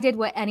did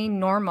what any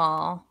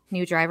normal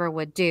new driver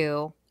would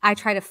do. I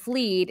try to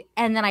flee,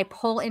 and then I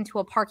pull into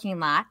a parking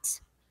lot,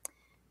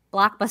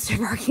 Blockbuster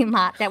parking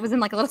lot that was in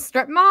like a little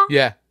strip mall.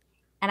 Yeah.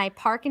 And I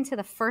park into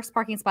the first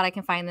parking spot I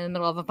can find in the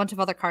middle of a bunch of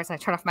other cars, and I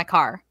turn off my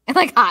car and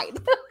like hide.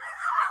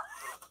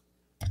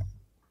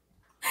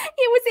 It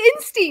was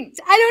instinct.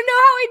 I don't know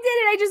how I did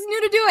it. I just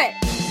knew to do it.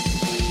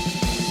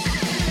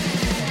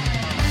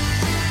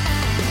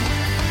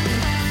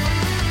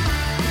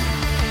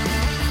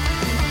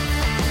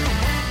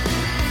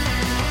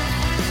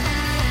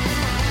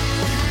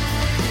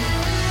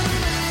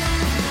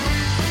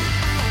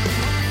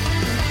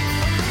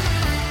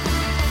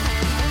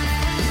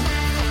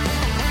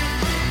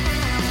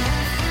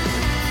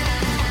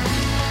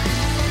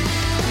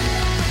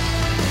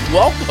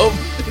 Welcome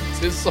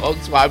to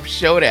Song Swap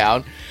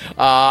Showdown.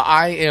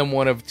 I am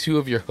one of two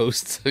of your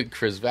hosts,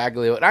 Chris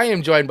Vaglio, and I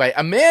am joined by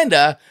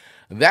Amanda,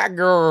 that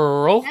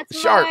girl, That's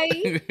Sharp.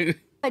 right.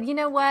 But you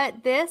know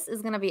what? This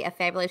is going to be a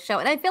fabulous show.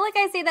 And I feel like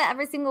I say that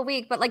every single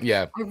week, but like,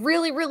 Yeah. I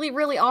really, really,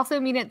 really also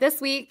mean it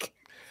this week.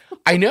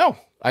 I know.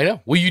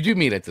 Well, you do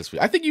mean it this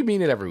week. I think you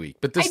mean it every week,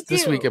 but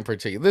this week in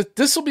particular,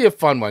 this will be a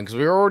fun one because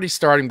we were already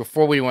starting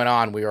before we went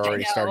on. We were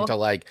already starting to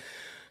like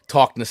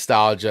talk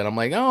nostalgia, and I'm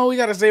like, oh, we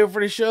got to save it for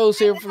the show,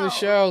 save it for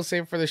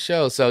the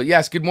show. So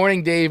yes, good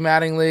morning, Dave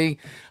Mattingly,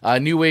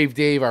 New Wave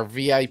Dave, our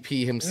VIP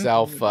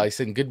himself. I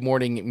said good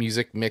morning,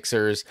 music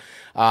mixers.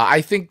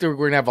 I think we're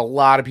gonna have a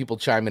lot of people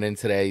chiming in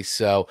today.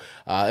 So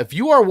if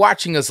you are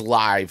watching us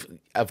live,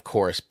 of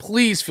course,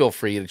 please feel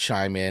free to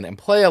chime in and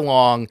play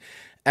along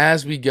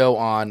as we go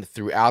on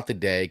throughout the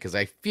day, because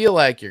I feel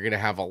like you're gonna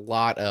have a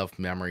lot of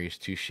memories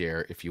to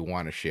share if you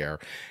want to share.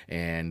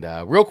 And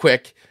real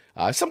quick.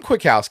 Some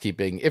quick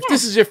housekeeping. If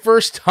this is your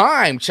first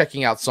time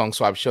checking out Song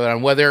Swap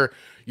Showdown, whether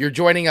you're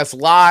joining us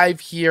live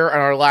here on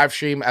our live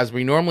stream, as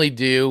we normally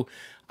do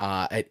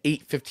at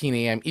 8:15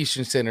 a.m.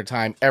 Eastern Standard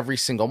Time every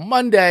single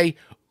Monday,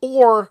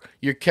 or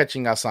you're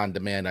catching us on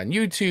demand on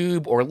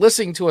YouTube or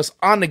listening to us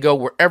on the go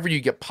wherever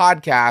you get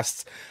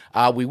podcasts,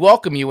 we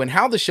welcome you. And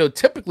how the show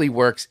typically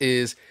works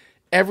is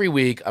every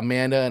week,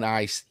 Amanda and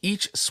I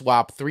each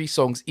swap 3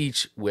 songs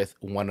each with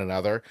one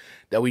another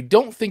that we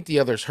don't think the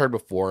other's heard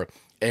before.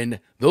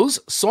 And those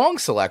song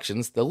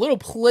selections, the little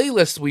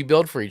playlists we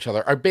build for each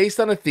other, are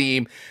based on a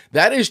theme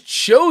that is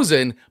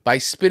chosen by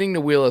spinning the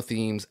wheel of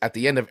themes at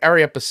the end of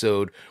every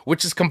episode,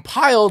 which is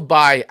compiled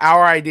by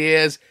our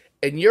ideas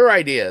and your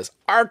ideas,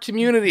 our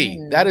community.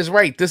 That is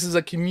right. This is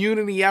a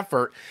community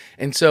effort.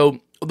 And so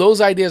those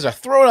ideas are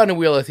thrown on the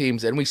wheel of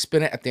themes, and we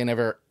spin it at the end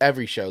of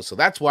every show. So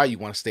that's why you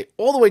want to stay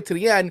all the way to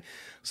the end,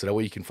 so that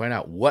way you can find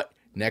out what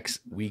next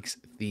week's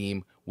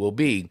theme will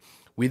be.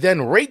 We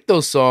then rate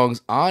those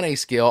songs on a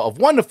scale of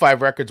 1 to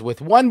 5 records, with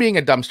 1 being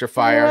a dumpster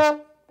fire.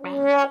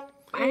 No,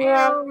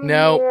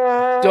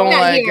 don't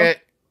like it.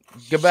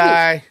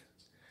 Goodbye. Shoot.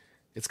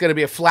 It's going to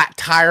be a flat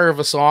tire of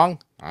a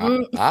song.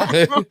 You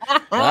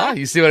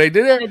see what I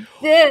did there? I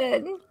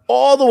did.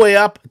 All the way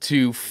up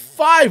to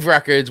 5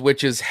 records,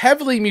 which is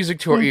heavily music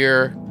to our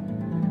ear,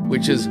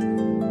 which is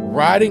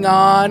Riding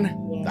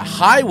on the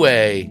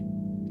Highway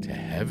to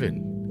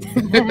Heaven.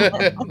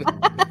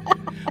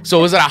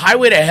 So is it a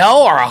highway to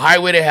hell or a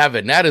highway to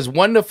heaven? That is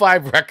 1 to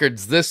 5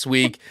 records this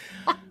week.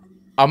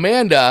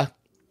 Amanda,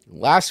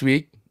 last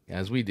week,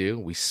 as we do,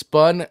 we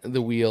spun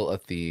the wheel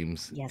of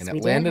themes, and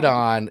it landed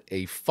on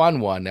a fun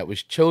one that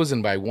was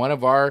chosen by one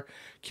of our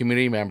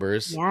community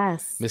members.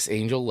 Yes. Miss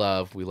Angel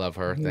Love. We love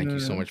her. Thank you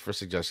so much for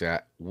suggesting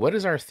that. What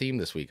is our theme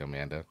this week,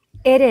 Amanda?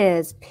 It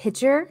is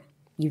Pitcher.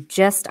 You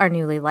just are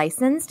newly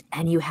licensed,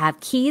 and you have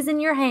keys in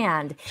your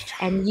hand,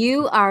 and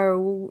you are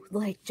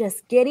like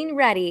just getting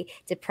ready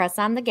to press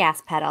on the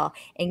gas pedal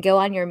and go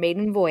on your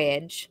maiden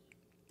voyage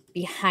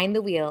behind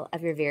the wheel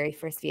of your very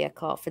first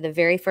vehicle for the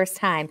very first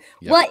time.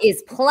 Yep. What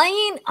is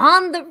playing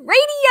on the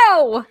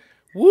radio?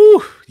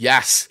 Woo!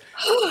 Yes.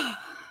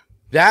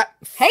 That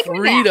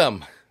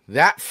freedom,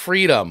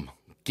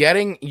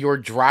 getting your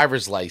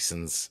driver's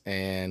license,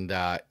 and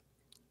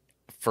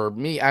for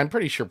me, I'm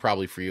pretty sure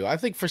probably for you, I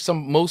think for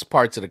most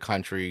parts of the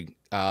country,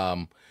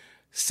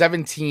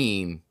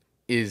 17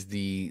 is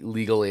the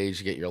legal age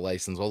to get your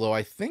license. Although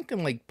I think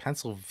in like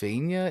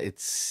Pennsylvania,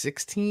 it's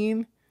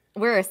 16.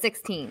 We're a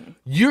 16.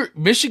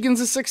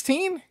 Michigan's a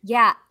 16?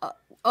 Yeah.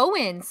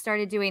 Owen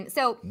started doing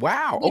so.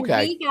 Wow. When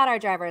okay. we got our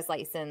driver's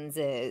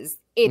licenses,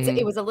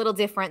 it was a little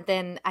different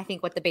than I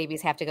think what the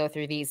babies have to go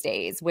through these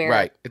days. Where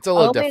right, it's a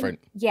little different.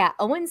 Yeah,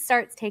 Owen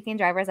starts taking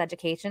driver's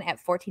education at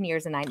 14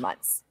 years and 9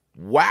 months.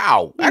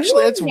 Wow.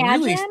 Actually,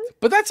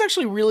 that's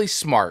actually really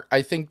smart.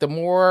 I think the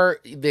more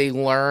they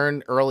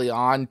learn early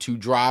on to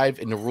drive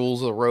and the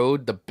rules of the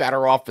road, the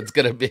better off it's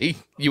going to be,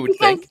 you would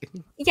think.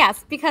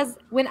 Yes, because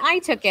when I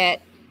took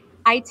it,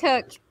 I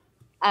took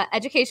an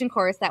education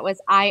course that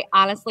was, I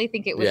honestly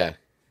think it was,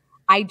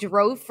 I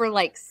drove for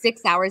like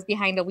 6 hours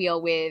behind a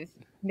wheel with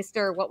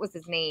Mr. What was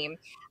his name?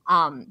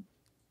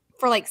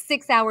 For like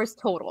 6 hours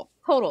total.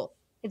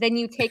 Then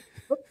you take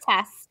the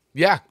test.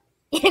 Yeah.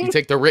 You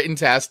take the written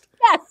test.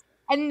 Yes.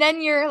 And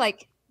then you're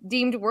like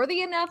deemed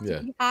worthy enough to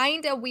be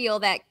behind a wheel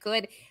that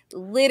could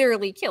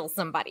literally kill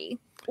somebody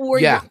or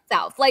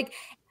yourself. Like,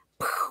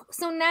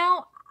 so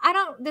now I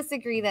don't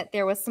disagree that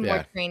there was some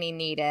more training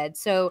needed.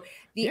 So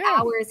the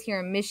hours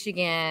here in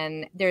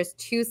Michigan, there's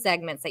 2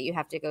 segments that you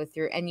have to go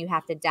through, and you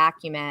have to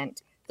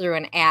document through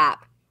an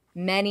app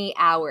many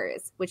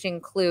hours, which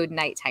include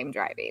nighttime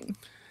driving.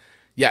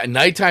 Yeah,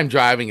 nighttime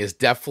driving is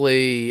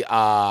definitely,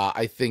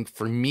 I think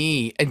for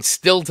me, and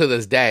still to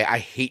this day, I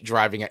hate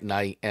driving at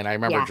night. And I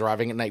remember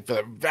driving at night for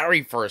the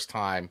very first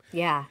time.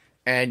 Yeah.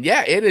 And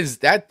it is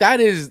that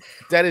is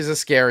a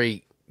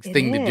scary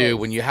thing to do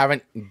when you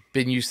haven't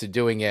been used to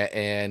doing it.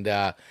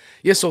 And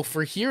so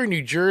for here in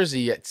New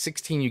Jersey, at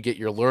 16, you get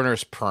your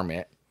learner's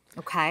permit.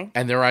 Okay.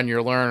 And they're on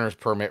your learner's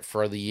permit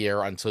for the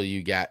year until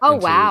you get,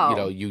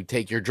 wow. You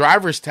take your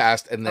driver's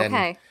test, and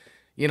then,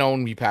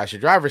 when you pass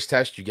your driver's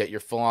test, you get your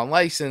full-on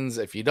license.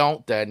 If you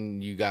don't,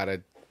 then you got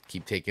to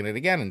keep taking it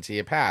again until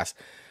you pass.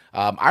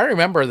 I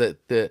remember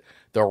that the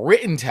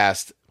written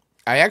test,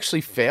 I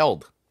actually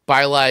failed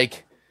by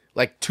like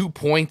 2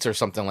 points or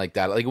something like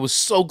that. Like, it was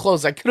so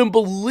close. I couldn't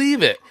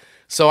believe it.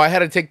 So I had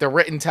to take the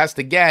written test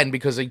again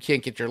because you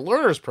can't get your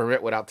learner's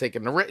permit without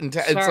taking the written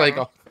test. Sure. It's like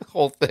a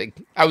whole thing.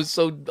 I was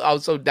so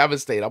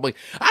devastated. I'm like,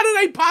 how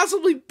did I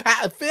possibly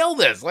fail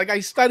this? Like, I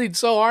studied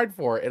so hard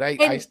for it, and I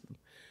had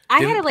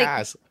to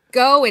pass.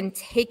 Go and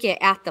take it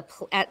at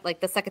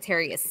the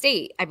Secretary of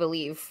State, I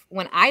believe,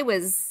 when I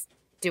was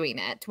doing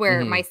it,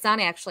 where my son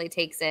actually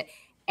takes it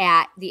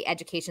at the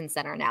education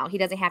center now. He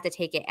doesn't have to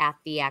take it at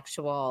the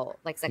actual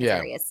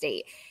Secretary of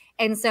State.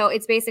 And so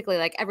it's basically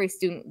like every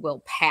student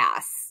will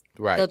pass.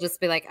 Right. They'll just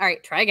be like, all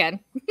right, try again.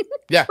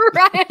 Yeah.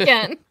 Try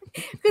again.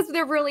 Because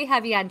they're really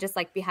heavy on just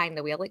behind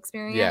the wheel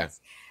experience.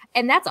 Yeah.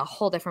 And that's a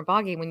whole different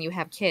ballgame when you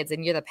have kids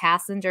and you're the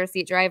passenger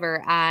seat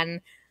driver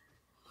on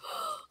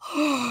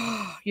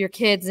your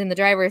kids in the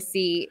driver's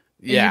seat.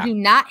 Yeah. You do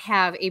not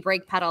have a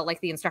brake pedal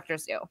like the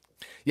instructors do.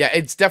 Yeah,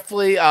 it's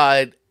definitely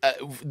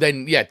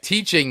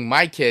teaching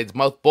my kids,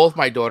 both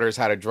my daughters,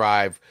 how to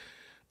drive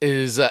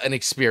is an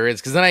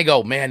experience, because then I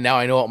go, man, now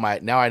I know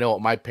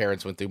what my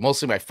parents went through.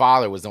 Mostly my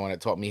father was the one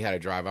that taught me how to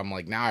drive. I'm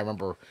like, now I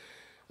remember,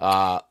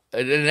 now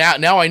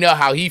I know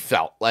how he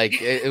felt. Like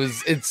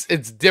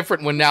it's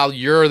different when now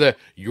you're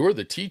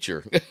the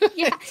teacher.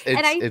 Yeah,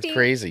 it's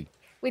crazy.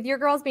 With your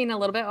girls being a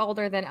little bit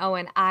older than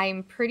Owen,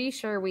 I'm pretty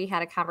sure we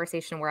had a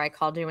conversation where I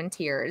called you in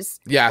tears.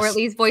 Yes. Or at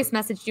least voice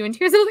messaged you in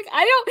tears. I was like,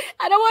 I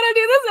don't want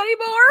to do this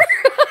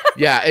anymore.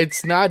 Yeah,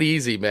 it's not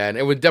easy, man.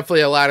 It was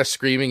definitely a lot of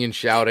screaming and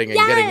shouting and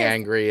getting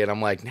angry. And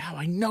I'm like, now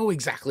I know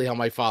exactly how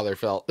my father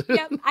felt.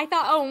 Yep. I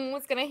thought Owen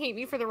was going to hate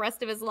me for the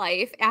rest of his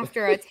life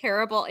after a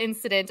terrible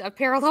incident of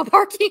parallel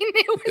parking.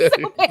 It was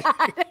so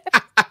bad.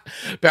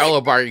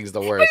 Parallel parking is the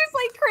worst. I was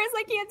like, Chris,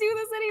 I can't do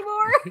this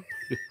anymore.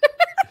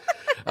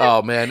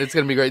 Oh, man, it's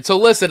going to be great. So,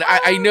 listen,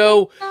 I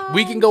know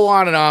we can go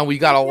on and on. We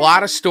got a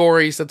lot of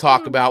stories to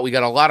talk about. We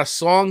got a lot of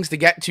songs to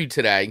get to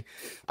today.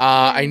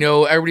 I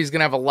know everybody's going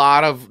to have a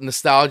lot of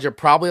nostalgia,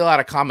 probably a lot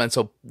of comments.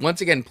 So,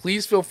 once again,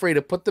 please feel free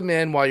to put them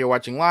in while you're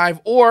watching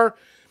live. Or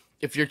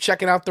if you're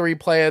checking out the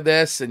replay of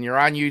this and you're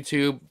on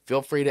YouTube,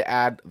 feel free to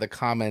add the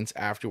comments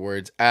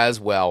afterwards as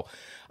well.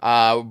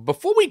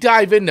 Before we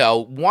dive in,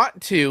 though,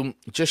 want to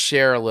just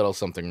share a little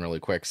something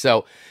really quick.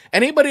 So,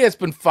 anybody that's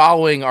been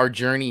following our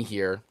journey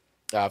here,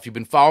 if you've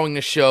been following the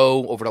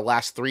show over the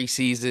last 3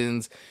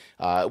 seasons,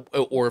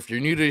 or if you're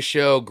new to the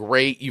show,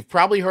 great. You've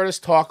probably heard us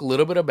talk a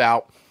little bit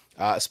about,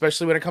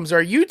 especially when it comes to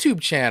our YouTube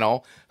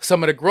channel,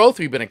 some of the growth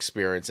we've been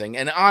experiencing.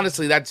 And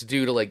honestly, that's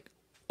due to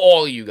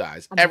all you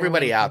guys,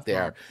 everybody out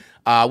there.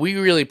 We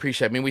really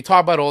appreciate it. I mean, we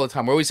talk about it all the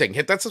time. We're always saying,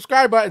 hit that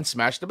subscribe button,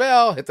 smash the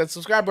bell, hit that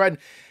subscribe button.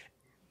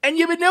 And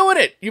you've been doing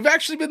it. You've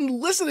actually been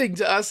listening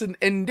to us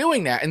and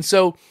doing that. And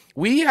so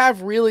we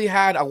have really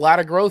had a lot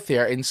of growth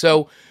here. And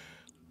so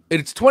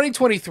it's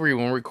 2023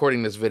 when we're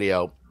recording this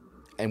video,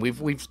 and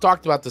we've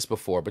talked about this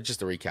before, but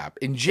just to recap.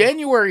 In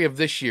January of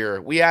this year,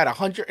 we had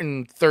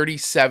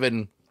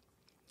 137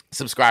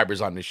 subscribers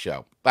on this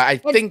show. But I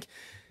think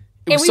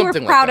it was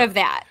something like that. And we were proud of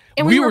that.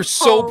 And we were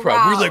so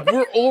proud. We were like,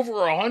 we're over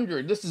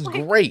 100. This is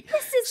great.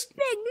 This is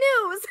big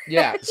news.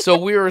 Yeah, so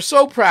we were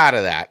so proud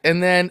of that.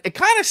 And then it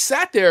kind of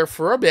sat there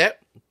for a bit.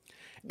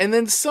 And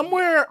then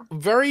somewhere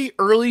very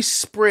early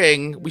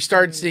spring, we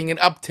started seeing an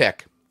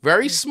uptick.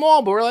 Very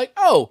small, but we're like,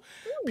 oh,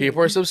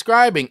 people are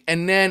subscribing.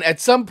 And then at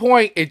some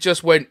point, it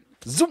just went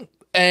zoom.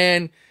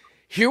 And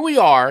here we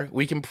are.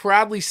 We can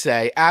proudly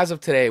say, as of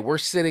today, we're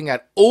sitting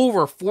at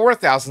over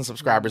 4,000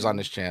 subscribers on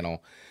this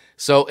channel.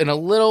 So in a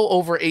little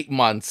over 8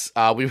 months,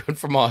 we went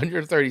from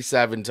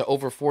 137 to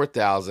over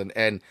 4,000.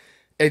 And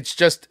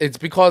it's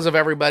because of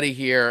everybody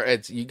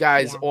here. You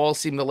guys all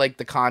seem to like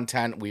the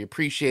content. We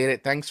appreciate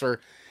it. Thanks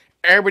for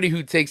everybody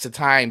who takes the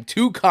time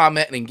to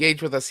comment and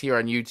engage with us here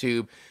on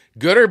YouTube.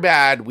 Good or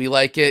bad, we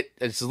like it.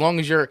 As long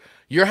as you're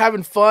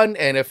having fun,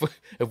 and if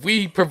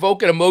we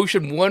provoke an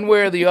emotion one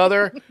way or the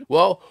other,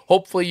 well,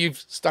 hopefully you've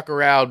stuck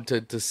around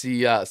to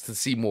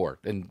see more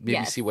and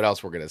maybe see what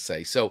else we're gonna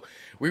say. So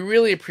we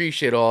really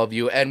appreciate all of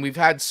you, and we've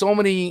had so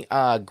many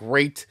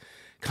great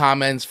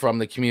comments from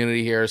the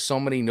community here, so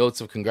many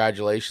notes of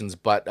congratulations.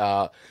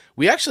 But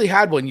we actually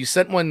had one. You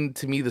sent one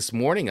to me this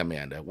morning,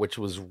 Amanda, which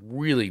was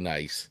really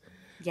nice.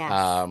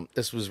 Yes.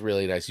 This was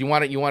really nice. You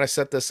want to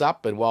set this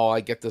up, and while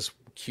I get this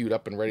queued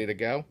up and ready to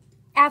go?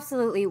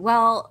 Absolutely.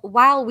 Well,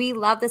 while we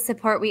love the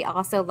support, we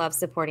also love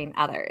supporting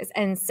others.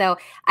 And so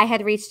I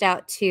had reached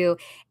out to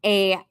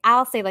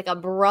I'll say like a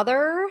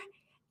brother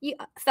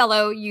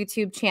fellow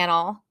YouTube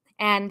channel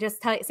and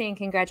just saying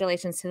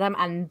congratulations to them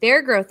on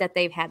their growth that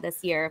they've had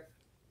this year.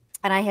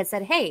 And I had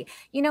said, hey,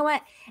 you know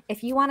what?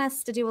 If you want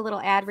us to do a little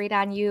ad read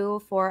on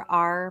you for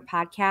our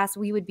podcast,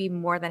 we would be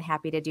more than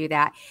happy to do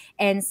that.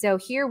 And so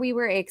here we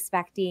were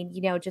expecting,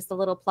 just a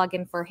little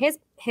plug-in for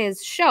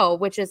his show,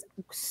 which is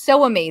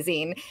so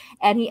amazing.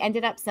 And he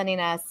ended up sending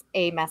us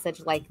a message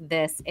like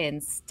this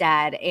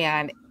instead.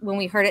 And when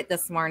we heard it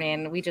this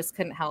morning, we just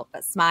couldn't help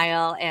but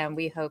smile. And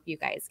we hope you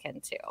guys can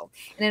too.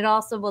 And it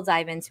also will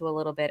dive into a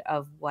little bit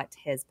of what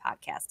his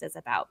podcast is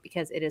about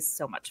because it is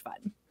so much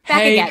fun.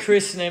 Hey,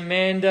 Chris and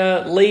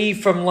Amanda, Lee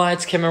from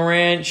Lights Camera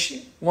Ranch.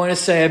 Want to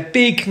say a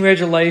big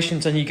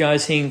congratulations on you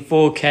guys hitting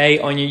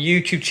 4K on your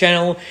YouTube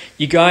channel.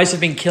 You guys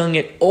have been killing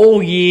it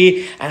all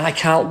year, and I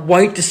can't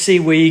wait to see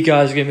where you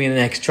guys are going to be in the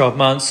next 12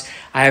 months.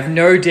 I have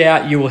no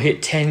doubt you will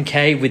hit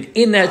 10K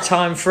within that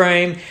time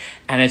frame,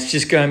 and it's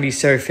just going to be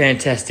so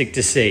fantastic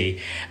to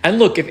see. And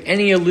look, if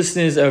any of your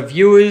listeners or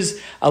viewers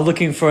are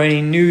looking for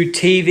any new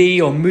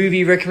TV or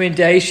movie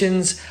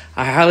recommendations,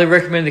 I highly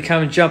recommend to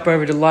come and jump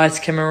over to Lights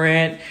Camera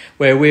Rant,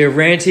 where we're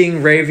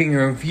ranting, raving,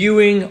 and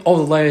reviewing all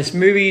the latest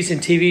movies and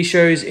TV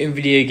shows and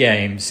video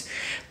games.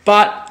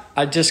 But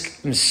I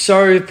just am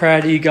so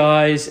proud of you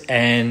guys,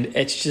 and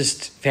it's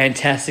just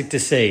fantastic to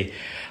see.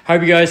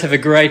 Hope you guys have a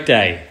great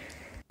day.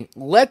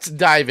 Let's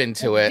dive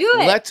into it.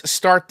 Let's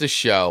start the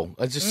show.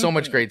 It's just so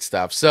much great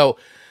stuff. So,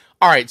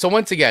 all right. So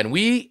once again,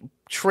 we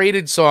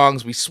traded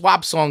songs. We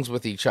swapped songs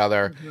with each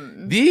other.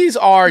 These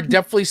are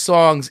definitely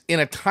songs in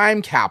a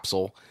time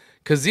capsule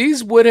because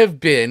these would have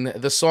been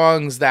the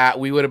songs that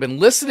we would have been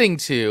listening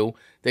to.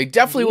 They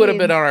definitely would have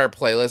been on our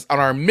playlist, on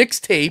our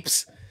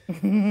mixtapes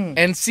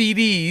and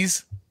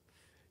CDs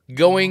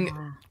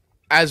going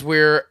as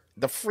we're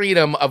the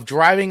freedom of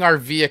driving our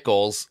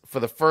vehicles for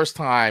the first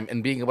time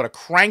and being able to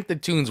crank the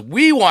tunes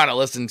we want to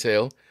listen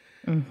to,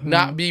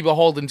 not be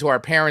beholden to our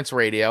parents'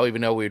 radio,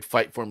 even though we would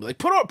fight for them. Like,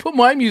 put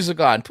my music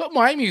on,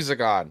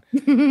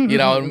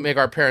 and make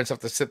our parents have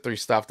to sit through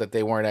stuff that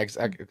they weren't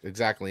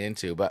exactly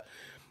into. But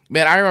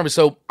man, I remember,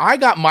 so I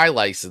got my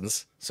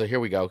license. So here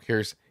we go.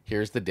 Here's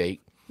the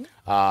date.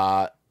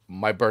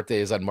 My birthday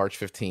is on March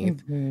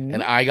 15th,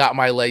 and I got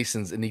my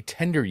license in the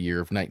tender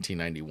year of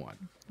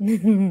 1991.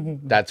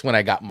 That's when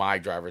I got my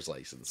driver's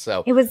license.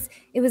 So it was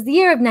the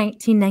year of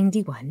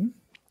 1991.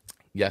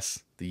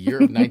 Yes, the year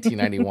of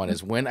 1991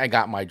 is when I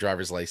got my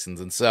driver's license.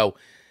 And so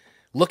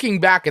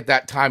looking back at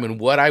that time and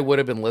what I would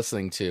have been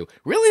listening to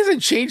really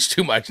hasn't changed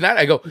too much.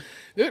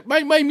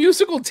 My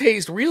musical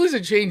taste really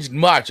hasn't changed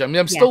much. I mean,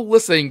 I'm still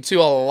listening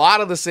to a lot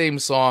of the same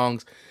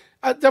songs.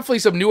 Definitely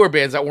some newer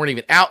bands that weren't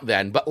even out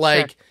then, but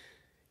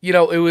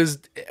it was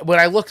when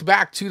I looked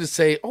back to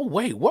say, oh,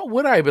 wait, what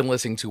would I have been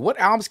listening to? What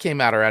albums came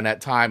out around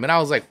that time? And I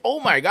was like, oh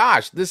my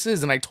gosh,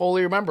 and I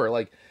totally remember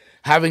like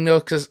having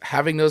those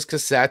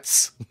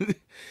cassettes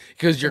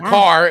because your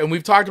car, and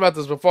we've talked about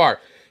this before.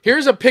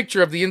 Here's a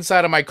picture of the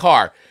inside of my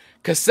car.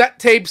 Cassette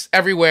tapes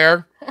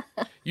everywhere,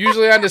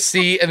 usually on the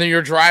seat, and then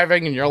you're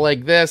driving and you're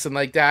like this and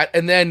like that.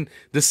 And then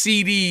the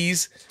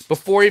CDs,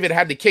 before you even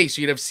had the case,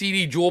 you'd have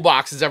CD jewel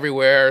boxes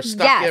everywhere,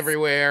 stuck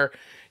everywhere.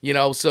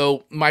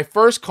 So my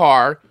first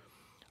car,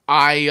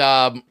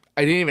 I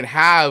didn't even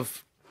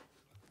have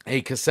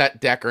a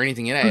cassette deck or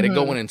anything in it. I had to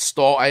go and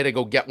install. I had to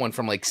go get one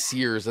from like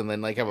Sears and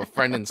then like have a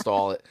friend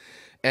install it.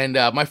 And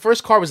my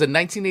first car was a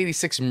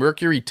 1986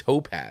 Mercury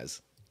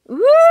Topaz.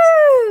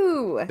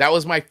 Woo! That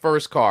was my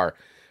first car.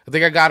 I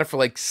think I got it for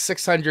like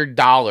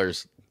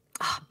 $600.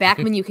 Oh, back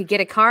when you could get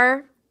a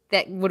car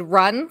that would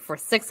run for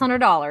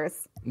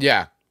 $600.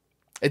 Yeah.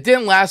 It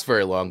didn't last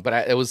very long,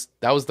 but that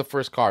was the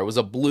first car. It was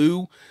a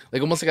blue,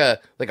 like almost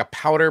like a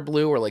powder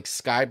blue or like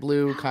sky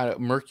blue kind of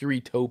Mercury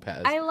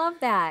Topaz. I love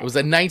that. It was a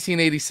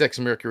 1986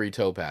 Mercury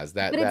Topaz.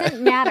 But it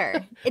didn't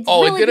matter. It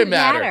didn't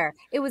matter.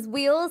 It was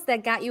wheels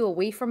that got you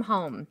away from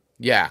home.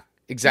 Yeah,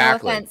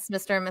 exactly. No offense,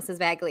 Mr. and Mrs.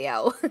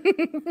 Baglio.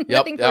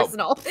 Nothing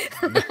personal.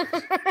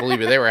 Believe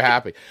me, they were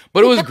happy.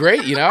 But it was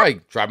great. I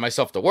drive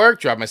myself to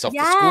work, drive myself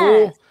to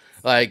school.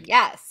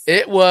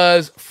 It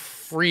was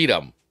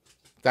freedom.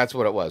 That's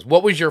what it was.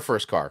 What was your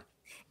first car?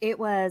 It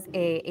was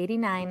a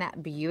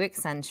 89 Buick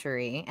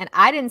Century, and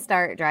I didn't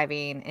start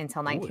driving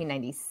until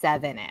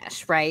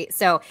 1997-ish, right?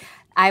 So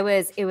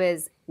it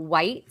was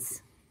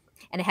white,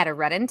 and it had a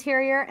red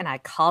interior, and I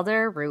called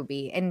her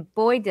Ruby. And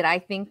boy, did I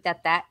think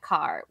that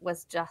car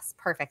was just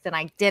perfect. And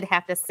I did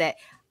have to sit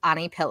on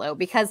a pillow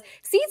because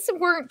seats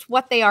weren't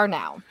what they are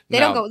now. They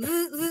don't go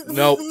zzz,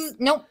 nope. Zzz,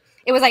 nope.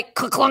 It was like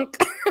clunk.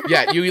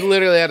 Yeah, you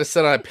literally had to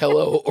sit on a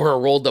pillow or a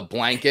rolled up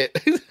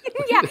blanket.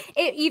 Yeah,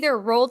 it either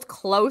rolled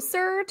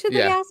closer to the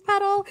gas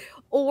pedal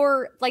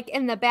or like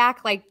in the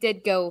back, like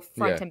did go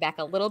front and back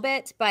a little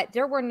bit, but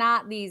there were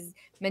not these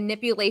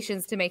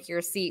manipulations to make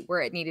your seat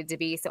where it needed to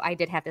be. So I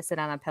did have to sit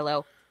on a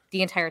pillow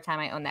the entire time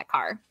I owned that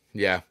car.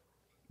 Yeah.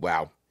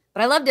 Wow.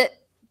 But I loved it.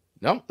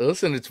 No,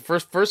 listen, it's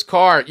first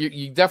car.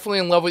 You definitely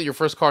in love with your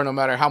first car, no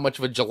matter how much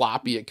of a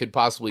jalopy it could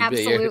possibly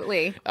be.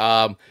 Absolutely.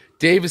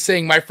 Dave is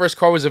saying my first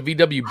car was a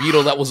VW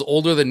Beetle that was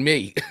older than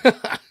me.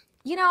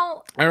 You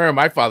know, I remember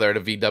my father had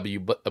a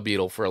VW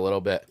Beetle for a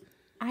little bit.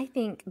 I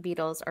think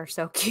Beetles are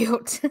so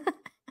cute.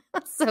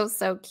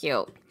 So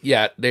cute.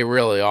 Yeah, they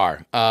really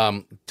are.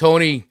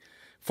 Tony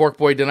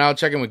Forkboy Denal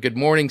checking with good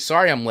morning.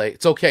 Sorry I'm late.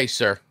 It's okay,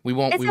 sir. We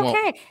won't.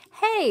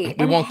 Hey,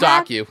 we won't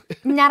dock you.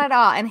 Not at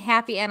all. And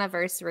happy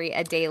anniversary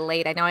a day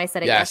late. I know I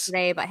said it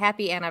yesterday, but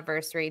happy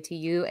anniversary to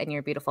you and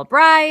your beautiful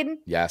bride.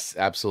 Yes,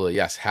 absolutely.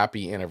 Yes,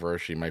 happy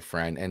anniversary, my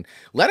friend. And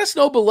let us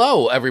know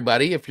below,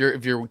 everybody, if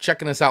you're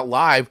checking us out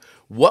live,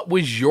 what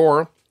was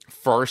your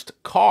first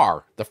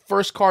car? The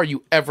first car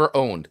you ever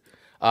owned?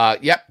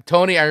 Yep,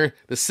 Tony,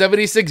 the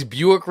 76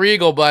 Buick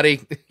Regal,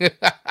 buddy.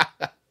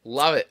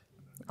 Love it.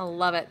 I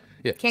love it.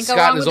 Yeah. Can't go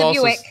wrong with the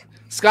Buick.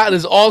 Scott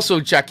is also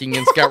checking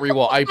in, Scott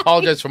Rewall. I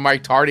apologize for my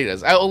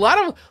tardiness.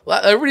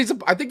 Everybody's.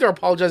 I think they're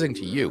apologizing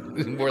to you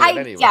more than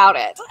anyone.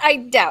 I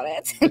doubt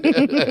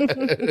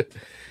it.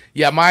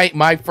 Yeah,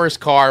 my first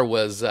car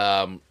was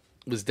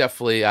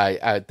definitely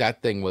that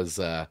thing was.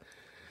 I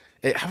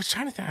was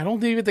trying to think. I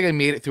don't even think I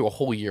made it through a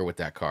whole year with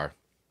that car.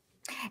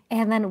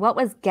 And then what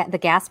was the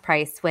gas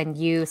price when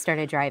you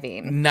started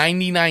driving?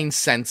 99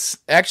 cents.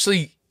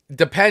 Actually,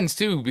 depends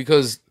too,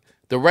 because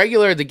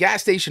the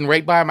gas station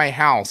right by my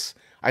house,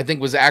 I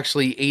think was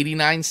actually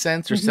 89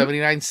 cents or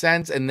 79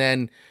 cents. And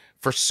then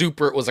for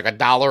super, it was like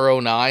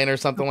 $1.09 or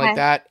something like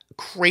that.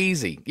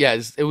 Crazy. Yeah,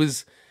 it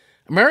was,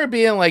 I remember it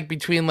being like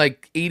between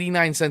like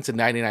 89 cents and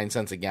 99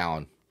 cents a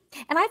gallon.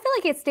 And I feel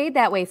like it stayed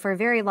that way for a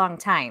very long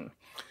time.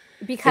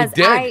 Because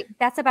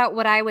that's about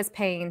what I was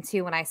paying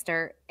too when I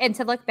start, and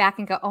to look back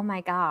and go, oh my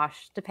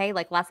gosh, to pay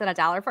like less than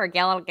 $1 for a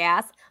gallon of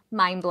gas,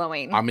 mind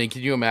blowing. I mean,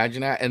 can you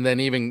imagine that? And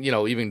then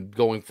even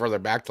going further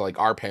back to like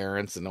our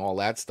parents and all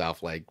that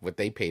stuff, like what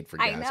they paid for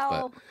gas.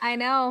 I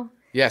know.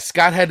 Yeah,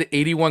 Scott had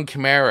 81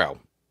 Camaro.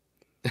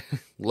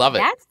 Love it.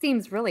 That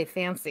seems really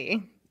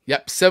fancy.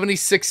 Yep,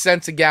 76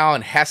 cents a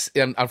gallon Hess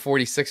on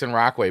 46 in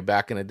Rockaway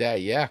back in the day.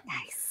 Yeah.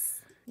 Nice.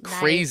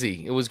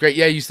 Crazy. It was great.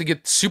 Yeah, I used to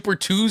get Super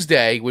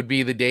Tuesday would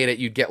be the day that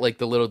you'd get like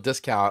the little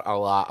discount a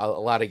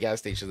lot of gas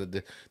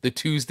stations. The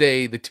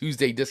Tuesday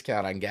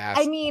discount on gas.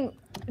 I mean,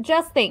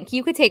 just think,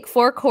 you could take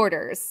 4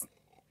 quarters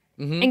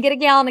and get a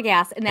gallon of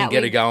gas, and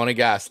get a gallon of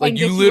gas. Like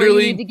you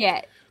literally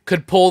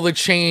could pull the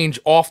change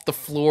off the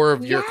floor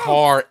of your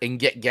car and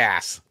get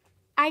gas.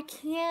 I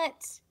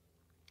can't.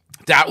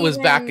 That was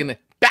back in the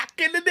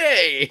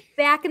day.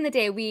 Back in the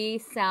day,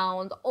 we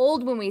sound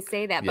old when we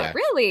say that, but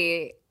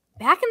really,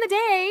 back in the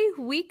day,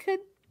 we could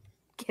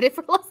get it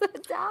for less than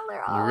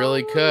 $1. You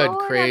really could.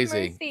 Lord,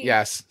 crazy.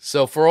 Yes.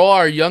 So for all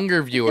our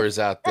younger viewers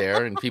out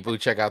there and people who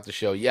check out the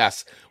show,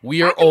 yes,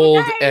 we are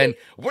old, and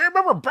we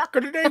remember back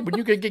in the day when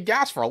you could get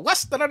gas for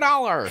less than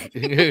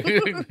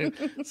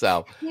 $1.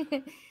 So,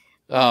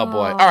 oh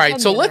boy. All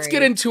right. So let's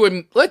get into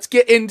it. Let's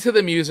get into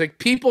the music.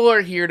 People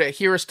are here to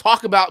hear us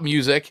talk about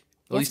music.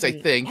 At least I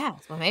think. Yeah,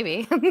 well,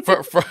 maybe.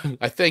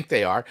 I think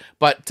they are.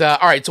 But, all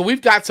right, so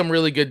we've got some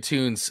really good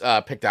tunes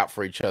picked out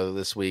for each other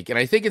this week. And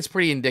I think it's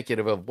pretty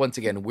indicative of, once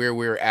again, where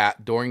we're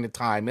at during the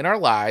time in our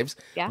lives,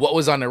 what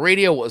was on the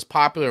radio, what was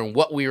popular, and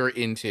what we were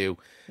into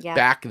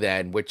back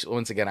then, which,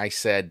 once again, I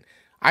said,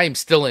 I am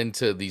still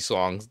into these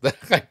songs that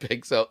I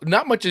picked. So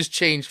not much has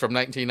changed from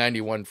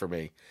 1991 for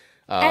me.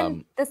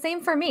 And the same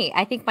for me.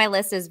 I think my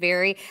list is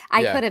I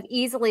could have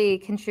easily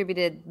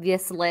contributed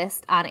this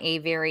list on a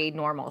very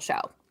normal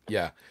show.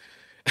 Yeah.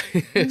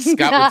 Scott would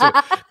say,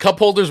 cup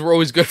holders were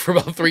always good for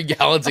about 3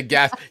 gallons of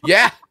gas.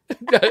 Yeah,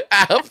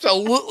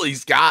 absolutely,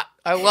 Scott.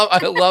 I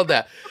love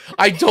that.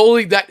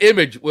 That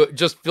image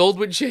just filled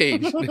with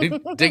change,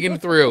 digging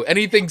through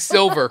anything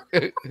silver.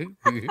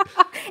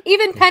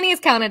 Even pennies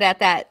counted at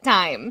that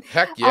time.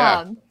 Heck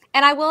yeah.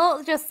 And I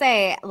will just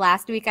say,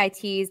 last week I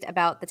teased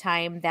about the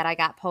time that I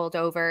got pulled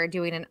over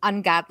doing an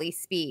ungodly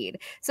speed.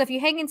 So if you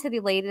hang into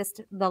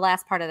the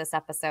last part of this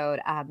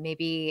episode,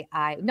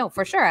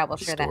 for sure I will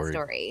share that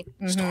story.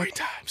 Story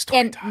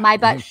time. My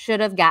butt should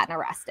have gotten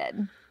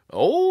arrested.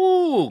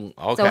 Oh,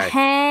 okay. So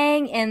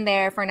hang in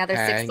there for another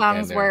 6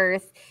 songs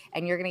worth,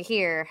 and you're going to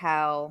hear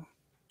how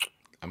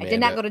I did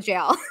not go to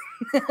jail.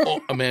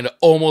 Amanda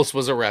almost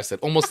was arrested,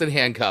 almost in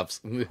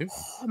handcuffs.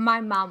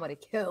 My mom would have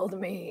killed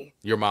me.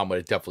 Your mom would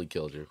have definitely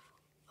killed you.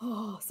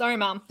 Oh, sorry,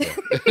 Mom. She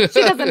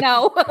doesn't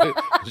know.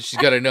 She's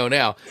got to know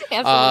now.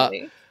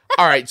 Absolutely.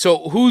 All right,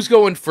 so who's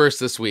going first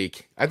this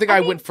week? I think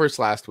I went first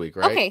last week,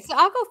 right? Okay, so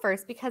I'll go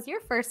first because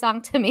your first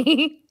song to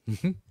me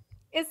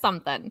is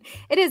something.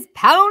 It is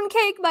Pound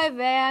Cake by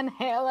Van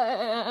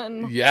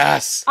Halen.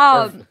 Yes.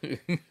 Listen.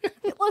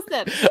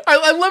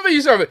 I love how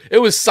you start. It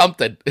was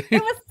something. It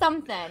was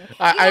something.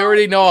 I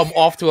already know I'm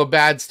off to a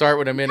bad start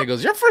when Amanda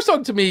goes, your first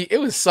song to me, it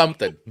was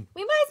something.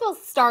 We might as well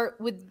start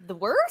with the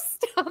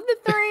worst of the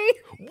three.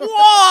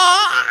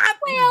 What?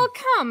 Well,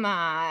 come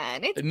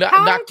on. It's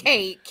Pound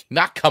Cake.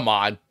 Not come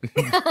on.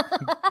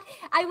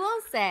 I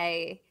will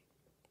say,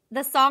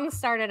 the song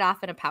started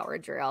off in a power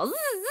drill.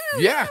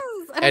 Yeah.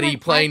 Eddie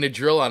playing the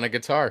drill on a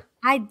guitar.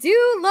 I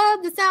do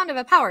love the sound of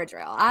a power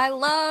drill. I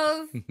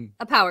love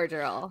a power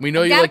drill. We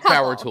know you like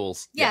power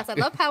tools. Yes, I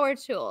love power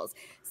tools.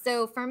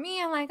 So for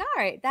me, I'm like, all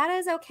right, that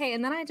is okay.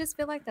 And then I just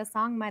feel like the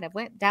song might have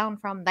went down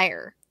from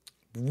there.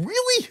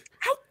 Really?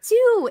 I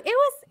do. It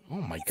was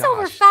it's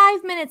over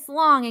 5 minutes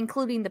long,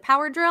 including the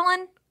power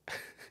drilling.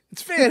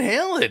 It's Van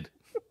Halen.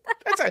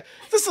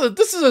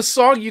 This is a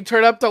song you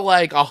turn up to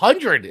like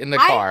 100 in the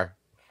car.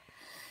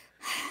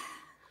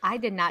 I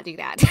did not do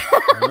that.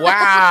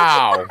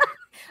 Wow.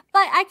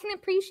 But I can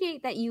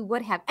appreciate that you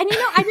would have. And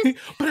I just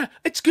but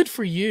it's good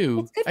for you.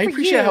 It's good I for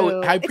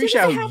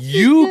appreciate you. how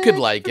you could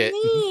like it.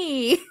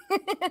 Me.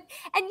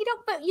 And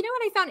but you know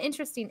what I found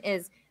interesting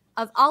is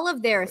of all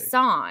of their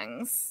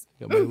songs.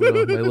 My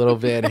little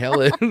Van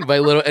Halen, my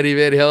little Eddie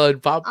Van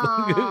Halen pop.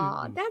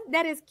 Oh,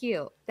 that is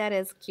cute. That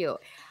is cute.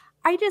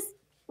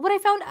 What I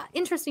found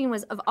interesting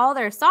was of all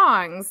their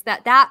songs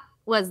that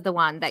was the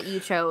one that you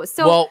chose.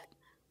 So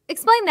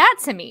explain that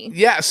to me.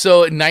 Yeah,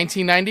 so in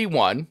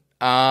 1991,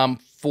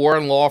 For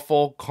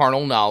Unlawful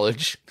Carnal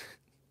Knowledge,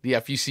 the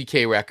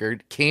FUCK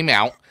record, came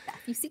out.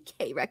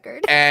 FUCK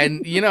record.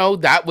 And,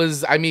 that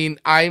was,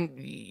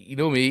 you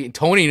know me,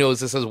 Tony knows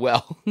this as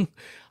well.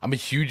 I'm a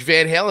huge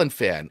Van Halen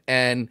fan.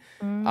 And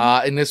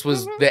this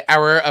was the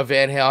era of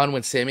Van Halen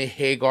when Sammy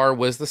Hagar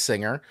was the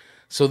singer.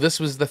 So this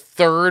was the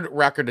third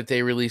record that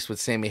they released with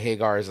Sammy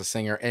Hagar as a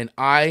singer. And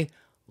I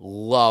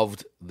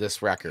loved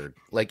this record.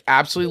 Like,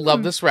 absolutely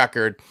loved this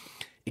record.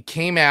 It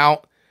came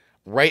out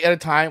right at a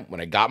time when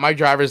I got my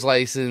driver's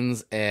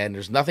license, and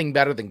there's nothing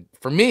better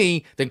for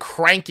me than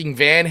cranking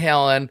Van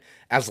Halen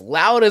as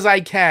loud as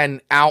I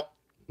can out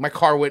my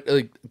car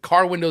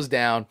windows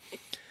down.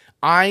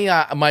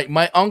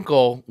 My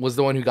uncle was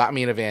the one who got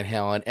me into Van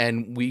Halen,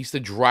 and we used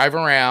to drive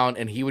around,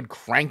 and he would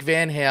crank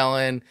Van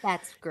Halen.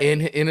 That's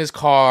great. In his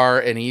car,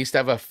 and he used to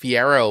have a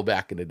Fiero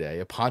back in the day,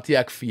 a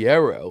Pontiac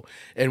Fiero,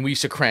 and we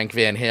used to crank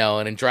Van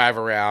Halen and drive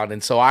around.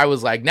 And so I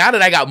was like, now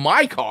that I got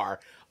my car,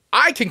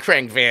 I can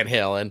crank Van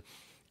Halen.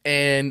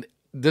 And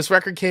this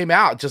record came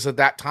out just at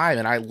that time,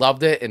 and I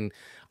loved it. And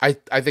I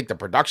think the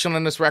production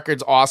on this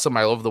record's awesome.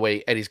 I love the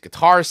way Eddie's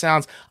guitar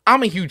sounds.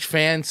 I'm a huge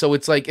fan, so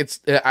it's like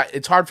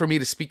it's hard for me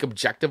to speak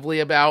objectively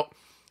about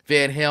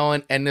Van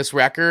Halen and this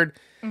record.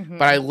 Mm-hmm.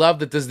 But I love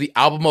that this is the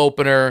album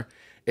opener.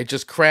 It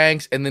just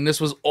cranks, and then this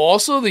was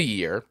also the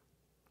year,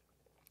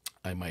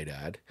 I might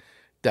add,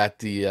 that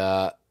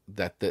the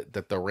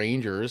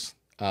Rangers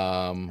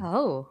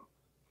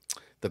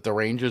that the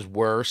Rangers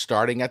were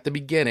starting at the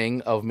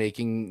beginning of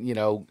making,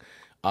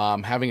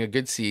 having a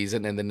good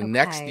season, and then the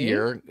next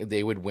year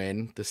they would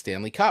win the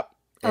Stanley Cup.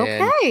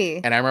 And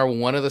I remember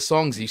one of the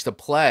songs he used to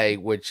play,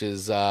 which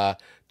is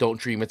Don't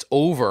Dream It's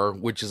Over,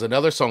 which is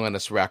another song on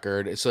this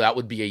record. So that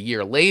would be a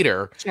year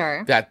later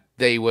that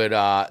they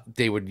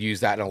would use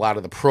that in a lot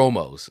of the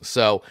promos.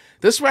 So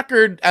this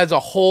record as a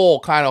whole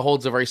kind of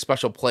holds a very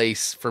special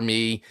place for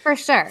me. For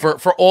sure.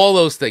 For all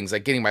those things,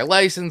 like getting my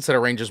license and the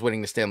Rangers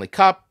winning the Stanley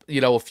Cup,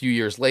 a few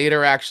years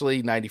later,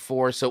 actually,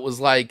 94. So it was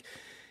like,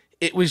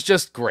 it was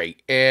just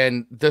great.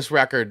 And this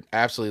record, I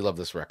absolutely love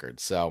this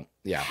record. So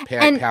yeah,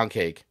 Pound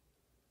Cake.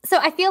 So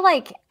I feel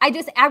like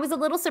I was a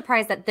little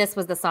surprised that this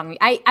was the song.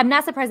 I'm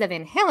not surprised that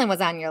Van Halen was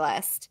on your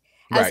list.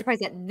 I was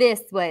surprised that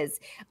this was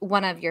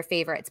one of your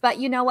favorites. But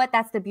you know what?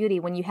 That's the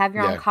beauty. When you have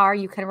your own car,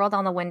 you can roll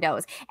down the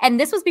windows. And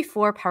this was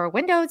before power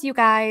windows, you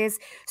guys.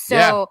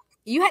 So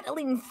you had to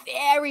lean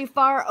very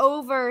far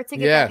over to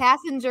get the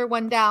passenger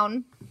one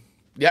down.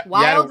 Yeah,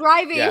 while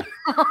driving.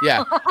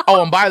 Yeah.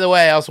 Oh, and by the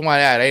way, I also want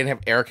to add, I didn't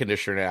have air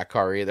conditioner in that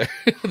car either.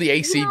 The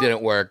AC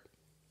didn't work.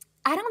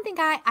 I don't think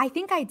I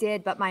think I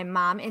did, but my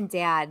mom and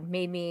dad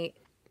made me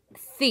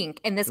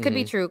think, and this could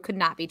be true, could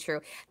not be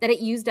true, that it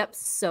used up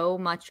so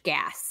much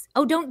gas.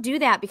 Oh, don't do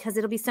that because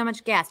it'll be so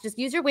much gas. Just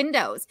use your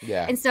windows.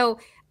 Yeah. And so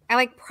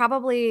I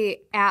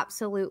probably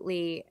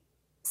absolutely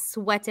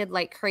sweated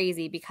like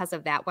crazy because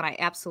of that when I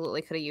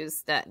absolutely could have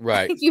used that.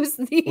 Right.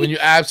 When you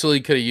absolutely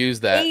could have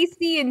used that.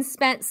 AC and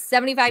spent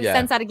 75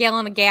 cents on a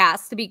gallon of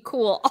gas to be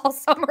cool all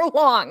summer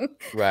long.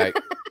 Right.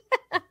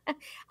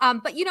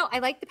 But I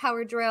like the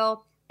power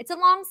drill. It's a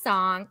long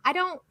song.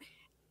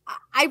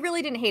 I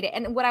really didn't hate it.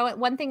 And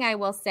one thing I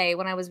will say,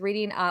 when I was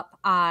reading up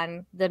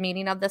on the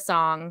meaning of the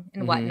song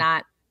and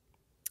whatnot,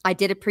 I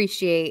did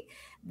appreciate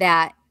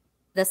that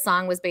the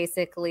song was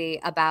basically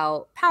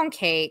about pound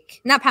cake,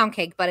 not pound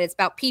cake, but it's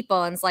about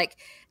people. And it's like,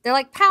 they're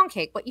like, pound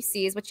cake, what you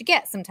see is what you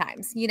get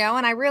sometimes, and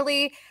I go,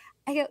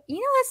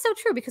 that's so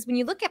true, because when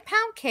you look at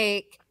pound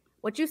cake,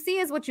 what you see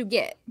is what you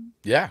get.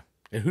 Yeah.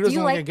 And who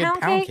doesn't like a good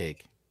pound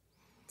cake?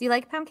 Do you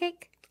like pound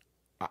cake?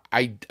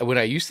 I when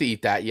I used to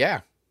eat that,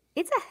 yeah.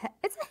 It's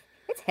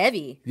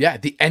heavy. Yeah,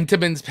 the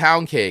Entenmann's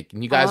pound cake.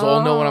 And you guys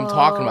all know what I'm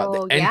talking about.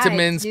 The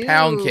Entenmann's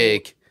pound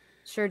cake.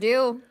 Sure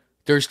do.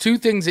 There's two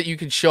things that you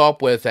could show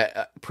up with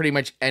at pretty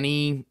much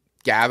any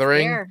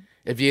gathering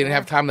if you didn't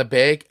have time to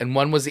bake. And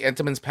one was the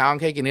Entenmann's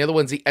pound cake, and the other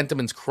one's the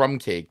Entenmann's crumb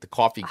cake, the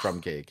coffee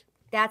crumb cake.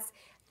 That's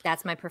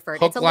my preferred.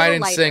 Hook, it's a line,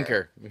 and lighter.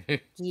 sinker.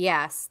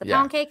 Yes. The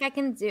pound cake I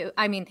can do.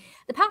 I mean,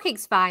 the pound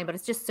cake's fine, but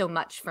it's just so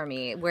much for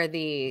me. Where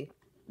the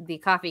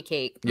coffee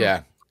cake.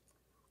 Yeah.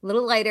 A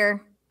little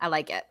lighter. I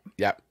like it.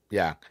 Yep.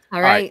 Yeah.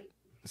 All right.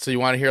 So you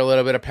want to hear a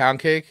little bit of pound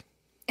cake?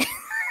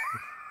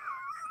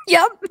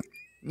 Yep.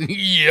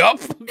 Yep.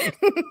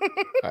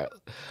 All right.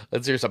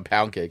 Let's hear some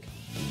pound cake.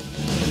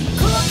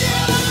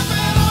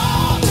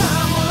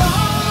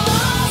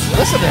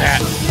 Listen to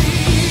that.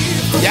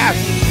 Yes.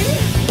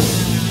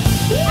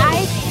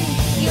 I can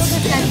feel the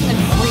sense of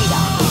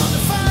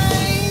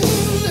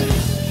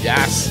freedom.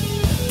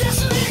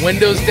 Yes.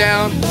 Windows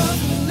down.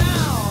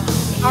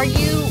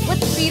 What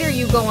speed are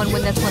you going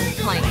when this one's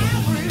playing?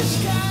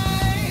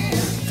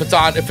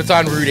 If it's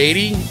on Route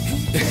 80.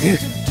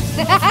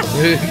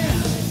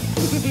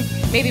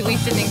 Maybe we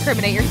shouldn't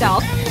incriminate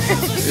yourself.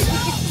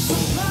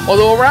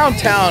 Although around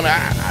town,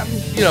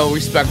 I'm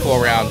respectful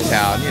around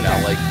town,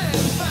 like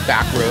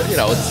back road,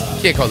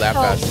 it's can't go that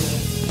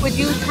fast. Would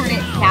you turn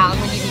it down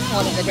when you be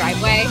pulling in the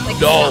driveway? Like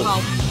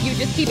no. You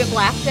just keep it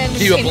blasting?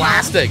 Keep it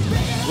blasting.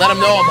 Let them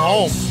know I'm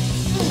home.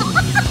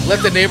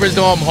 Let the neighbors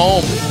know I'm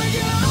home.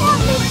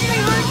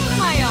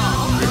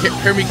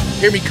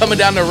 Hear me coming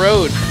down the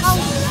road. Oh,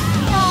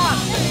 stop.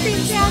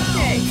 That's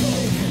fantastic.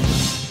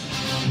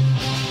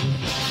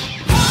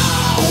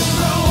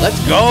 Let's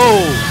go.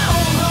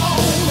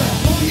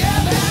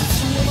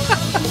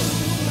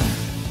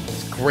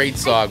 It's a great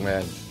song,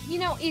 man.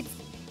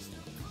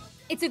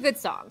 It's a good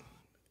song.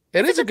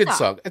 It is a good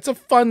song. It's a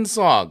fun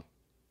song.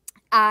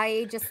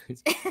 I just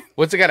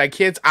once again, I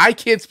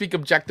can't speak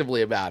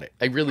objectively about it.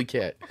 I really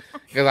can't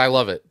because I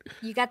love it.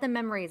 You got the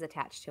memories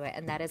attached to it,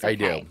 and that is okay. I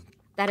do.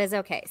 That is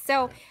okay.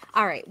 So,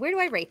 all right, where do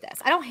I rate this?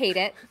 I don't hate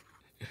it.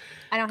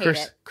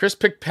 Chris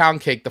picked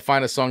Pound Cake to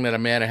find a song that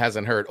Amanda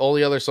hasn't heard. All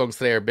the other songs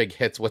today are big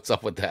hits. What's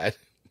up with that?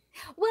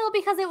 Well,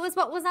 because it was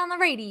what was on the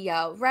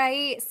radio,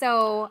 right?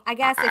 So I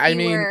guess it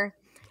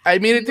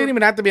didn't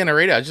even have to be on the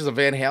radio. I was just a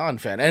Van Halen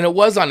fan. And it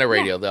was on the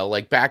radio, though.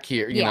 Like back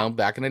here,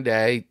 back in the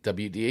day,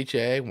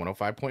 WDHA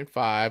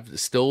 105.5,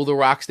 still the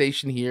rock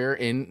station here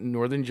in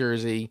Northern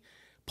Jersey,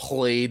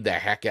 played the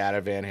heck out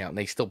of Van Halen.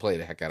 They still play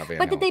the heck out of Van Halen.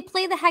 But did they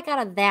play the heck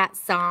out of that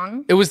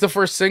song? It was the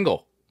first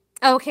single.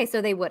 Okay,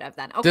 so they would have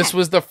then. Okay. This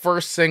was the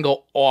first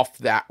single off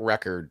that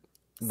record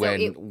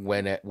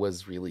when it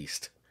was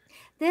released.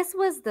 This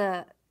was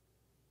the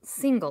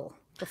single.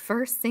 The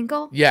first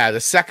single? Yeah, the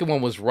second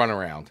one was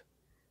Runaround.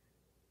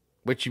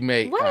 Which you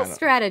may... What a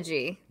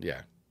strategy.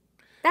 Yeah.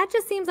 That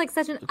just seems like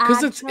such an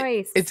odd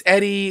choice. It's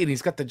Eddie, and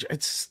he's got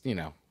it's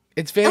Van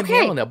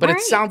Halen now, but it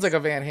sounds like a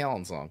Van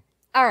Halen song.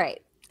 All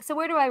right. So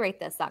where do I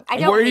rate this song?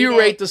 Where do you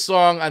rate the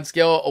song on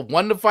scale of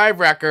 1 to 5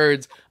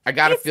 records? I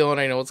got a feeling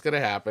I know what's going to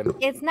happen.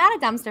 It's not a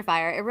dumpster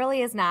fire. It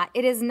really is not.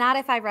 It is not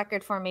a 5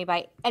 record for me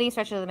by any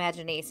stretch of the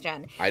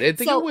imagination. I didn't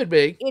think it would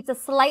be. It's a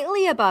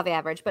slightly above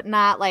average, but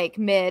not like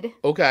mid.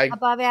 Okay.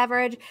 Above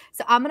average.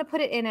 So I'm going to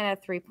put it in at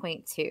a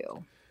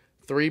 3.2.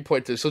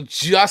 3.2. So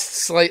just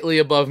slightly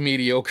above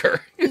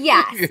mediocre.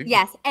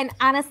 Yes. And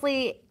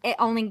honestly, it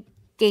only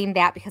gained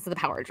that because of the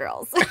power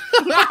drills.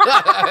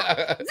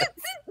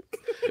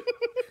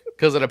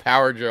 Because of the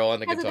power drill on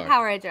the guitar. Because of the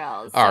power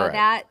drills. So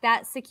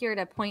that secured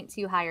a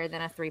 0.2 higher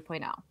than a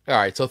 3.0. All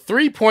right. So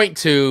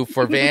 3.2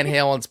 for Van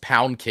Halen's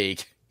Pound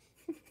Cake.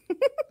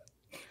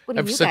 I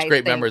have such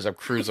great memories of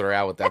cruising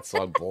around with that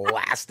song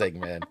blasting,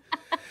 man.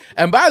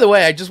 And by the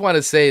way, I just want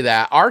to say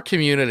that our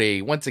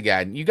community, once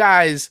again, you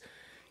guys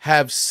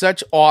have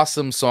such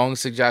awesome song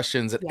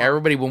suggestions that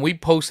everybody, when we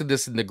posted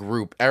this in the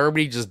group,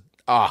 everybody just,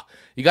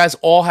 you guys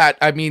all had,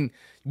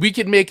 we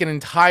could make an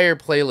entire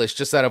playlist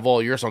just out of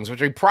all your songs, which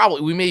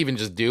we may even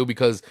just do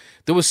because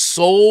there was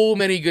so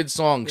many good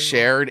songs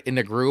shared in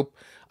the group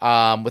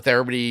with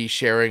everybody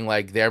sharing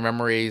like their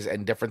memories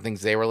and different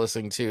things they were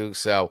listening to.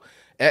 So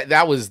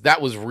that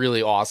was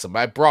really awesome.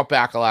 I brought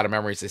back a lot of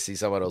memories to see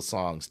some of those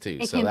songs too.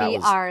 It can be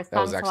our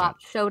Song Swap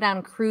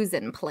Showdown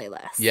Cruisin'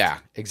 playlist. Yeah,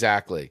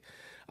 exactly.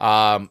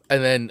 And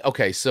then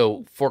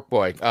so Fork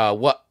Boy,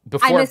 what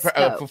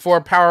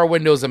before Power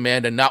Windows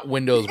Amanda, not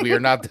Windows. We are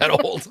not that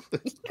old.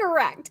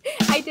 Correct.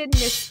 I did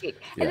misspeak,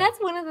 and that's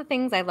one of the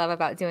things I love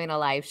about doing a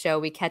live show.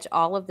 We catch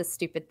all of the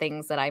stupid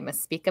things that I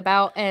misspeak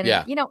about, and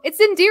it's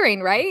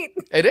endearing, right?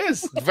 It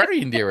is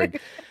very endearing.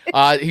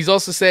 He's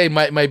also saying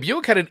my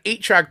Buick had an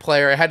 8-track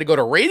player. I had to go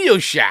to Radio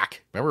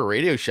Shack. Remember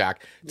Radio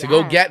Shack to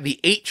go get the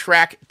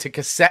 8-track to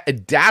cassette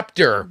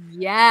adapter.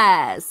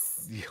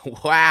 Yes.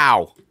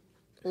 Wow.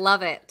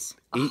 Love it.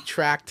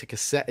 8-track to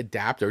cassette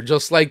adapter.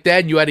 Just like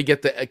then, you had to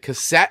get the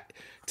cassette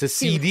to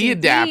CD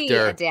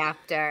adapter.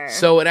 adapter.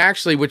 So it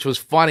actually, which was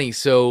funny.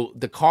 So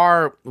the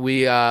car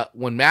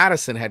when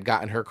Madison had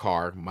gotten her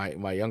car,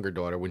 my younger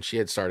daughter, when she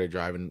had started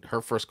driving her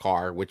first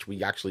car, which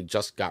we actually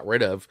just got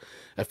rid of,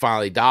 it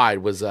finally died,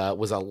 was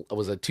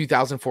a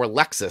 2004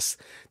 Lexus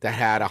that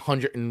had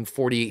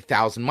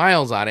 148,000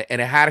 miles on it,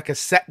 and it had a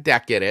cassette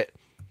deck in it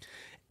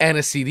and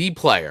a CD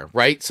player,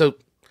 right? So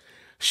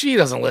she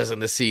doesn't listen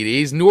to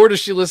CDs, nor does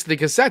she listen to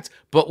cassettes,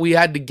 but we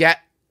had to get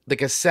the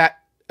cassette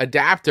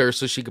adapter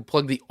so she could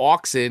plug the aux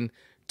in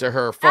to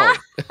her phone.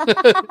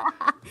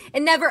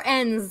 It never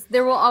ends.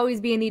 There will always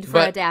be a need for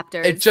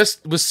adapters. It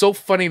just was so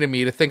funny to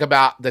me to think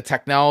about the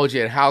technology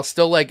and how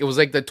still like it was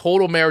like the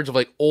total marriage of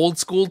like old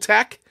school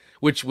tech,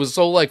 which was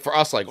so like for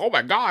us like, oh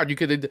my God, you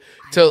could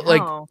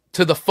to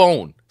the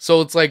phone.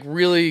 So it's like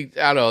really,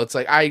 I don't know, it's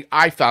like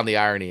I found the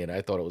irony and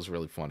I thought it was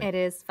really funny. It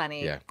is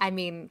funny. Yeah. I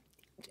mean,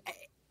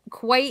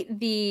 quite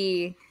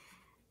the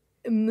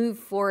move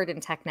forward in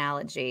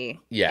technology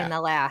in the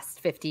last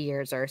 50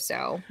 years or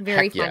so.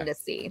 Very fun to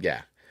see.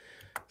 Yeah.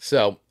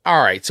 So,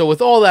 all right. So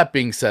with all that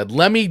being said,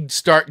 let me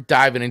start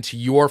diving into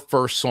your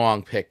first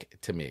song pick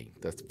to me.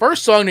 The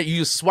first song that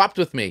you swapped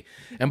with me.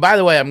 And by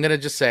the way, I'm going to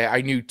just say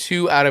I knew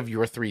 2 out of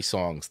your 3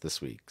 songs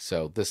this week.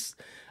 So this,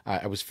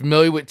 I was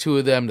familiar with 2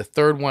 of them. The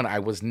third one I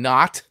was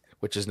not,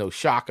 which is no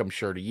shock, I'm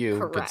sure, to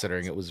you,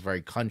 considering it was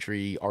very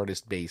country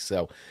artist based.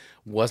 So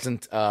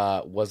wasn't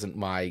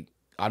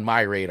on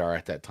my radar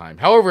at that time.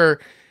 However,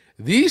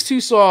 these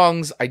 2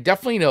 songs, I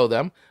definitely know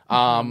them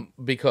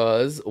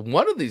because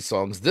one of these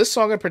songs, this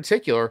song in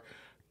particular,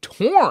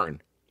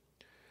 Torn,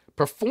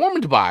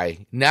 performed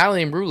by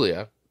Natalie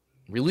Imbruglia,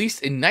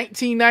 released in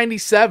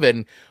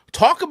 1997.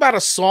 Talk about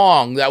a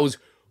song that was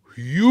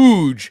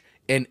huge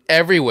and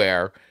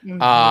everywhere.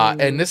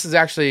 And this is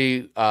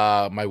actually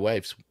my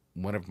wife's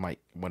one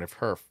of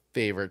her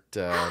favorite.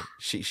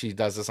 She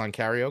does this on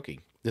karaoke.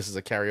 This is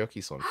a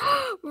karaoke song.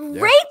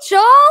 Yeah.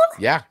 Rachel?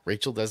 Yeah,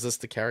 Rachel does this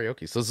to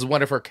karaoke. So this is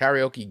one of her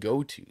karaoke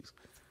go-tos.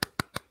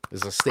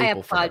 This is a staple.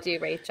 I applaud you,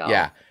 Rachel.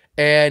 Yeah.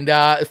 And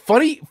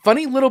funny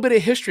little bit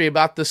of history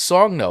about this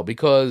song, though,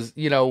 because,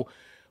 you know,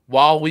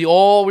 while we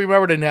all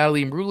remember the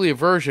Natalie Imbruglia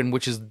version,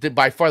 which is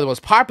by far the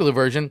most popular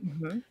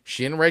version,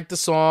 she didn't write the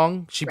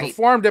song. She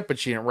performed it, but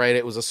she didn't write it.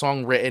 It was a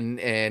song written,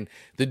 and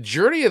the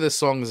journey of this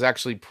song is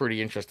actually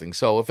pretty interesting.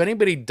 So if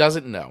anybody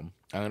doesn't know,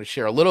 I'm going to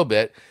share a little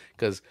bit,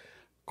 because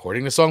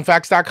according to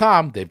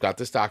songfacts.com, they've got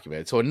this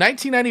documented. So in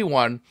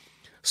 1991,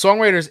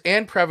 songwriters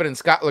Ann Previn and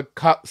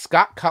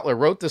Scott Cutler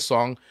wrote this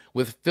song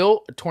with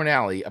Phil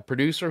Tornelli, a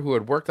producer who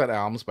had worked on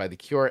albums by The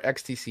Cure,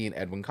 XTC, and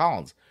Edwyn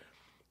Collins.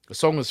 The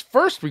song was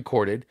first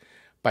recorded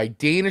by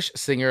Danish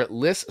singer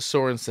Lis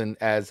Sorensen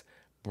as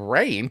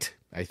Bryant,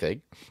 I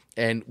think,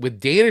 and with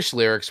Danish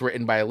lyrics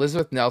written by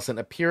Elizabeth Nelson,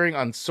 appearing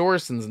on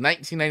Sorensen's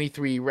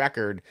 1993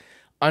 record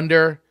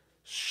under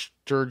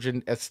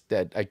Sturgeon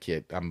Ested. I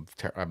kid. I'm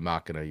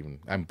not gonna even.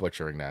 I'm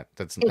butchering that.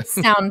 It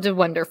sounded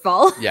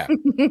wonderful. Yeah.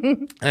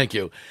 Thank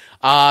you.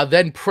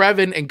 Then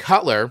Previn and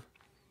Cutler,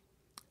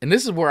 and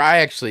this is where I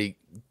actually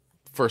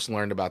first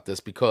learned about this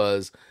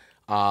because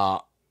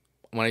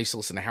when I used to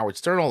listen to Howard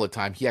Stern all the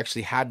time, he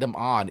actually had them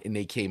on and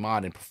they came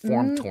on and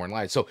performed Torn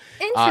live. So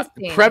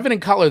Previn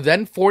and Cutler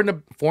then formed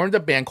a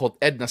band called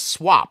Edna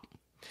Swap,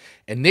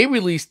 and they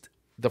released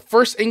the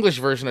first English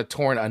version of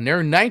Torn on their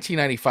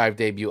 1995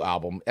 debut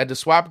album. Edna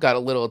Swap got a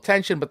little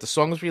attention, but the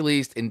song was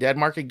released in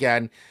Denmark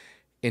again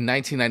in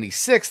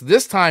 1996,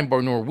 this time by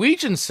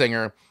Norwegian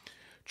singer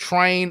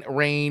Trine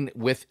Rein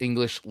with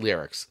English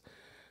lyrics.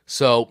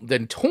 So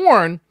then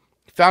Torn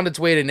found its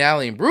way to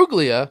Natalie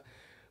Imbruglia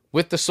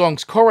with the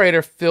song's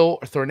co-writer Phil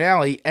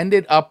Thornalley,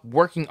 ended up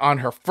working on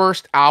her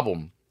first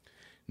album.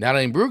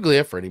 Natalie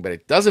Imbruglia, for anybody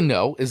that doesn't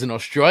know, is an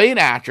Australian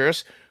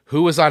actress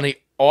who was on the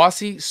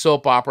Aussie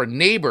soap opera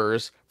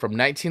Neighbours from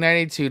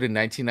 1992 to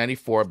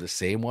 1994, the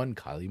same one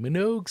Kylie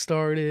Minogue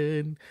starred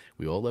in.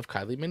 We all love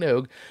Kylie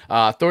Minogue.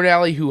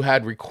 Thornalley, who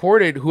had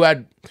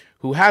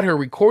her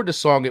record the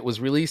song, it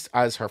was released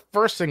as her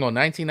first single in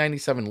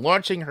 1997,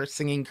 launching her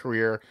singing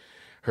career.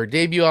 Her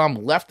debut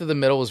album, Left of the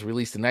Middle, was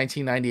released in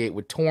 1998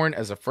 with Torn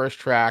as a first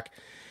track.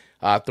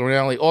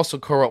 Thornalley also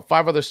co-wrote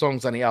 5 other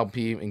songs on the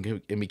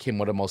album and became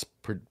one of the most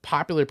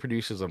popular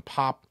producers on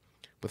pop,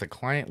 with a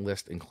client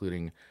list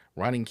including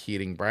Ronnie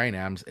Keating, Bryan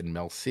Adams, and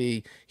Mel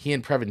C. He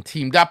and Previn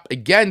teamed up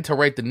again to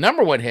write the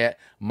 #1 hit,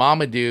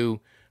 Mama Do,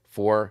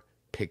 for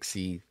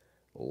Pixie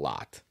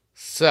Lott.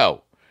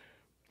 So,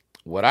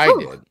 what I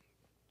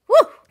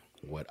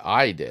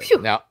did.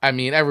 Phew. Now, I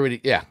mean, everybody,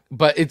 yeah.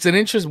 But it's an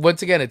interest,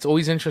 once again, it's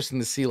always interesting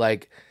to see,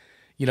 like,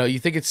 you know, you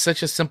think it's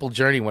such a simple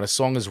journey when a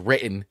song is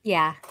written.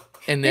 Yeah.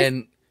 And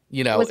then,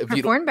 you know, it was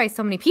performed by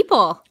so many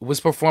people. It was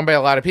performed by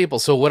a lot of people.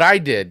 So what I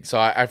did,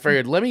 I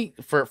figured, let me,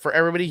 for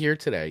everybody here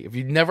today, if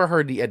you've never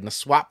heard the Edna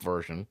Swap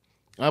version,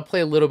 I'll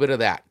play a little bit of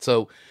that.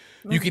 So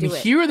you can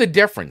hear the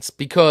difference,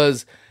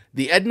 because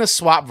the Edna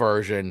Swap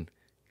version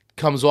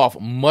comes off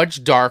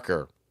much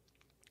darker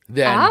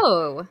than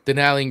the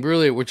Natalie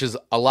Imbruglia, which is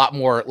a lot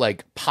more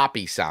like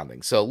poppy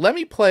sounding. So let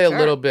me play a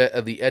little bit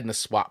of the Edna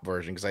Swap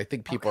version, because I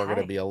think people are going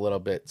to be a little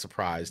bit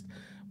surprised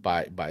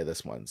by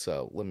this one.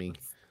 So let me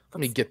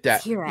get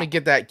that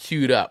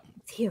queued up.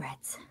 Let's hear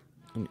it.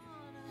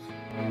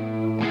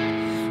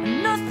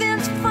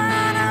 Nothing's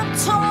fine, I'm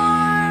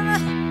torn.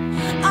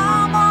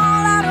 I'm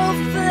all out of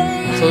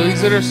faith. So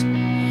these are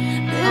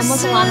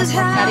Almost Alanis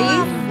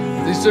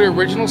Morissette. these are the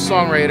original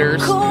songwriters.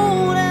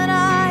 Cold and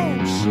I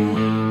am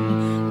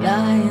shamed,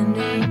 lying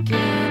naked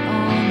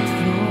on the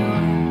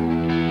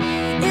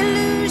floor.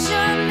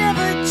 Illusion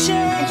never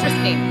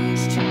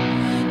changed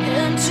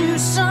into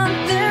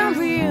something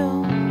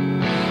real.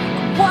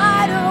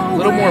 Wide A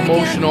little more awake and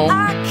emotional.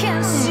 I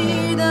can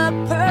see the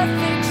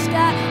perfect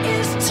sky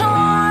is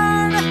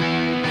torn.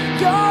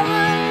 You're a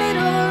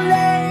little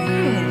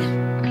late.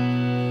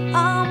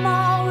 I'm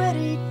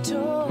already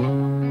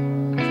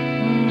torn.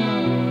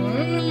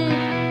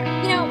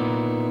 You know,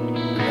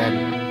 And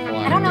hold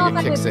on, I don't know if I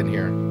it kicks would- in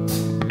here.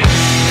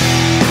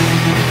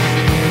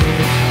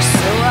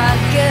 So I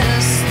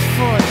guess the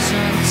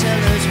fortune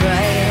teller's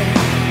right.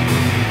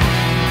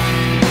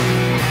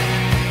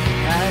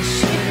 I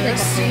should like have a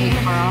seen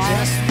Brandy Carlisle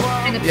just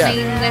kind of what Yeah.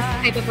 playing this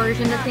type of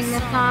version to sing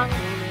this song.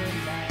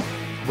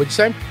 What'd you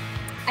say?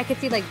 I could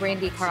see like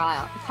Brandy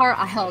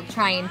Carlisle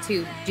trying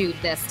to do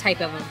this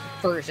type of a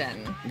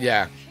version.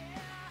 Yeah.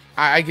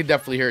 I could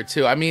definitely hear it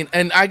too. I mean,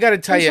 and I got to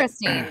tell you,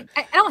 Interesting.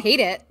 I don't hate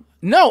it.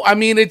 no, I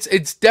mean,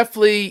 it's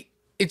definitely,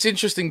 it's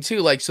interesting too.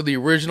 Like, so the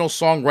original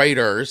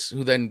songwriters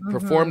who then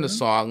performed the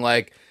song,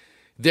 like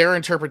their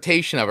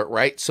interpretation of it,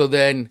 right? So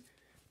then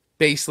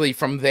basically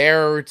from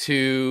there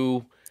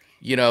to,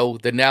 you know,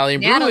 the Natalie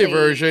Imbruglia Natalie.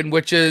 version,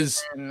 which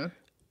is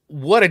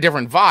what a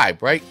different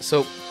vibe, right?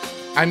 So,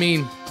 I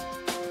mean,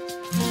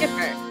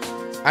 Different.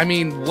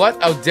 what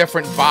a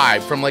different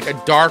vibe from like a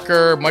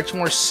darker, much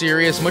more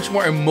serious, much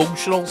more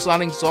emotional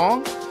sounding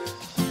song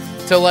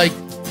to like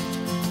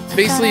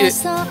basically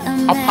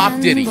a pop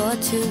ditty. He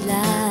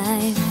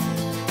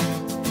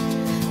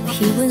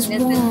was This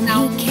is warm,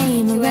 how he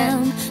came you do it.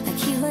 around like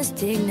he was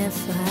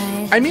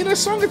dignified. I mean, the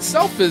song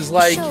itself is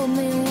like, Showed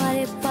me what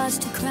it was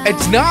to cry.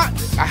 it's not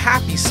a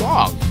happy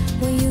song,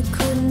 Well, you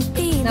couldn't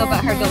be No,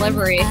 that but her man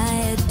delivery I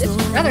is adore.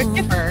 rather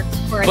chipper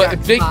for a but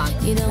dark big, song.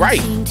 You don't right?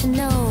 seem to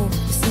know,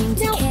 seem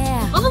to Now,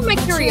 care all of my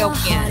what your karaoke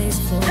heart is.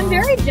 is for. I'm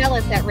very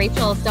jealous that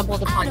Rachel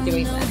stumbled upon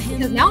doing this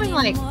because now I'm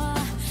like,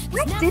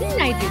 why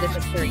didn't I do this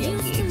as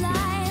karaoke?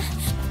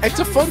 It's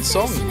a fun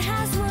song.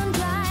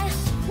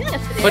 Yes,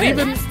 it But is.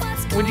 even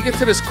when you get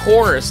to this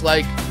chorus,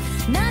 like,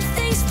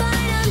 Nothing's fine,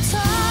 I'm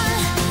torn.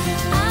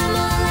 I'm all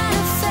out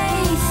of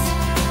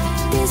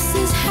faith. This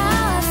is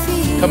how I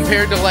feel.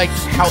 compared to like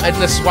how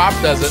Edna Swap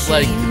does it,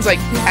 like it's like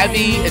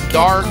heavy and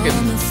dark On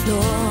and the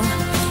floor.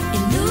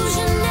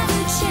 Illusion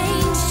never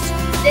changed.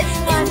 this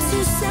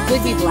one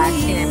would be Into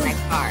blasting in something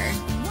my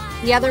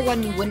car. The other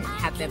one wouldn't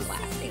have been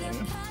blasting.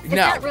 It's No.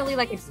 not really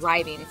like a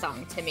driving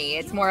song to me.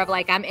 It's more of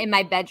like I'm in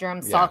my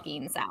bedroom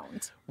sulking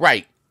sound.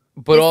 right.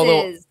 But This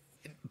although is,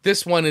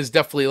 this one is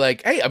definitely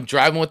like, hey, I'm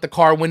driving with the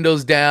car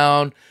windows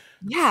down,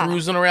 yeah,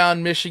 cruising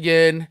around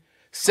Michigan,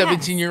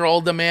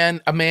 17-year-old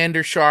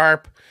Amanda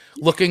Sharp,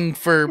 looking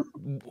for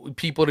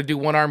people to do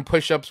one-arm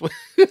push-ups with.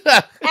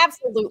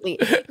 absolutely.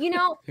 You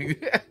know,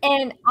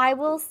 and I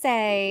will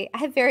say I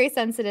have very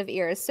sensitive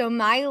ears. So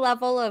my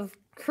level of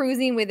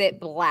cruising with it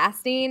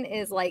blasting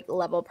is like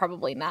level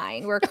probably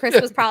 9, where Chris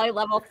was probably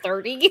level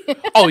 30.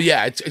 Oh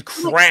yeah, it's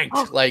cranked,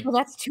 Oh, like well,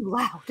 that's too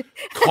loud.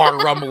 car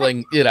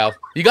rumbling. You know,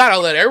 you gotta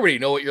let everybody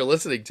know what you're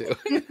listening to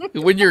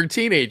when you're a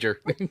teenager.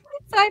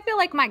 So I feel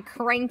like my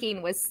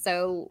cranking was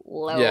so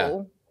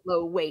low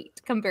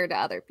weight compared to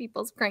other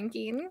people's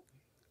cranking.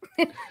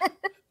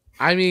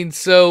 I mean,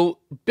 so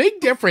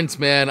big difference,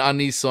 man, on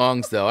these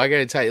songs, though. I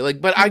gotta tell you,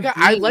 like, but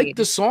I like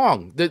the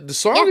song. The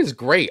song Yeah. is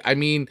great. I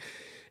mean,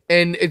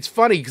 and it's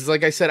funny because,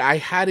 like I said, I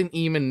hadn't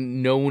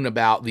even known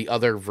about the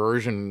other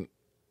version.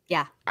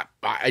 Yeah. I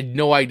had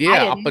no idea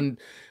I up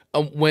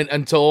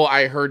until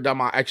I heard them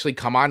actually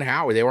come on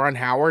Howard. They were on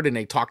Howard and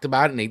they talked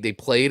about it and they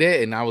played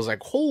it, and I was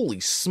like, holy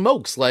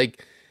smokes!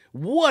 Like,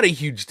 what a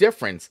huge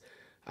difference.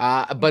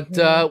 But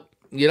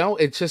you know,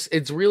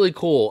 it's really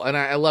cool, and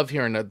I love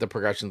hearing the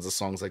progressions of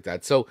songs like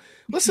that. So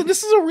listen,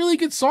 this is a really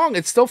good song.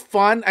 It's still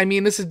fun. I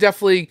mean, this is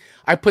definitely,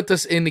 I put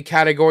this in the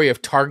category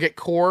of Target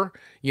core.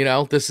 You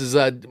know, this is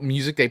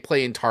music they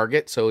play in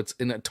Target, so it's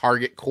in a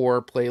Target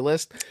core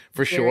playlist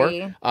for sure.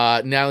 Very.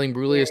 Natalie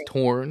Imbruglia is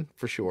Torn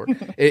for sure.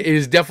 It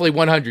is definitely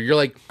 100. You're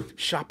like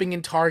shopping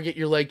in Target.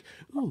 You're like,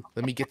 ooh,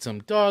 let me get some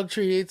dog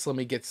treats. Let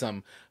me get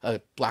some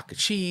block of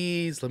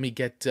cheese. Let me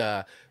get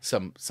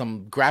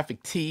some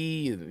graphic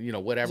tee. You know,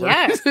 whatever.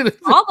 Yes.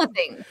 All the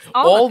things.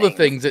 All the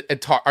things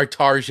are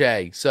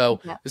Target. So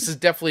Yeah. this is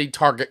definitely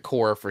Target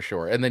core for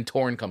sure. And then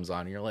Torn comes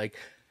on, and you're like,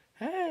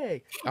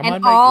 hey, I'm on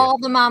And my all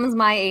the moms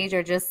my age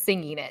are just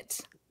singing it.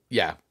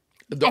 yeah.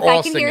 They're If all I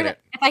can singing hear it.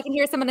 if I can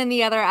hear someone in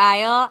the other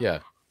aisle, Yeah.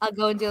 I'll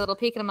go and do a little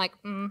peek, and I'm like,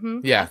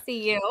 Yeah. I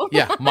see you.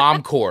 Yeah,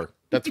 mom core.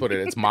 That's what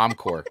it is. Mom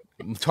core.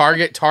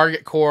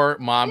 Target core,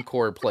 mom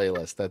core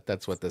playlist.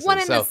 That's what this One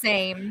is. and So the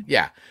same.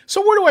 yeah.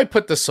 So where do I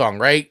put the song,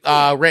 right?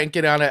 Rank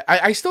it on it.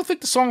 I still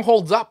think the song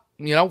holds up.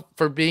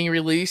 for being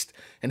released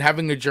and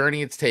having the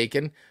journey it's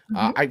taken,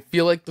 I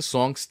feel like the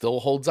song still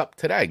holds up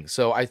today.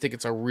 So I think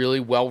it's a really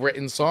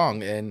well-written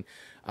song, and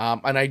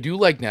I do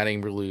like Natty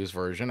Bruleau's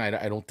version.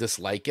 I don't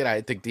dislike it.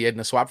 I think the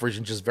Edna Swap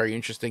version is just very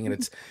interesting,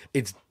 and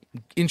it's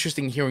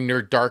interesting hearing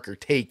their darker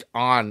take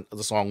on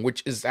the song,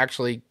 which is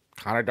actually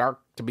kind of dark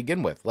to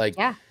begin with. Like,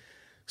 Yeah.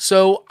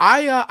 So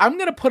I'm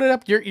gonna put it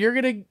up. You're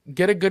gonna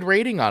get a good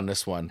rating on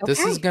this one. Okay. This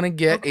is gonna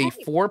get a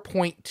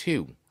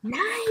 4.2 Nice.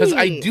 because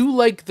I do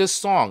like this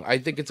song. I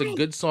think it's a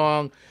good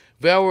song,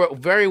 very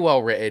very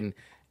well written,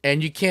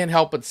 and you can't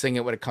help but sing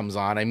it when it comes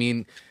on. I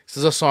mean, this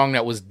is a song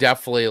that was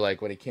definitely, like,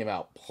 when it came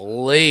out,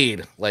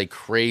 played like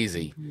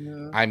crazy.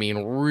 I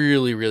mean,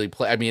 really really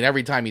play. I mean,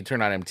 every time you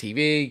turn on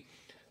MTV,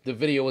 the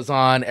video was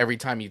on. Every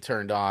time you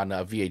turned on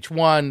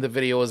VH1, the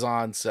video was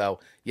on. So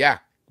yeah,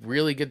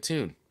 really good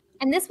tune.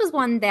 And this was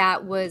one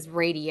that was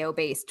radio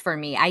based for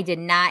me. I did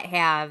not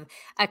have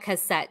a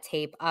cassette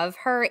tape of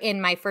her,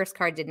 and my first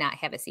car did not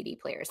have a CD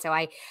player. So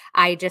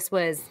I just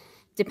was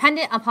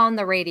dependent upon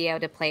the radio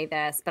to play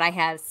this. But I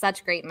have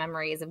such great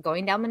memories of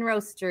going down Monroe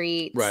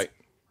Street,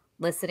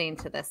 listening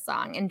to this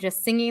song and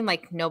just singing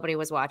like nobody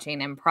was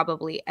watching, and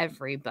probably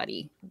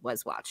everybody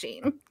was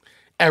watching.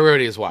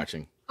 Everybody is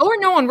watching. Or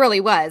no one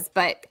really was,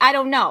 but I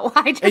don't know.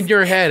 In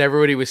your head,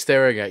 everybody was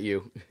staring at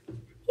you.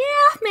 Yeah,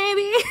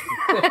 maybe.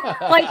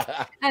 Like,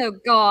 oh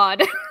God.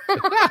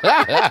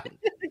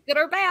 Good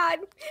or bad?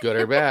 Good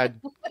or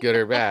bad? Good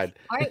or bad?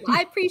 All right. Well,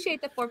 I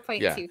appreciate the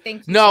 4.2. Yeah.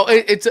 Thank you. No,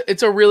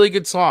 it's a really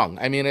good song.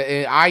 I mean,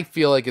 I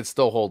feel like it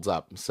still holds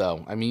up.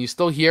 So, I mean, you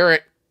still hear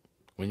it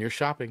when you're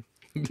shopping.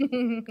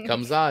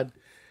 Comes on.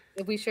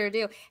 We sure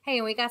do. Hey,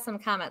 and we got some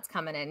comments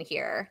coming in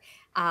here.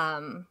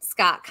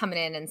 Scott coming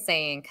in and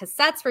saying,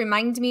 cassettes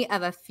remind me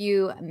of a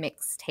few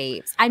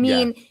mixtapes. I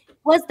mean,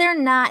 was there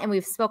not, and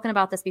we've spoken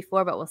about this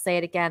before, but we'll say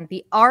it again,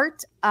 the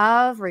art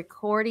of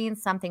recording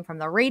something from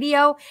the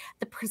radio,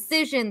 the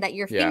precision that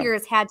your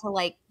fingers had to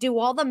like do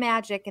all the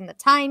magic and the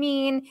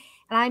timing.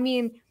 And I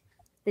mean,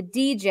 the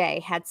DJ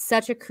had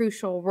such a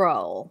crucial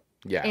role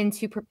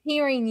into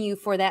preparing you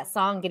for that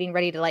song, getting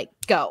ready to like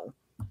go.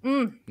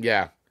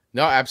 Yeah,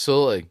 no,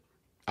 absolutely.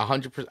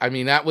 100%. I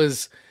mean, that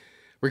was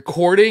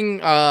recording,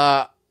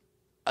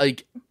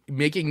 like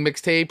making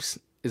mixtapes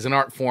is an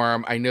art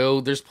form. I know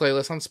there's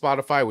playlists on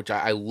Spotify, which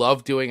I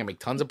love doing. I make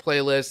tons of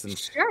playlists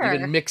and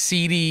even mix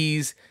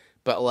CDs,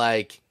 but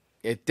like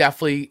it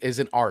definitely is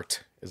an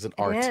art.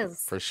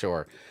 For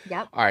sure.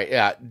 Yep. All right.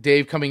 Yeah.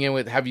 Dave coming in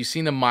with, have you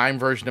seen the mime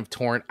version of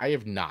Torn? I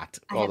have not.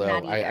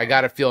 I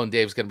got a feeling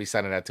Dave's going to be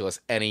sending that to us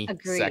any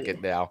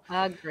second now.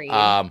 Agreed.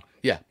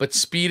 Yeah. But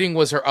Speeding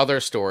was her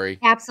other story.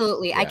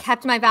 Absolutely. Yeah. I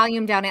kept my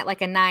volume down at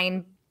like a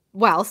 9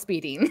 while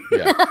speeding.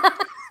 Yeah.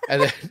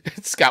 And then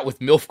Scott with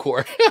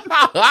MILFcore.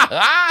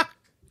 I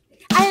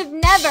have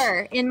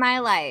never in my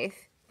life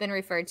been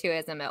referred to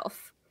as a MILF.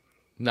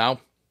 No.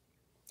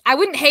 I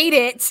wouldn't hate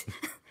it.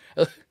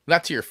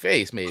 Not to your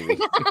face, maybe.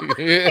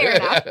 Fair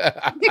enough.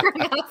 Fair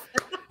enough.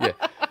 Yeah.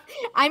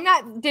 I'm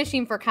not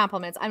dishing for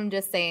compliments. I'm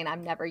just saying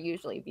I'm never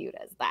usually viewed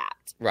as that.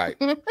 Right.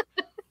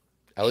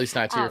 At least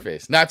not to your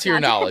face. Not to your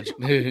knowledge.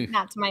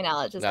 Not to my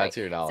knowledge. Not to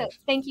your knowledge. So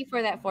thank you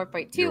for that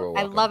 4.2.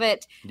 I love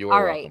it. You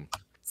are welcome.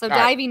 Right. So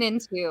diving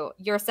into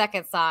your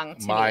second song.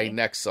 My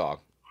next song.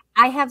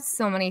 I have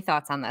so many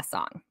thoughts on this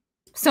song.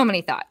 So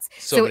many thoughts.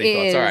 So many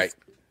thoughts. All right.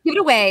 Give It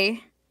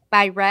Away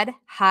by Red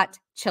Hot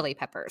Chili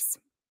Peppers.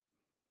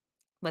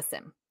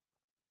 Listen,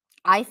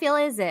 I feel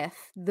as if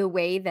the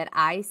way that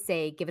I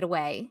say Give It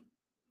Away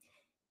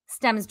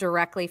stems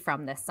directly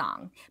from this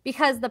song,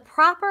 because the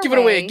proper Give it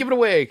away. Give it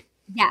away.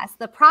 Yes,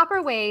 the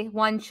proper way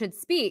one should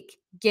speak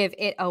give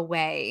it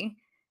away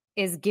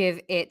is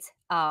give it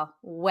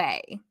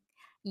away.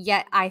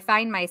 Yet I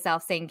find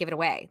myself saying give it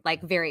away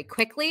like very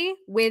quickly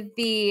with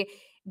the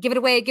give it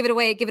away, give it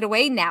away, give it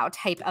away now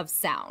type of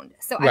sound.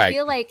 So I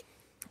feel like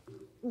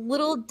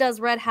little does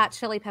Red Hot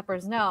Chili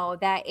Peppers know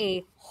that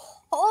a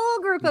whole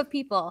group of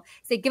people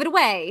say give it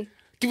away.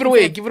 Give it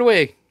away, give it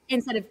away.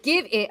 Instead of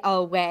give it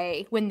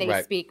away when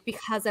they speak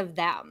because of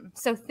them.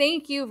 So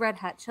thank you, Red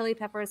Hot Chili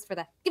Peppers, for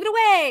the give it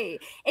away.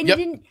 And you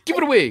didn't give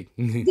it away.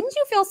 Didn't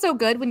you feel so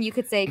good when you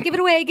could say give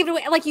it away, give it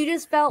away? Like you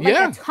just felt like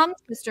a tongue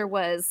twister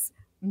was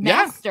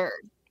mastered.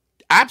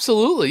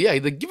 Absolutely. Yeah.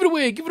 The give it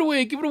away, give it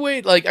away, give it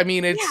away. Like, I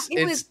mean, it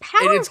was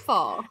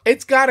powerful.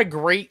 It's got a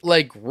great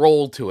like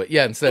roll to it.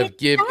 Yeah. Instead of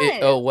give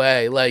it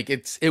away. Like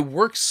it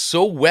works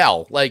so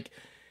well. Like,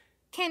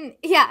 can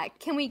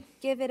we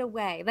give it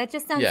away? That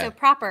just sounds so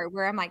proper,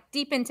 where I'm like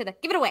deep into the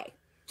give it away.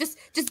 Just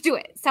do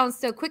it. Sounds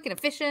so quick and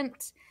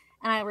efficient.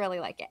 And I really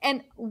like it.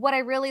 And what I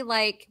really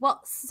like,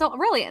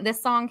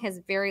 this song has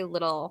very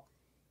little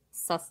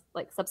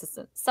substance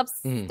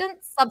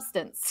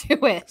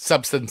to it.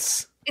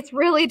 Substance. It's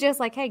really just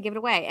like, hey, give it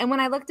away. And when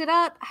I looked it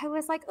up, I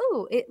was like,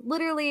 ooh, it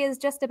literally is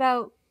just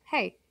about,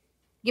 hey,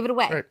 give it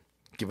away. Right.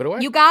 Give it away.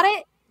 You got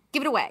it.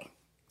 Give it away.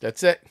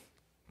 That's it.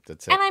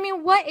 That's it. And I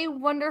mean, what a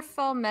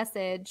wonderful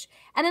message.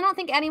 And I don't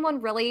think anyone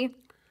really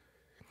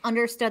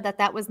understood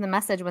that was the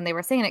message when they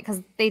were saying it,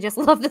 because they just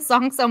love the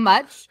song so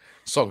much.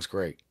 Song's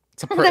great.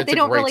 that they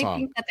don't really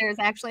think that there's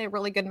actually a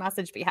really good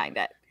message behind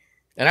it.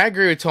 And I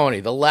agree with Tony.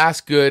 The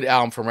last good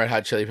album from Red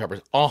Hot Chili Peppers,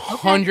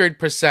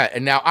 100%.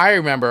 And now I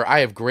remember,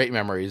 I have great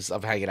memories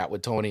of hanging out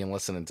with Tony and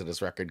listening to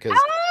this record because,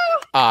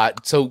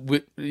 so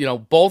we,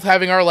 both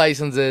having our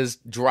licenses,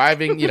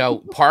 driving,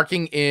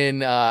 parking in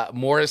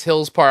Morris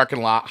Hills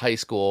parking lot, high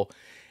school,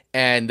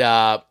 and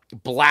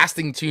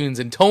blasting tunes.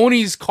 And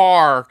Tony's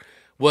car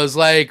was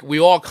like, we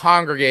all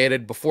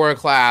congregated before a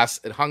class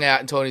and hung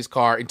out in Tony's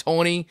car. And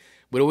Tony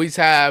would always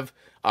have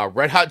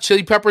Red Hot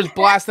Chili Peppers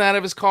blasting out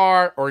of his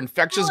car, or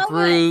Infectious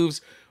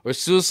Grooves, or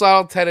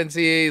Suicidal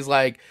Tendencies,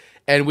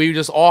 and we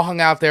just all hung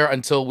out there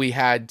until we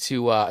had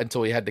to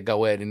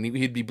go in, and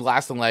he'd be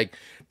blasting like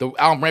the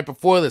album right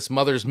before this,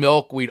 Mother's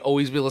Milk. We'd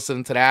always be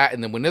listening to that,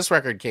 and then when this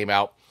record came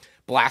out,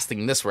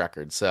 blasting this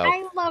record. So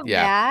I love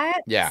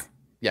that. Yeah,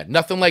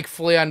 nothing like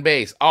Fully on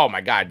Bass. Oh my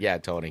God, yeah,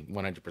 Tony,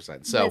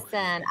 100%. So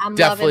listen, I'm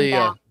definitely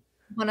loving that.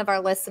 One of our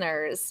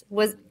listeners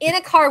was in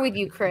a car with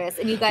you, Chris,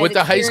 and you guys went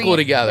to high school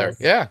together.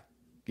 Yeah.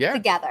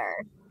 Together.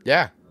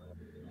 Yeah.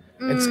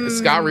 And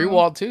Scott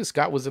Rewald too.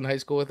 Scott was in high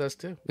school with us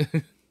too. That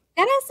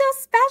is so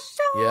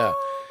special. Yeah.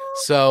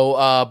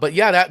 So, but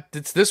yeah,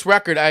 it's this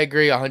record. I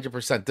agree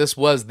 100%. This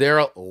was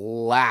their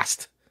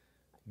last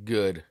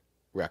good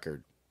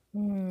record.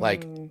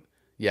 The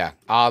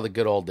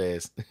good old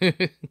days.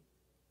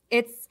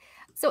 It's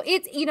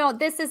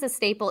this is a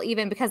staple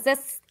even because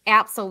this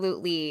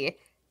absolutely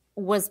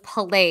was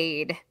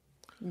played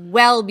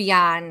well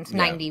beyond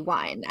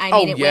 91. I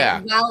mean, it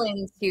went well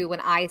into when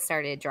I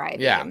started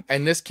driving. Yeah,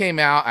 and this came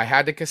out. I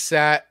had the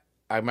cassette.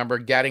 I remember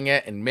getting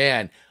it, and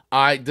man,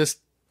 this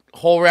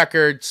whole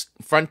record,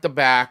 front to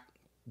back,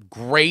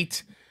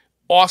 great,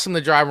 awesome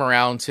to drive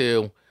around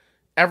to.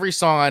 Every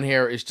song on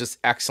here is just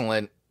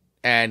excellent,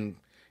 and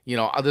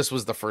this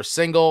was the first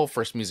single,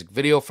 first music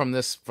video from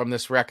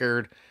this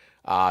record.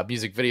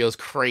 Music video is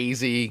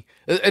crazy,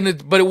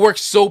 but it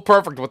works so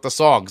perfect with the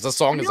song because the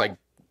song is like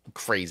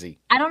crazy.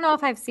 I don't know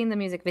if I've seen the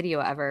music video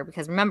ever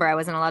because remember I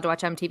wasn't allowed to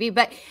watch MTV,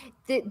 but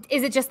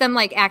is it just them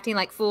like acting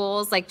like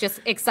fools, like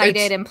just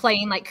excited and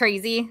playing like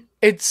crazy?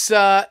 It's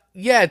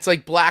it's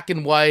like black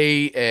and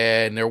white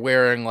and they're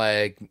wearing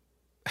like,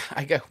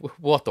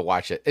 we'll have to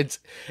watch it. It's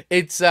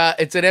an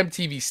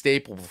MTV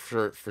staple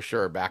for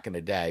sure back in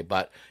the day,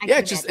 but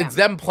it's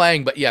them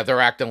playing, but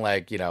they're acting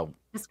like,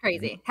 it's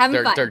crazy.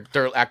 Having fun.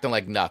 They're acting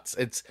like nuts.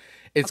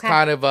 It's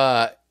kind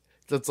of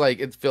it's like,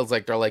 it feels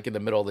like they're like in the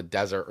middle of the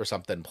desert or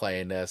something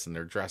playing this, and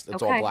they're dressed.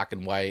 It's all black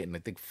and white, and I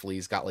think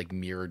Flea's got like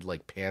mirrored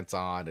like pants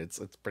on. It's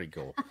pretty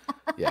cool.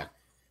 Yeah,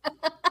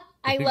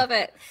 I love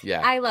it.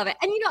 Yeah, I love it.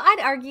 And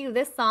I'd argue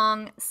this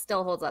song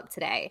still holds up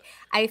today.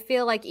 I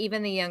feel like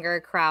even the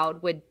younger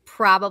crowd would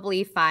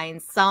probably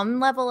find some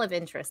level of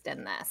interest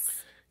in this.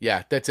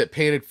 Yeah, that's it.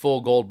 Painted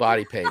full gold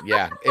body paint.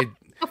 Yeah.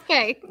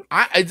 Okay.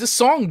 This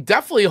song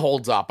definitely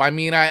holds up. I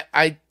mean,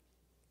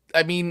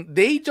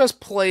 they just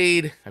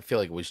played. I feel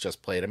like it was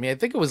just played. I mean, I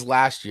think it was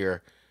last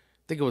year.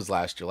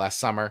 Last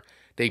summer.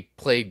 They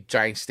played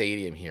Giant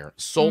Stadium here.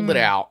 Sold it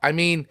out. I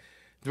mean,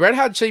 the Red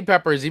Hot Chili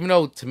Peppers, even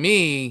though to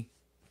me,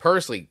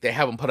 personally, they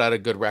haven't put out a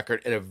good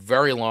record in a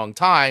very long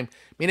time.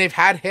 I mean, they've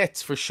had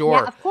hits for sure.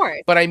 Yeah, of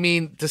course. But I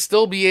mean, to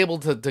still be able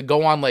to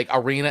go on like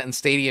arena and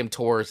stadium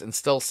tours and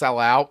still sell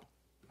out,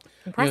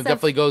 impressive.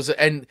 Definitely goes.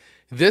 And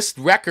this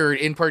record,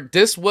 in part,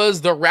 this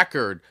was the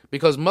record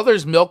because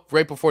Mother's Milk,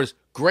 right before this,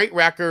 great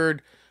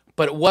record,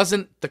 but it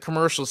wasn't the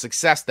commercial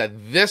success that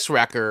this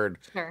record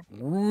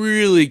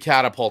really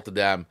catapulted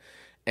them.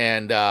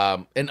 And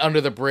Under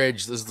the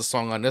Bridge is the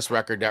song on this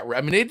record that, I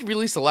mean, they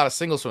released a lot of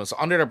singles from it. So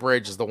Under the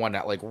Bridge is the one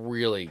that like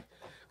really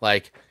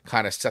like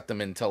kind of set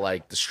them into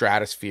like the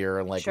stratosphere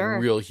and like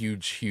real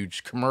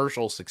huge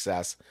commercial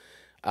success.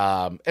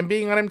 And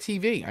being on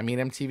MTV. I mean,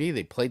 MTV,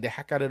 they played the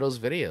heck out of those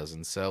videos.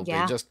 And so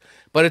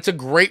but it's a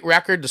great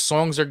record. The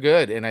songs are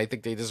good. And I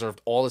think they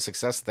deserved all the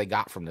success that they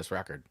got from this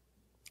record.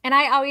 And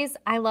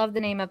I love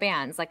the name of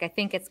bands. Like, I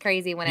think it's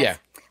crazy when it's,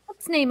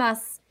 let's name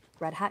us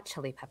Red Hot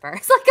Chili Peppers.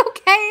 It's like,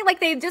 okay.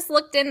 Like, they just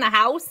looked in the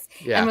house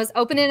and was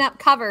opening up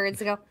cupboards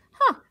and go,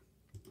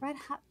 Red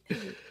Hot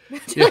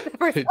Chili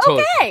Peppers.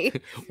 Okay.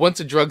 Once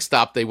a drug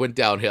stopped, they went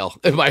downhill,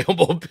 in my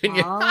humble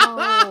opinion.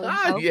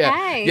 Oh,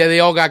 okay. Yeah,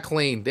 they all got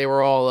clean. They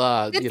were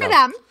all, good for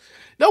them.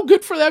 No,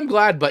 good for them.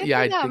 Glad. But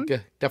I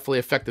think definitely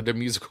affected their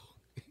musical,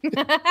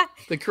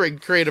 the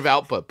creative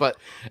output. But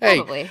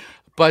Probably. Hey.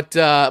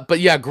 But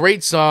yeah,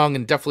 great song,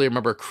 and definitely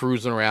remember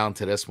cruising around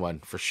to this one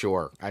for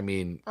sure. I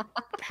mean,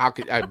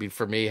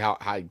 for me, how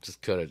I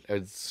just couldn't.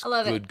 It's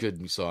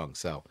good song.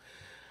 So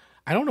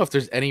I don't know if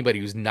there's anybody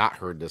who's not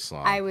heard this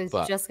song. I was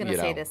just gonna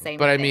say the same.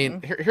 But I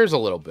mean, here's a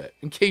little bit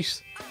in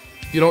case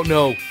you don't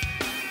know.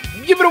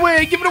 Give it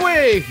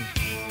away!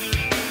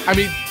 I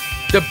mean,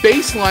 the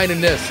bass line in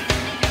this.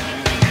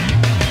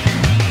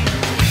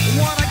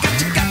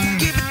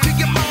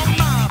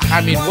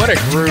 I mean, what a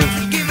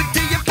groove.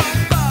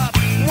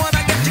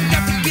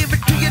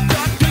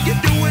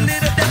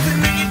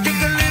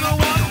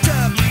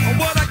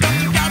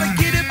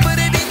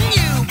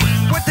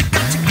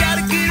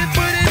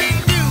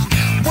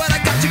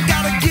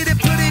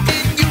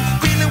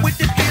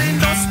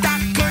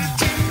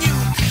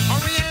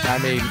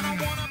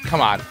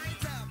 come on.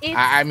 It's,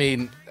 I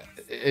mean,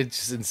 it's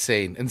just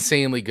insane.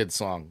 Insanely good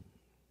song.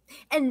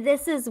 and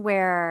this is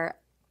where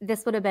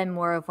this would have been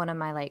more of one of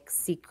my like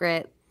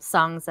secret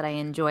songs that I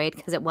enjoyed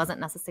because it wasn't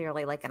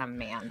necessarily like an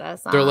Amanda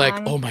song. They're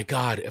like, oh my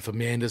God, if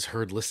Amanda's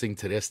heard listening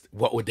to this,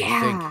 what would they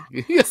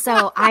think?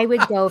 So I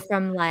would go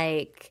from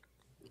like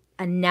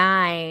a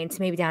 9 to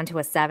maybe down to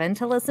a 7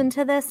 to listen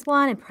to this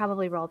one and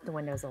probably roll up the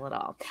windows a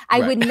little. I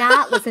Right. would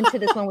not listen to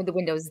this one with the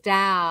windows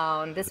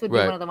down. This would be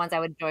Right. one of the ones I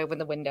would enjoy with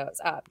the windows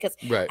up because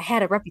Right. I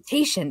had a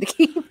reputation to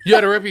keep. You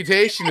had a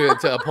reputation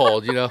to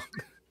uphold, you know.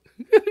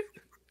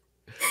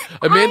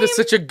 Amanda's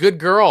such a good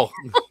girl.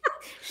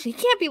 She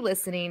can't be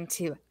listening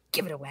to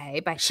 "Give It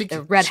Away" by She-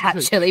 the Red she- Hot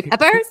Chili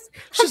Peppers.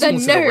 She doesn't The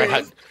listen to Red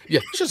nerve. Hot. Yeah,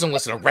 she doesn't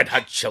listen to Red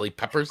Hot Chili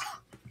Peppers.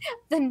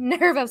 The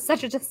nerve of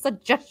such a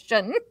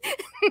suggestion.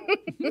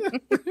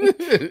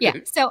 Yeah,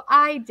 so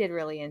I did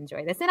really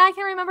enjoy this, and I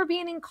can remember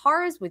being in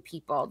cars with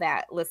people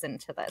that listened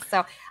to this. So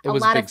It a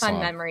was a lot big of fun song.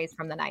 memories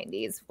from the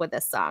 '90s with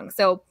this song.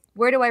 So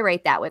where do I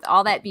rate that? With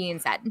all that being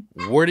said,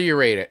 Where do you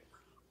rate it?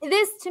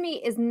 this to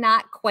me is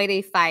not quite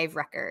a 5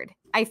 record.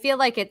 I feel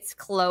like it's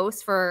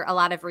close for a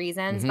lot of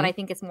reasons, but I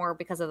think it's more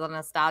because of the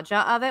nostalgia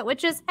of it,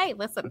 which is, hey,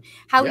 listen,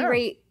 how Yeah.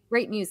 we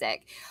rate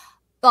music.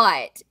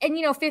 But, and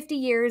 50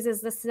 years,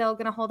 is this still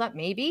going to hold up?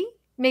 Maybe,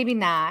 maybe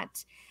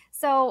not.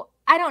 So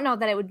I don't know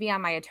that it would be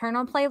on my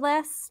eternal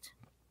playlist.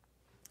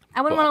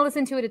 I wouldn't But- want to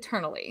listen to it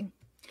eternally,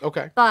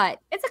 Okay. but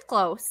it's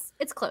close.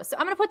 It's close. So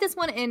I'm going to put this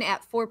one in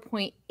at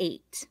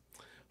 4.8.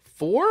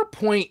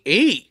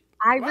 4.8.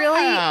 I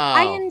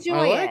Wow. enjoy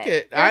I like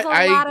it. There's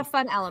I- a lot of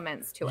fun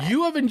elements to it.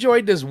 You have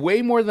enjoyed this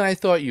way more than I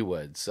thought you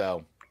would.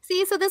 So,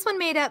 See, so this one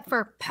made up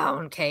for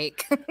Pound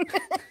Cake.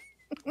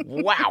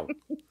 wow.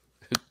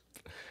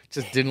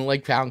 Just didn't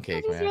like pound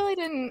cake, I just man. really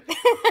didn't.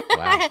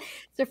 Wow.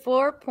 So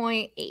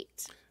 4.8.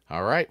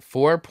 All right,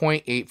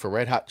 4.8 for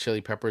Red Hot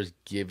Chili Peppers.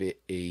 Give it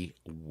away.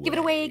 Give it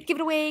away. Give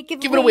it away. Give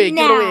Give it away.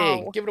 now. Give it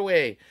away. Give it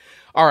away.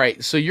 All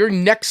right, so your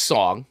next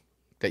song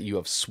that you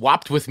have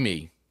swapped with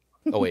me.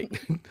 Oh wait,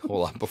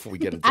 hold on before we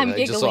get into I'm that.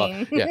 I just saw,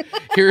 giggling.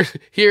 yeah.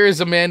 Here is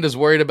Amanda's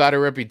worried about her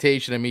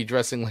reputation and me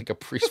dressing like a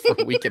priest for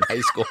a week in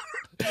high school.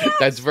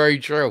 That's very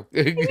true.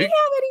 Do you have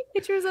any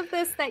pictures of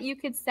this that you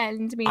could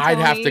send me? I'd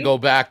have to Tony? go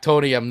back.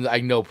 Tony, I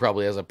know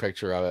probably has a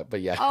picture of it,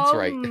 but yeah, that's Oh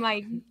right.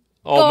 my!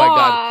 Oh my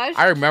God, gosh.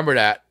 I remember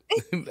that.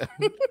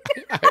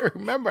 I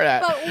remember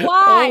that. But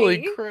why?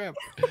 Holy crap!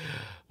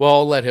 Well,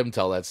 I'll let him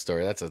tell that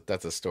story. That's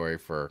a story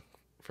for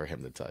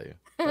him to tell you.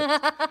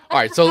 But- all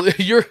right, so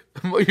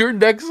your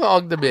next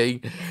song to me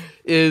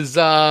is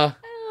I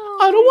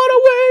don't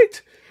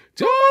want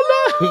to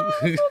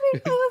wait.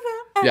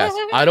 Yes,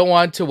 I don't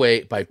want to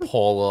wait by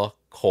Paula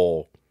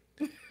Cole,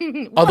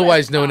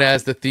 otherwise known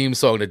as the theme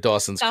song to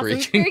Dawson's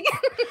Dawson's Creek. Creek.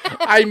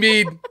 I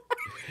mean,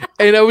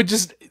 and I would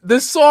just,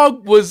 this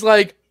song was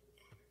like,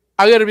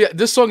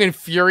 this song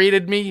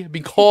infuriated me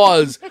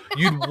because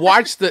you'd be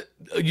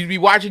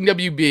watching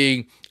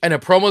WB and the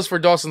promos for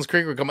Dawson's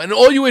Creek would come and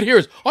all you would hear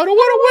is, I don't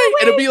want to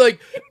wait. And it'd be like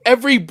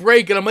every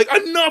break. And I'm like,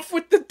 enough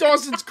with the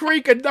Dawson's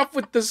Creek, enough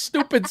with the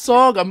stupid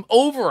song. I'm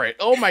over it.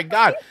 Oh my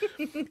God.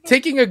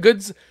 Taking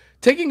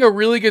a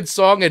really good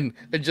song and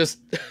just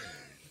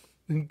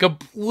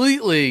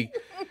completely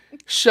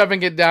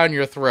shoving it down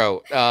your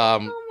throat.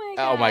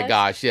 Oh my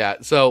gosh, yeah.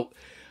 So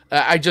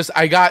I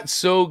got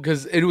so,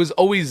 because it was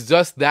always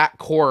just that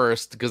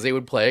chorus because they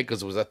would play it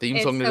because it was a theme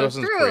song to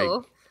Dawson's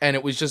Creek, and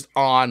it was just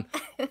on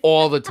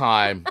all the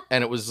time,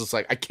 and it was just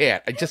like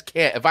I just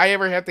can't. If I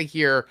ever have to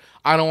hear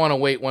I don't want to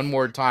wait one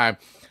more time.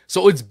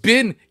 So it's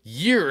been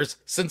years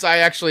since I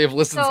actually have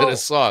listened to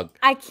this song.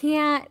 I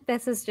can't.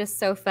 This is just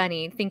so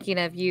funny thinking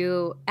of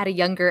you at a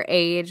younger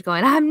age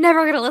going, I'm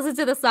never going to listen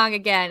to the song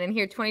again. And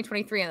here,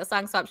 2023 on the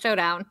Song Swap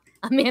Showdown,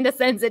 Amanda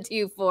sends it to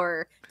you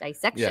for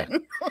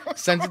dissection. Yeah.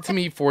 Sends it to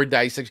me for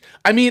dissection.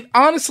 I mean,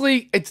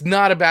 honestly, it's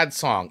not a bad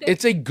song.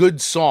 It's a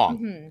good song.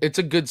 Mm-hmm. It's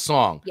a good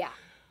song. Yeah.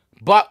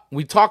 But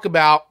we just talked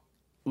about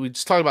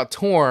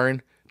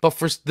Torn,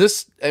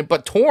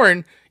 but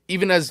Torn,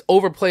 even as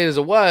overplayed as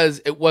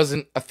it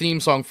wasn't a theme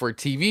song for a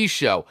TV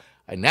show.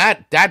 And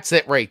that's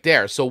it right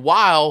there. So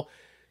while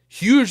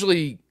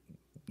hugely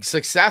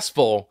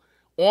successful,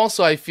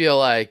 also I feel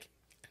like,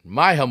 in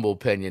my humble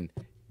opinion,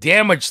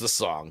 damaged the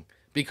song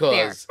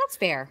because That's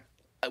fair.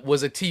 it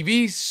was a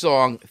TV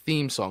show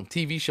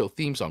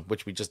theme song,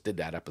 which we just did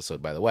that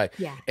episode, by the way.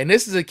 Yeah. And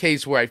this is a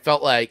case where I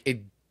felt like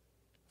it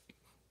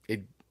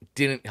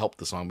didn't help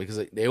the song because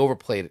they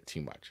overplayed it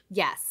too much.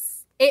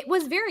 Yes. It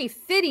was very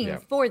fitting Yeah.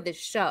 for the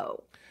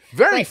show.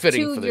 Very But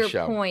fitting for the to show.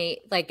 your point,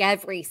 like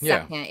every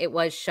Yeah. second it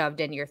was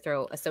shoved in your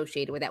throat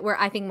associated with that, where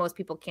I think most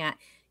people can't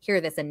hear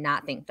this and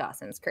not think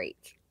Dawson's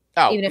Creek.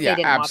 Oh, even if they yeah,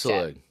 didn't watch it.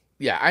 absolutely.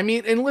 Yeah, I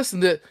mean, and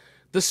listen, the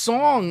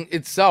song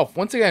itself,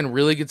 once again,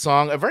 really good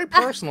song, a very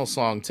personal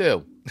song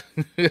too.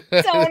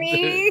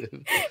 Tony.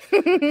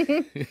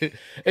 It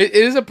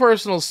is a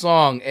personal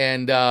song,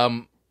 and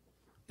and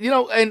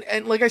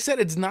like I said,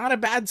 it's not a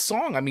bad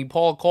song. I mean,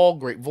 Paul Cole,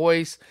 great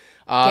voice.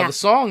 The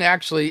song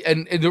actually,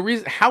 and the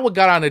reason how it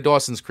got onto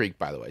Dawson's Creek,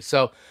 by the way.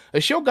 So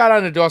the show got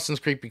onto Dawson's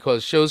Creek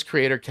because show's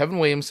creator Kevin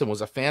Williamson was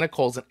a fan of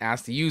Cole's and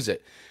asked to use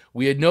it.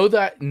 We had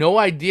no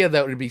idea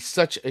that it would be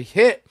such a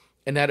hit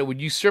and that it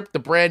would usurp the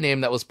brand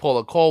name that was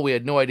Paula Cole. We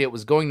had no idea it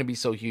was going to be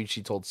so huge,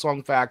 she told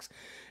Songfacts.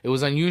 It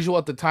was unusual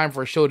at the time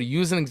for a show to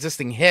use an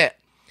existing hit,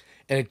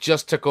 and it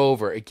just took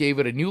over. It gave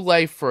it a new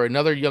life for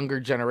another younger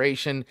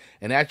generation,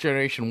 and that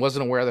generation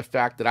wasn't aware of the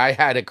fact that I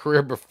had a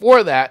career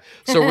before that,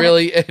 so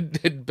really it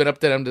had been up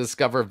to them to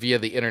discover via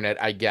the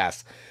internet, I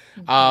guess.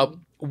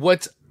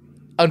 What's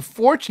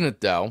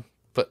unfortunate, though,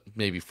 but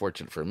maybe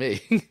fortunate for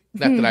me,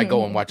 not that I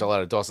go and watch a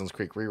lot of Dawson's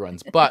Creek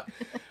reruns, but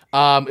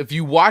if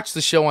you watch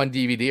the show on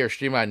DVD or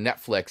stream it on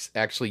Netflix,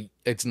 actually,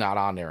 it's not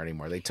on there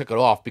anymore. They took it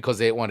off because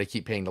they didn't want to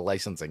keep paying the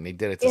licensing. They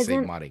did it to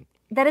save money.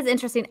 That is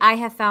interesting. I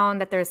have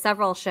found that there's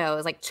several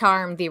shows, like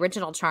Charm, the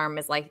original Charm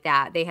is like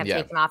that. They have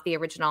taken off the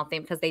original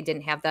thing because they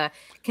didn't have the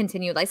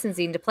continued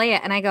licensing to play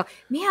it. And I go,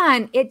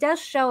 man, it does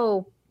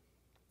show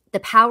the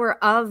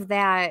power of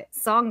that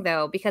song,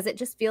 though, because it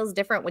just feels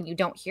different when you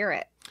don't hear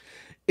it.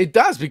 It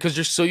does, because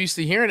you're so used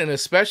to hearing it, and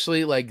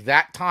especially like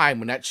that time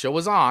when that show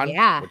was on,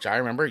 which I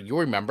remember, you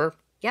remember.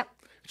 Yep.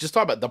 Just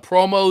talk about the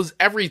promos,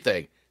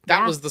 everything.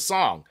 That was the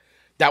song.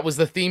 That was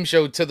the theme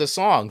show to the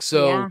song.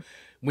 So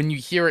when you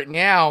hear it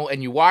now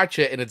and you watch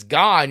it and it's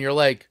gone, you're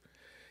like,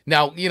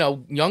 now,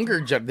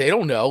 younger, they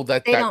don't know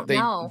that.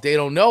 They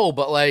don't know,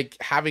 but like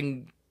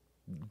having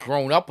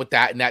grown up with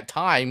that in that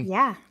time,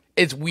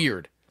 it's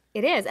weird.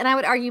 It is. And I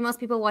would argue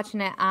most people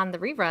watching it on the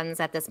reruns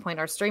at this point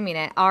or streaming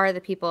it are the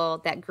people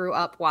that grew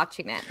up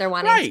watching it. They're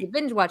wanting to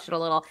binge watch it a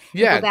little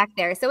and go back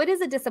there. So it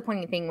is a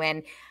disappointing thing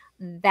when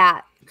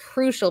that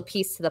crucial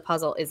piece to the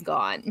puzzle is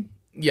gone.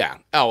 Yeah.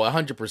 Oh,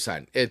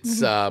 100%.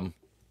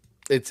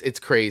 It's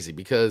crazy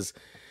because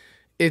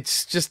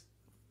it's just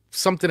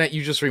something that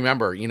you just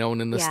remember,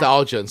 and the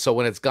nostalgia. And so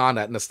when it's gone,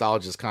 that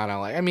nostalgia is kind of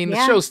like, I mean,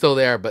 the show's still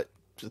there, but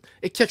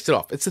it kicks it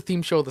off. It's the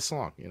theme show of the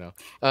song,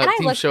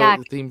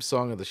 the theme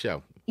song of the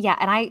show. Yeah,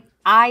 and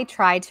I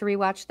tried to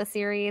rewatch the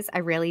series. I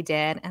really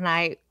did, and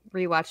I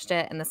rewatched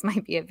it, and this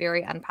might be a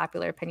very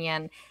unpopular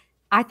opinion.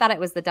 I thought it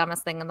was the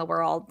dumbest thing in the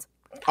world.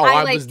 Oh,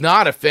 I was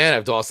not a fan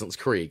of Dawson's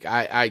Creek.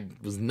 I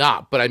was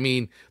not, but I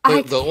mean,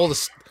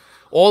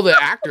 all the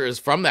actors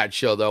from that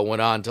show though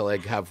went on to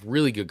like have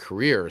really good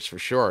careers for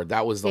sure.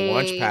 That was the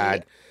launch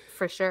pad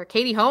for sure.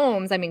 Katie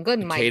Holmes. I mean,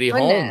 Katie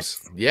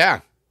Holmes. Yeah.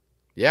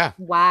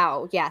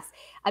 Wow. Yes.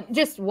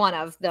 Just one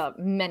of the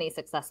many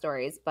success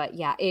stories, but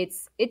yeah, it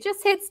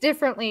just hits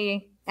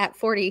differently at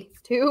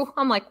 42.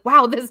 I'm like,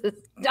 wow, this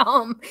is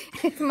dumb.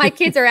 If my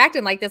kids are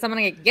acting like this, I'm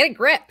gonna get a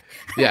grip.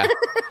 Yeah.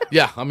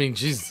 I mean,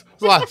 geez,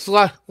 a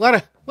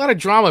lot of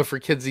drama for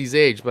kids these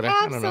age, but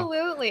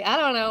absolutely, I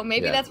don't know.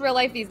 Maybe that's real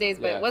life these days,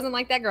 but it wasn't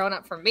like that growing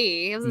up for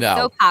me. It was a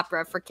soap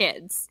opera for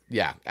kids.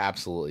 Yeah,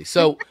 absolutely.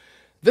 So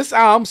this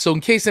album. So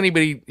in case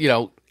anybody,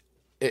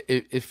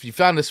 if you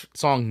found this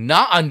song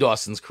not on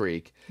Dawson's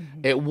Creek,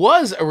 it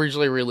was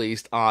originally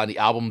released on the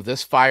album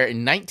This Fire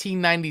in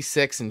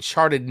 1996 and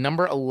charted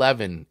number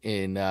 11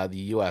 in the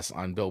U.S.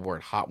 on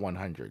Billboard Hot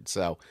 100.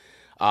 So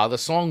the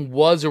song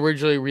was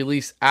originally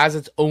released as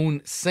its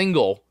own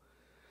single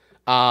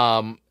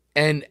and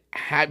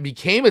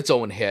became its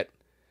own hit.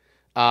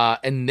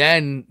 And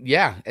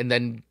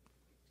then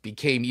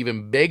became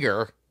even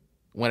bigger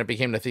when it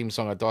became the theme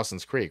song of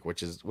Dawson's Creek,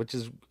 which is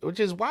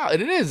wild.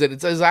 And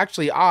it's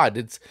actually odd.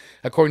 It's,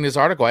 according to this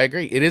article, I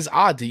agree. It is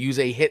odd to use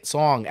a hit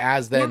song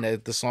as then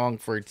the song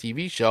for a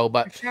TV show.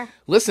 But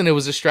listen, it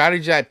was a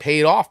strategy that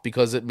paid off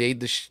because it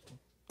made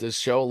the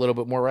show a little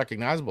bit more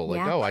recognizable.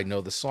 Like, oh, I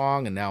know the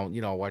song, and now,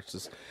 watch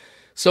this.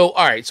 So,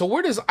 all right. So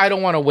where does I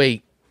Don't Want to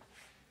Wait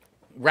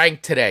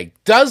rank today?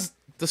 Does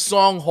the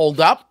song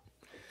hold up?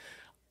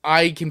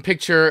 I can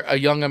picture a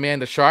young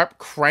Amanda Sharp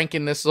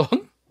cranking this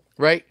song,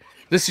 right?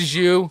 This is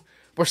you.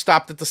 We're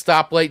stopped at the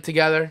stoplight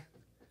together,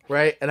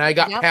 right? And I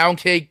got Pound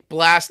Cake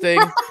blasting.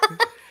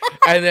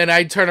 And then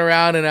I turn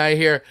around and I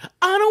hear,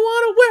 I don't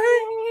want to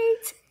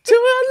wait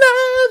till our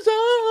love's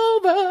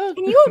over.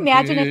 Can you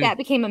imagine if that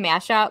became a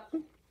mashup?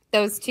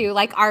 Those two,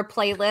 like our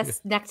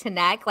playlist neck to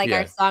neck, like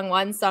our song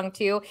 1, song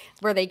 2,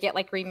 where they get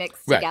like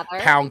remixed together.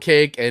 Pound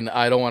Cake and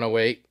I Don't Want to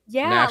Wait.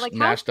 Yeah,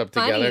 mashed up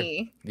together.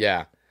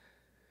 Yeah.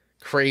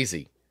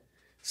 Crazy.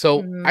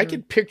 So I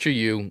could picture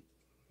you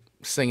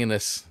singing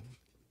this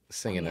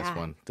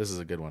one. This is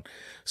a good one.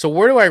 So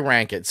where do I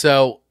rank it?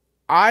 So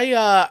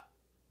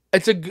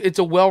it's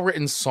a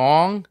well-written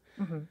song.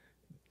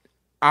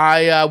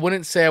 I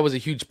wouldn't say I was a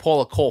huge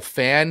Paula Cole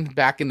fan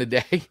back in the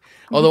day.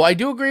 Although I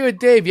do agree with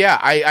Dave. Yeah,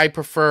 I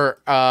prefer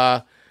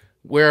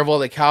Where Have All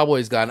the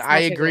Cowboys Gone. I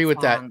agree with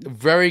that.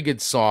 Very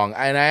good song.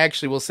 And I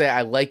actually will say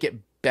I like it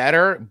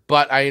better,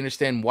 but I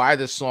understand why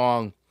the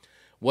song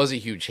was a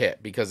huge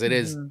hit because it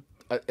is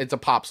it's a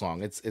pop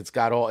song. It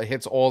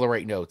hits all the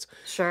right notes.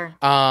 Sure.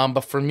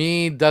 But for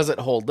me, does it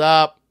hold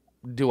up?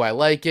 Do I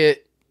like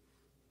it?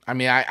 I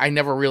mean, I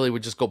never really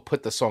would just go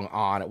put the song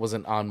on. It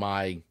wasn't on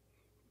my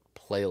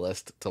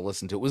playlist to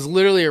listen to. It was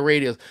literally a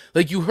radio,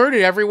 like you heard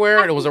it everywhere,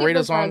 and it was a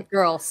radio song. A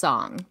girl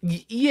song.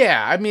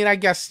 Yeah, I mean, I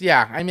guess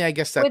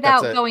that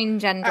without that's going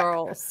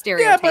gender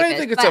stereotypes. Yeah,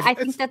 but I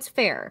think that's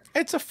fair.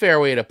 It's a fair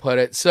way to put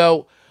it.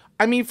 So,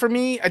 I mean, for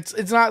me,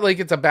 it's not like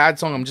it's a bad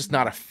song. I'm just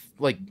not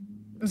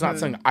it's not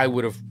something I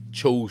would have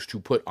chose to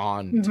put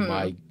on to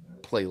my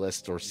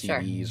playlist or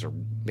CDs or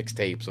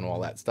mixtapes and all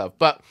that stuff.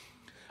 But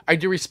I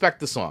do respect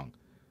the song.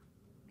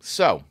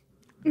 So,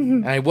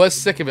 and I was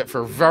sick of it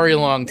for a very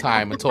long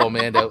time until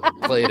Amanda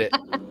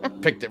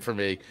picked it for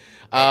me.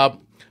 But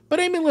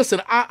I mean,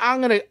 listen,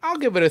 I'll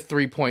give it a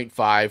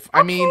 3.5.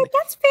 I mean,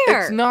 that's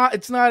fair.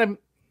 It's not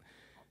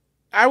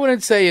I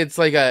wouldn't say it's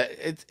like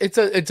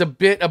it's a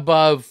bit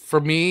above for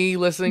me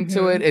listening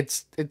to it.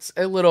 It's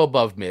a little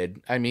above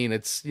mid. I mean,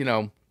 it's,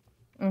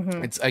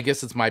 I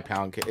guess it's my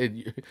pound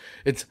cake.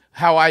 It's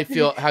how I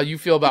feel, how you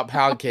feel about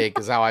pound cake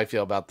is how I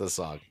feel about this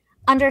song.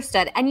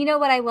 Understood. And you know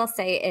what I will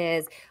say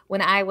is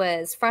when I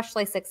was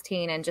freshly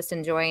 16 and just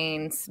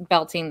enjoying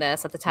belting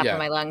this at the top of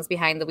my lungs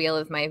behind the wheel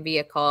of my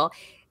vehicle,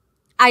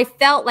 I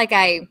felt like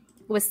I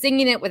was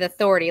singing it with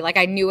authority, like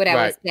I knew what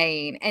I was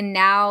saying. And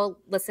now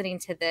listening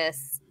to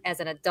this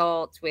as an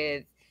adult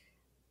with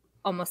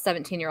almost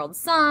 17-year-old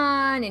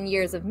son and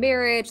years of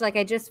marriage, like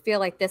I just feel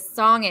like this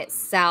song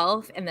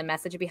itself and the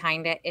message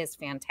behind it is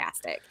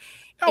fantastic.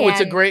 Oh,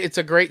 it's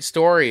a great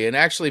story. And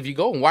actually, if you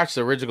go and watch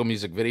the original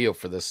music video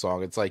for this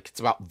song, it's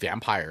about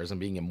vampires and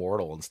being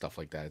immortal and stuff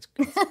like that.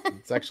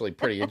 It's actually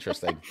pretty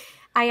interesting.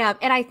 And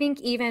I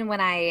think even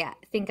when I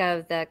think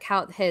of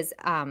his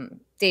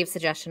Dave's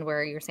suggestion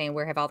where you're saying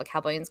where have all the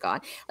cowboys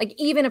gone, like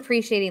even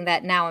appreciating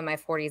that now in my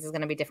 40s is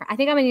going to be different. I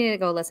think I'm going to need to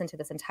go listen to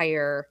this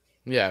entire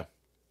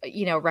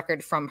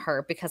record from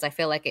her because I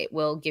feel like it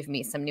will give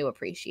me some new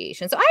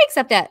appreciation. So I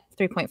accept that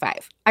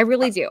 3.5. I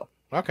really do.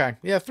 Okay.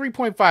 Yeah,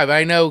 3.5.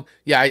 I know.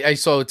 Yeah, I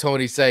saw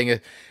Tony saying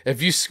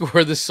if you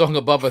score this song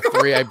above a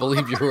 3, I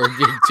believe you were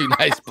being too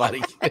nice,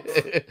 buddy.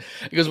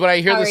 Because when I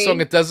hear the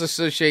song, it does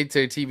associate to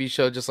a TV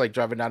show just like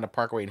driving down the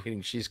Parkway and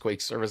hitting Cheesequake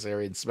service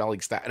area and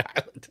smelling Staten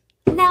Island.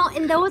 Now,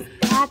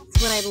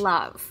 that's what I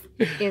love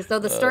is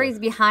the stories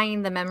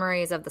behind the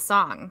memories of the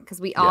song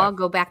because we all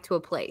go back to a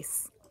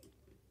place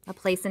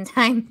in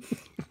time.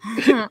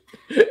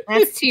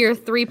 That's to your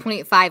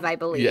 3.5, I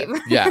believe.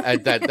 Yeah.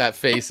 That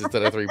face is to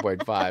the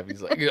 3.5.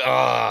 He's like,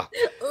 ah.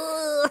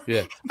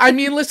 Yeah. I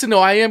mean, listen, no,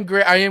 I am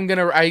great.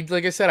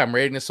 Like I said, I'm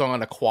rating the song on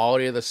the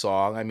quality of the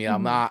song. I mean,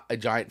 I'm not a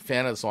giant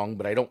fan of the song,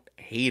 but I don't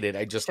hate it.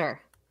 I just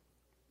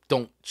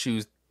don't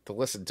choose to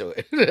listen to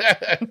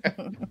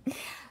it.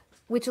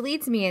 Which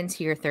leads me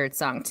into your third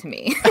song to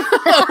me.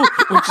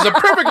 Which is a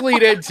perfect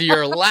lead into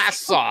your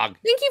last song.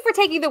 Thank you for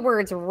taking the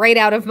words right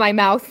out of my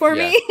mouth for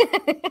me.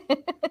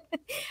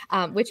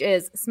 Which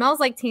is Smells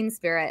Like Teen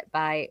Spirit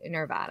by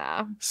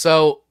Nirvana.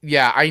 So,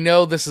 yeah, I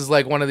know this is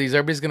like one of these.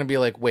 Everybody's going to be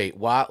like, wait,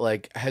 what?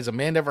 Like, has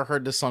Amanda ever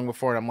heard this song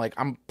before? And I'm like,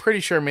 I'm pretty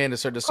sure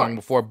Amanda's heard this song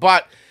before.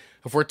 But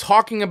if we're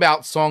talking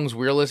about songs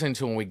we were listening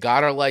to when we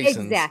got our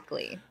license.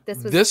 Exactly.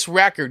 This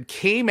record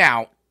came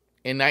out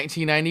in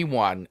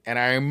 1991, and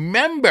I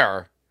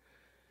remember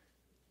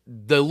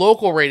the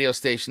local radio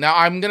station. Now,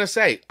 I'm going to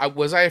say,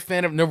 was I a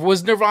fan of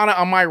was Nirvana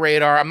on my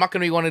radar? I'm not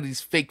going to be one of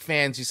these fake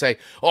fans who say,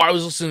 oh, I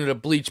was listening to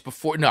Bleach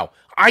before. No,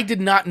 I did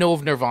not know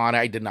of Nirvana.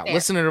 I did not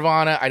listen to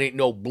Nirvana. I didn't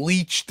know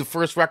Bleach, the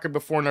first record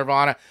before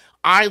Nirvana.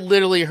 I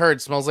literally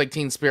heard Smells Like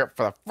Teen Spirit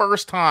for the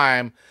first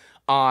time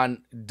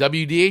on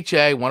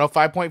WDHA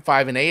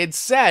 105.5, and they had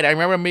said, I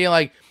remember being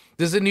like,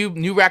 this is a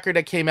new record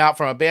that came out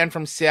from a band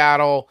from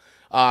Seattle,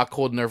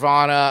 called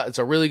Nirvana. It's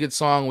a really good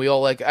song. We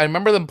all I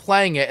remember them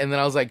playing it, and then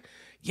I was like,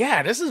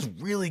 yeah, this is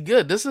really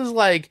good. This is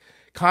like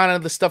kind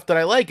of the stuff that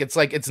I like. It's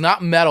like, it's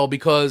not metal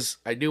because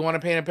I do want to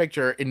paint a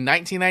picture. In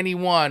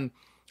 1991,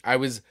 I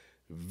was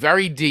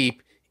very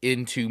deep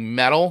into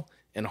metal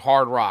and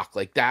hard rock.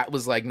 Like that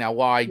was like, now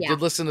while I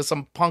did listen to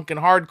some punk and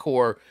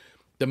hardcore,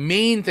 the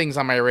main things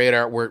on my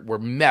radar were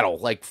metal,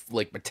 like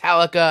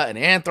Metallica and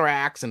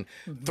Anthrax and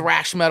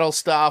thrash metal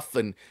stuff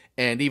and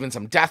even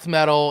some death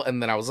metal.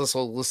 And then I was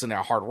also listening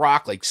to hard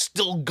rock, like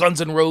still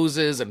Guns N'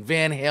 Roses and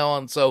Van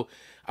Halen. So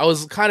I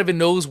was kind of in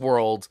those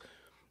worlds.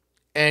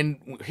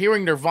 And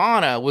hearing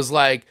Nirvana was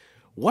like,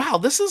 wow,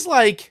 this is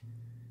like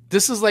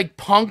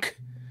punk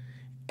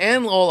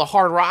and all the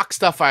hard rock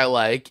stuff I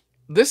like.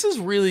 This is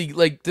really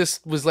this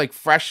was like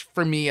fresh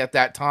for me at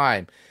that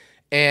time.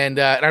 And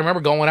I remember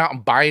going out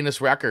and buying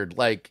this record,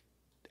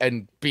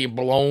 and being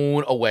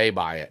blown away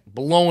by it.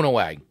 Blown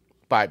away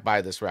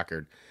by this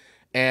record.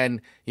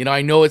 And,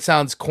 I know it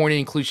sounds corny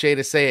and cliche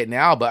to say it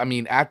now, but I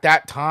mean, at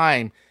the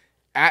time,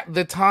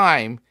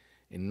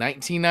 in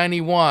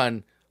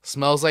 1991,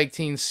 Smells Like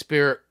Teen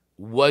Spirit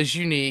was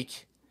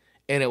unique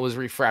and it was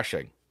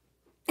refreshing.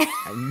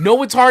 I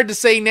know it's hard to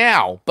say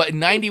now, but in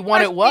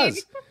 91 it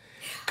was.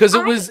 Because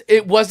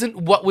it wasn't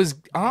what was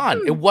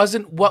on. It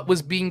wasn't what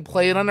was being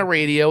played on the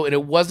radio, and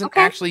it wasn't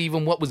actually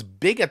even what was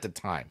big at the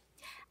time.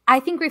 I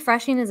think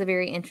refreshing is a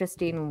very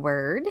interesting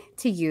word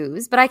to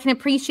use, but I can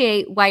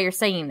appreciate why you're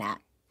saying that.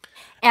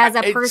 As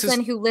a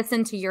person who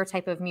listened to your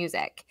type of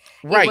music,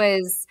 it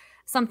was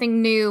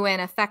something new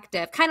and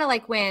effective, kind of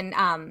like when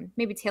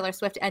maybe Taylor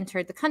Swift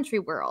entered the country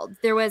world.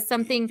 There was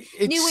something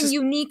new and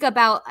unique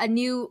about a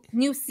new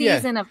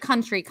season of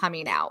country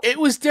coming out. It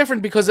was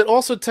different because it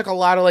also took a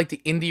lot of like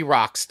the indie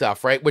rock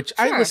stuff, right? Which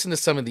I listened to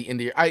some of the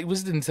indie. I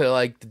was into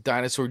like the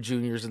Dinosaur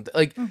Juniors and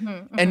like,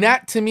 and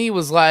that to me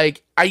was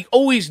like, I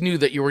always knew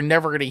that you were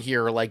never going to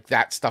hear like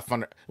that stuff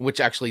on, which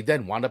actually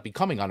then wound up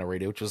becoming on the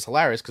radio, which was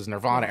hilarious because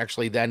Nirvana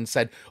actually then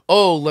said,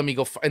 "Oh, let me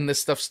go," and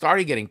this stuff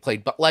started getting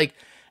played. But like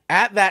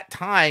at that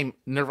time,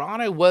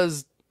 Nirvana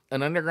was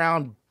an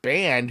underground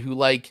band who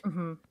like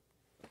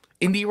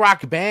indie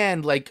rock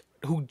band, like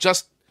who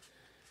just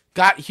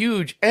got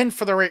huge and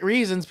for the right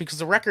reasons because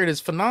the record is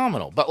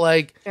phenomenal. But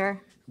like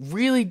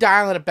really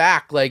dialing it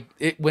back, like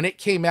when it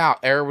came out,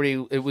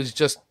 everybody, it was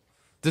just,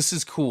 this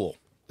is cool.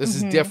 This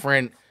is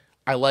different.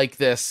 I like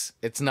this.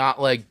 It's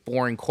not like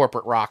boring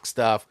corporate rock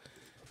stuff.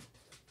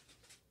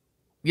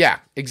 Yeah,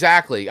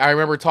 exactly. I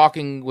remember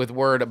talking with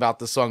Word about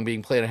the song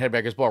being played on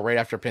Headbangers Ball right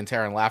after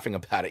Pantera and laughing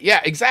about it. Yeah,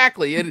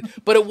 exactly.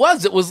 But it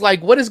was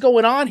like, what is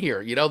going on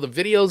here? You know, the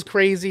video's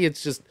crazy.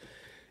 It's just,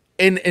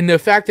 and the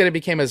fact that it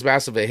became as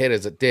massive a hit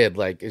as it did,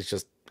 like, it's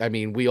just, I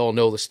mean, we all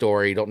know the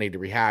story. Don't need to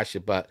rehash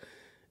it. But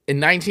in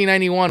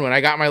 1991, when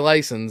I got my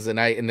license and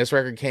this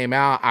record came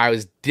out, I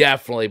was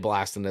definitely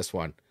blasting this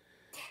one.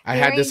 I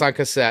had this on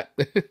cassette.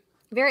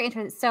 Very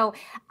interesting. So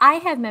I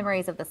have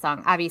memories of the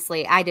song.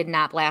 Obviously, I did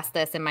not blast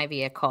this in my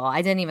vehicle.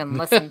 I didn't even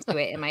listen to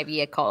it in my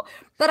vehicle.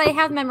 But I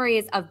have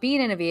memories of being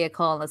in a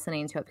vehicle and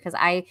listening to it because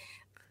I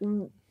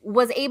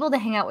was able to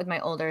hang out with my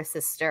older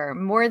sister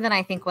more than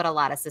I think what a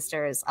lot of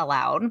sisters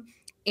allowed.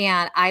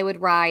 And I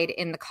would ride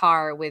in the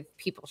car with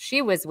people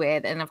she was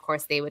with. And of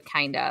course, they would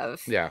kind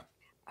of... Yeah.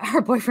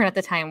 Her boyfriend at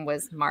the time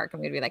was Mark,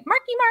 and we'd be like,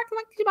 Marky Mark,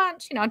 Monkey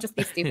Bunch, you know, just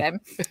be stupid.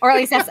 Or at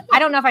least I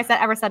don't know if I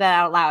ever said it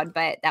out loud,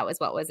 but that was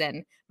what was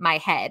in my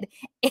head.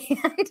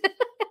 And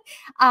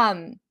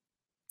I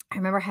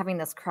remember having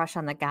this crush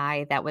on the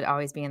guy that would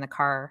always be in the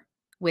car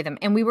with him.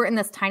 And we were in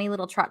this tiny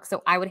little truck.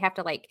 So I would have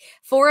to, like,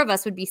 4 of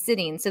us would be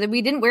sitting so that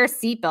we didn't wear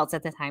seatbelts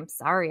at the time.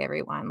 Sorry,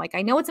 everyone. Like,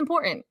 I know it's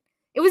important.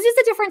 It was just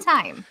a different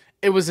time.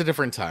 It was a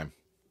different time.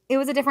 It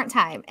was a different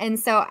time. And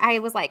so I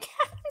was like,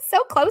 I'm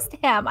so close to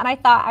him. And I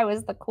thought I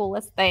was the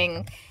coolest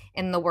thing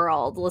in the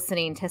world,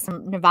 listening to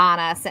some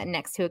Nirvana, sitting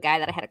next to a guy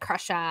that I had a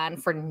crush on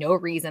for no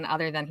reason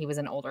other than he was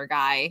an older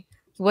guy.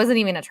 He wasn't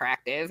even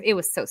attractive. It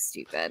was so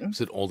stupid. He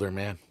was an older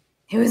man.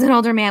 He was an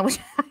older man, which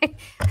I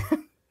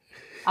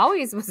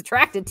always was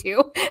attracted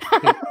to.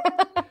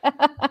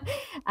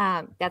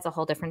 That's a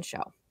whole different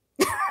show.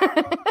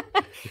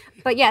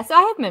 But yeah, so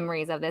I have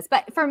memories of this.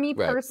 But for me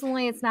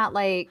personally, it's not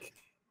like...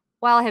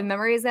 While I have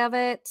memories of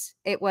it,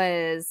 it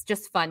was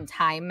just fun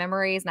time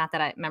memories, not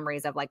that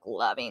memories of like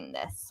loving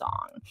this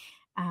song.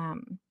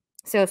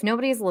 So if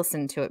nobody's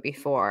listened to it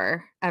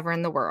before ever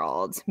in the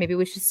world, maybe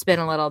we should spin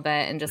a little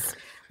bit and just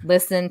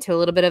listen to a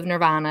little bit of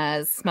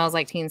Nirvana's "Smells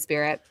Like Teen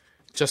Spirit."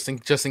 Just in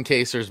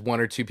case there's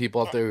 1 or 2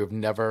 people out there who've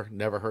never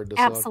heard this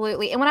song.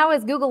 Absolutely. And when I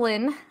was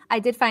Googling, I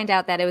did find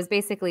out that it was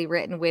basically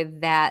written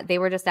with that. They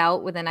were just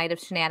out with a night of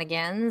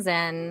shenanigans,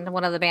 and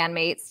one of the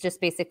bandmates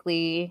just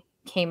basically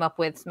came up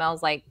with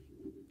 "Smells Like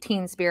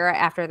Teen Spirit"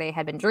 after they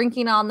had been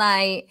drinking all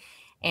night,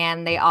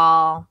 and they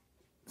all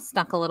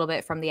stunk a little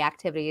bit from the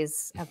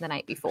activities of the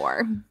night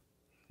before.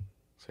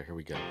 So here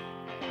we go.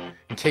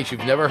 In case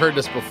you've never heard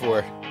this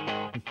before.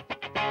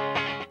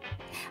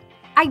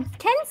 I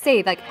can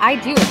say, like, I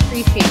do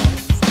appreciate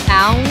the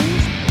sound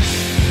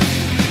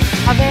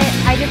of it.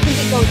 I just think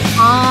it goes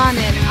on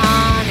and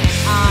on and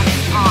on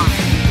and on.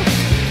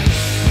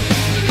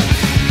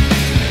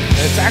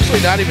 And it's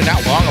actually not even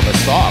that long of a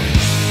song.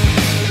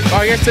 Oh,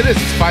 I guess it is.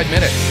 It's 5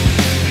 minutes.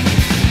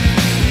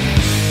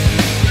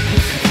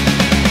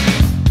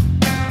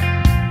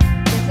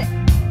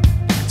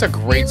 It's a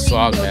great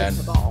song, man.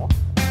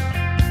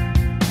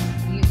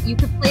 You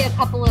could play a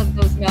couple of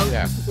those notes,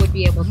 and people would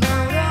be able to.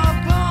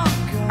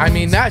 I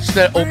mean, that's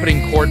the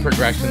opening chord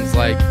progressions.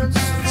 Like,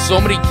 so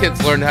many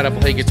kids learned how to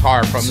play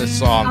guitar from this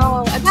song.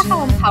 Oh, I bet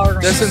how empowering.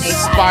 This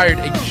inspired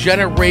a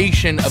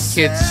generation of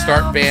kids to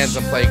start bands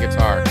and play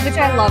guitar. Which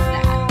I love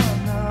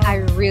that. I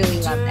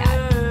really love that.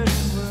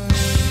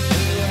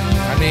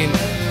 I mean,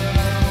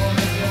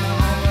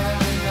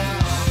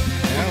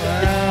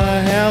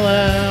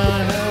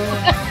 hello.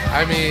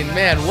 I mean,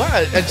 man,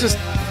 what? It's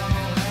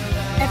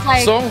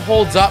like, song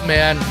holds up,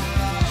 man.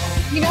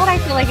 You know what I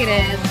feel like it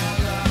is?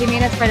 They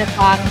made us write a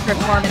song and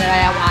perform it, and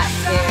I want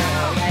to.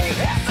 Like,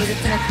 we're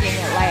just gonna sing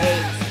it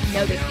like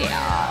no big deal.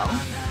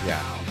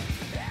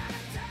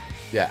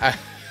 Yeah.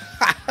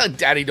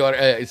 Daddy,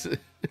 daughter,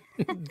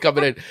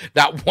 coming in.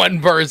 That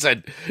one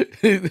person.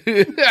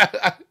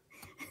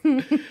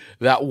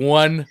 That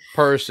one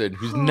person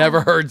who's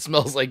never heard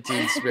 "Smells Like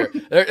Teen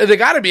Spirit." They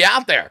got to be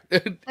out there,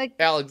 like,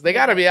 Alex. They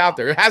got to be out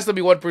there. It has to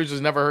be one person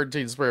who's never heard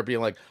 "Teen Spirit" being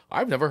like,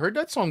 "I've never heard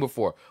that song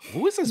before.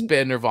 Who is this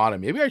band Nirvana?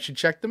 Maybe I should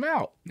check them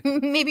out."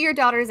 Maybe your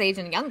daughter's age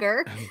and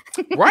younger.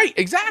 Right?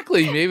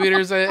 Exactly. Maybe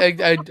there's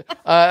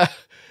a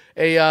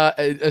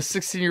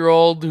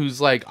 16-year-old who's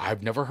like,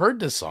 "I've never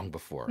heard this song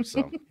before."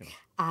 So.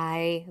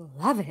 I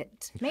love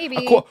it.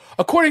 Maybe.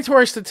 According to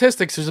our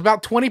statistics, there's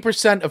about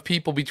 20% of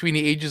people between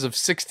the ages of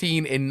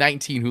 16 and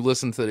 19 who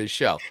listen to this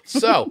show.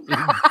 So.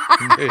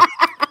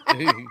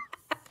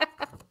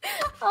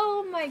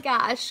 Oh my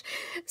gosh.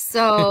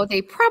 So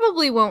they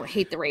probably won't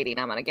hate the rating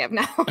I'm going to give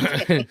now.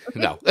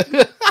 No.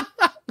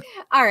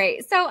 All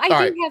right. So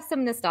I do have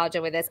some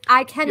nostalgia with this.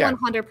 I can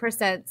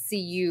 100% see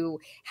you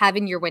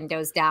having your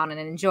windows down and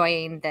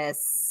enjoying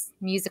this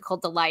musical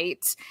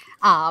delight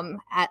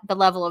at the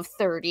level of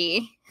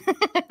 30.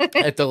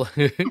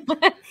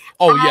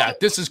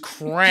 This is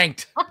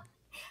cranked.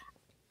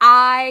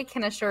 I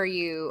can assure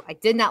you, I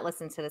did not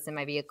listen to this in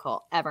my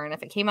vehicle ever. And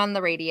if it came on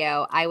the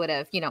radio, I would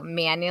have,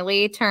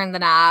 manually turned the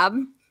knob.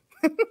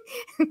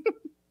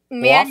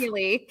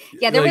 Manually.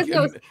 Yeah, there was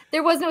no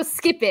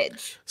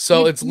skippage.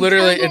 So it's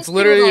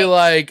literally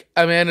like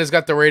Amanda's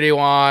got the radio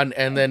on,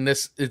 and then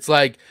it's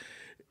like,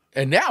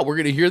 and now we're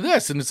gonna hear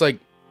this, and it's like,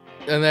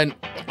 and then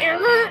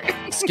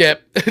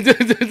skip.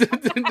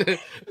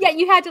 Yeah,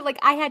 you had to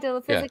I had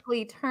to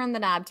physically turn the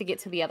knob to get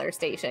to the other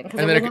station because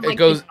it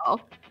goes.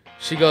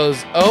 She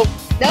goes, oh.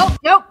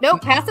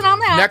 Nope. Passing on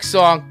that. Next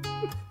song.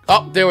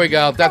 Oh, there we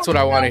go. That's what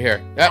I want to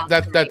hear.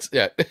 That's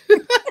it.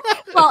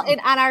 Well,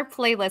 on our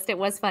playlist, it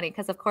was funny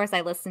because, of course,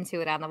 I listened to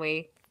it on the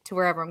way to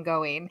wherever I'm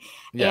going.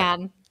 Yeah.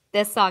 And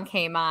this song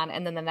came on,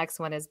 and then the next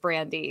one is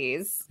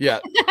Brandy's. Yeah.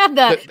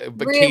 the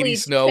really Katie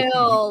Snow,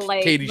 chill,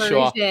 Katie version.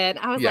 Shaw.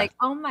 I was like,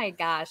 oh my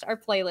gosh, our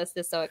playlist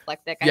is so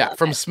eclectic.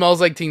 From Smells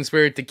Like Teen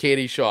Spirit to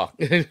Katie Shaw.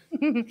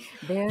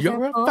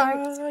 You're a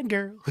fine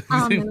girl.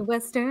 On the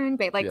Western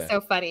Bay. So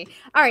funny.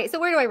 All right, so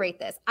where do I rate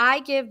this? I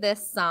give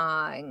this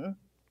song...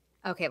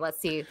 Okay, let's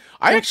see.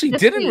 I actually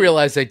didn't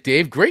realize that,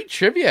 Dave. Great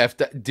trivia.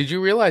 Did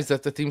you realize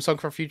that the theme song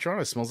for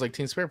Futurama, Smells Like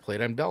Teen Spirit,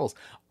 played on Bells?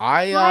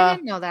 I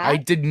didn't know that. I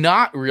did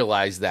not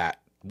realize that.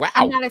 Wow.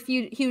 I'm not a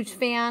huge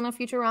fan of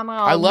Futurama.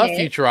 I love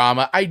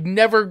Futurama. I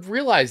never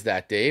realized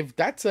that, Dave.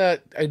 That's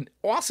an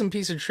awesome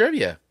piece of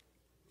trivia.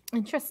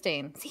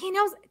 Interesting. See, he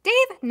knows.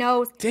 Dave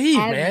knows. Dave,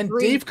 man.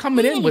 Dave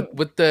coming in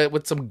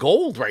with some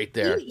gold right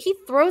there. He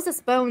throws us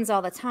bones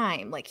all the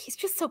time. He's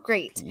just so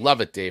great.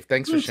 Love it, Dave.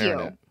 Thanks for sharing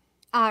it.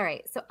 All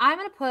right, so I'm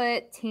going to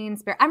put Teen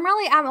Spirit. I'm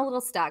a little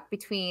stuck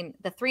between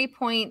the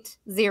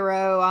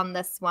 3.0 on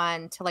this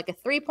one to a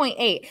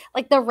 3.8.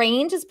 The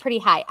range is pretty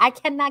high. I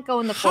cannot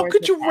go in the 4s. How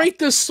could you rate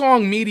this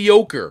song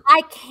mediocre?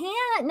 I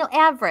can't. No,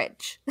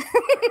 average.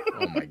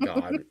 Oh my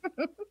God.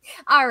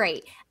 All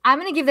right, I'm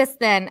going to give this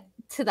then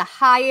to the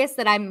highest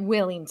that I'm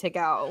willing to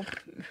go,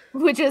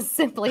 which is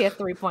simply a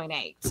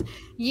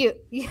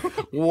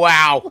 3.8.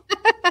 Wow.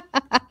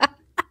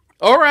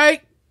 All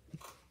right.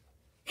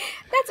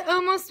 That's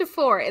almost a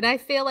 4, and I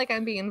feel like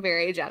I'm being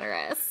very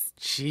generous.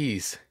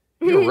 Jeez,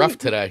 you're rough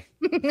today.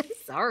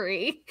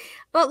 Sorry.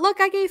 But look,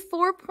 I gave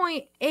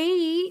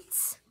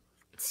 4.8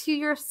 to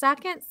your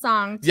second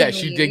song to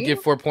Yes, you did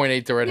give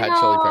 4.8 to Red Hot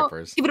Chili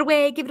Peppers. Give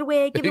it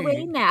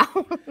away now.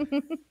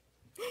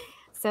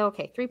 So,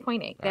 okay,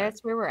 3.8.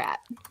 That's where we're at.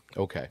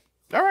 Okay.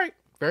 All right.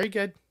 Very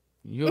good.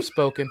 You have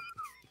spoken.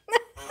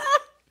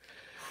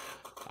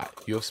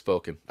 You have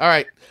spoken. All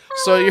right.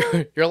 So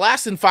your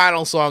last and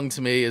final song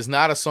to me is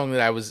not a song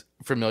that I was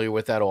familiar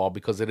with at all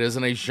because it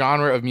isn't a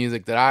genre of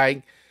music that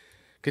I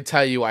could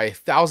tell you I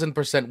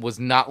 1,000% was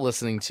not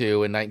listening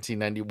to in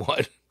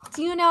 1991.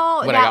 Do you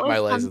know when that I got my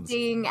was license.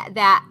 Something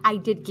that I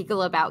did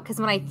giggle about because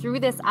when I threw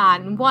this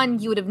on, one,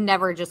 you would have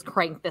never just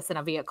cranked this in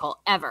a vehicle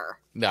ever.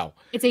 No.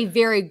 It's a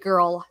very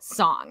girl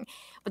song.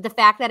 But the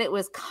fact that it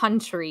was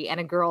country and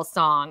a girl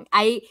song,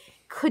 I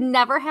could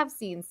never have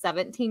seen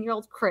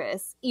 17-year-old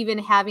Chris even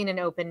having an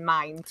open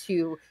mind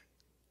to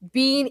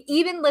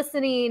even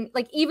listening.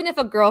 Even if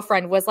a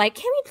girlfriend was like,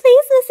 can we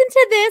please listen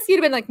to this? You'd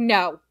have been like,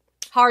 no.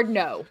 Hard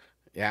no.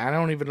 Yeah, I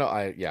don't even know.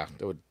 It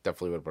would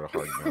definitely would have been a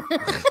hard no.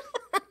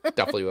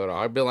 Definitely would have.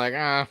 I'd be like,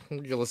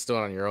 you can listen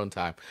to it on your own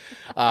time.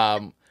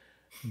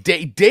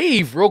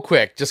 Dave, real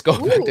quick, just go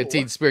back to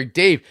Teen Spirit.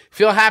 Dave,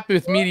 feel happy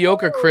with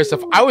mediocre, Chris.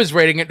 If I was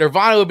rating it,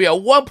 Nirvana would be a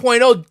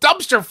 1.0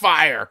 dumpster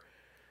fire.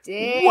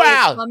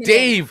 Wow,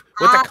 Dave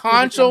with a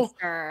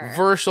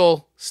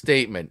controversial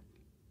statement.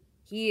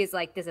 He is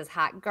like, this is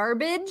hot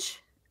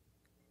garbage.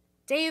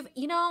 Dave,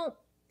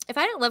 if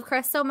I didn't love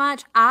Chris so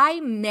much, I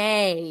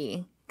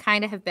may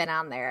kind of have been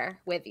on there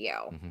with you.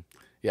 Mm-hmm.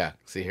 Yeah,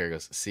 see, here it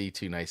goes. See,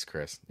 too nice,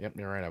 Chris. Yep,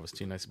 you're right. I was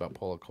too nice about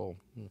Paula Cole.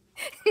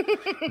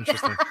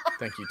 Interesting.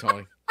 Thank you,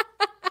 Tony.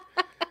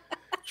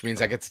 Which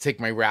means I get to take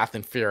my wrath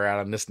and fear out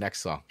on this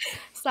next song.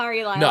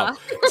 Sorry, Lila. No.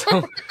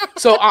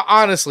 So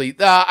honestly,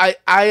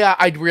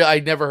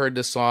 I never heard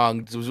this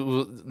song. It was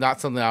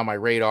not something on my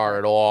radar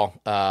at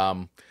all.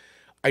 I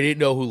didn't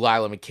know who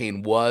Lila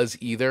McCain was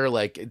either.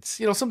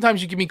 It's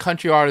sometimes you give me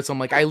country artists, I'm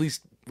like, I at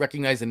least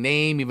recognize the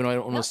name, even though I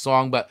don't know the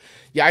song. But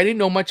yeah, I didn't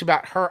know much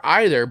about her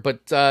either.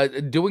 But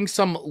doing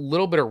some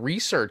little bit of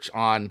research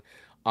on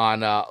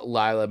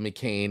Lila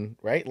McCain,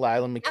 right?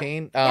 Lila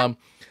McCain.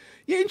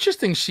 Yeah,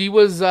 interesting. She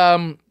was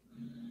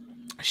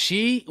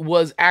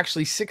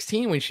actually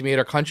 16 when she made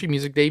her country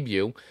music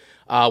debut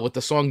with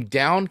the song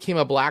 "Down Came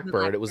a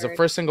Blackbird." It was the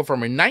first single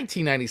from her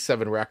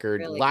 1997 record,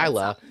 really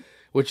Lila,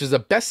 which is a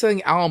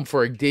best-selling album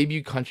for a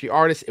debut country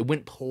artist. It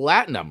went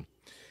platinum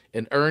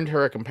and earned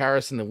her a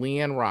comparison to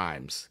LeAnn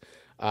Rimes.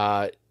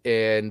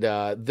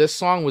 This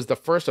song was the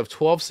first of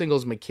 12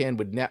 singles McCann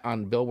would net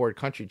on Billboard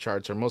country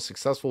charts. Her most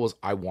successful was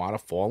I Wanna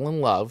Fall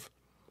in Love,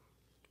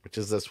 which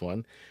is this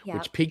one,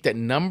 which peaked at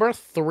number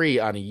 3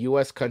 on the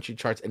U.S. country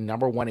charts and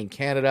number 1 in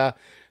Canada.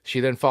 She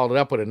then followed it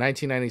up with a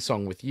 1990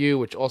 song With You,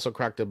 which also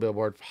cracked the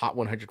Billboard Hot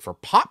 100 for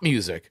pop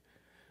music.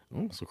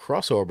 So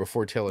crossover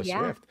before Taylor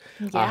Swift.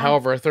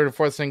 However, her third and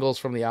fourth singles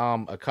from the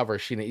album cover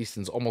Sheena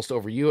Easton's Almost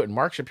Over You and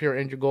Mark Shapiro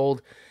and Andrew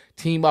Gold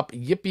team up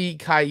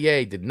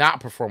Yippee-Ki-Yay did not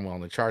perform well on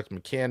the charts.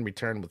 McCann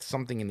returned with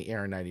Something in the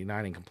Air in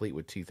 99 and Complete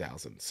with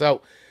 2000.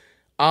 So,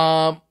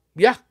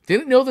 yeah,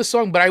 didn't know this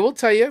song, but I will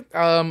tell you,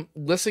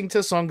 listening to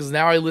the song, because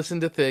now I listen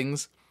to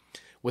things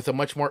with a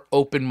much more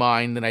open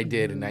mind than I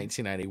did in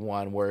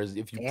 1991, whereas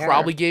if you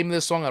probably gave me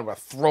this song, I would have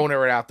thrown it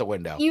right out the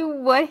window. You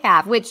would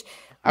have, which...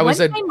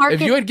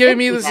 if you had given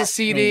me this as a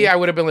CD, I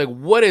would have been like,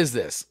 what is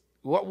this?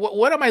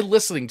 What am I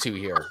listening to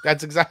here?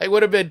 That's exactly,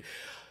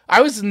 I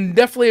was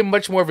definitely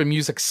much more of a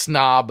music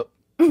snob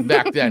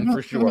back then,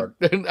 for sure.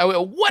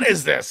 What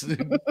is this?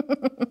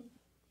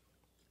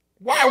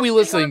 Why are we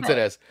listening to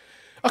this?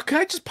 Oh, can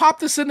I just pop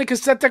this in the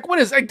cassette deck? What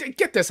is?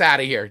 Get this out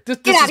of here! This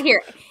Get out of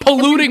here!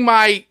 Polluting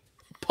my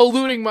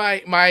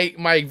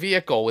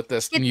vehicle with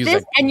this music.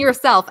 This and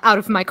yourself out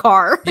of my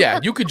car. Yeah,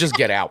 you could just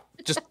get out.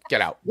 Just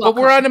get out. Well,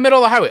 but we're on the middle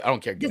of the highway. I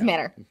don't care. Doesn't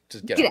matter.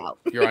 Just get out.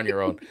 You're on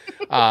your own.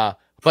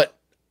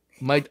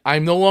 But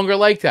I'm no longer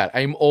like that.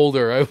 I'm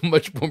older. I'm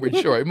much more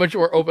mature. I'm much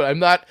more open. I'm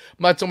not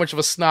so much of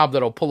a snob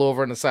that'll pull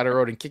over on the side of the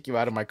road and kick you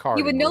out of my car.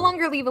 You would no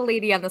longer leave a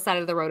lady on the side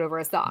of the road over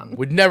a song.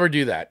 Would never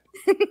do that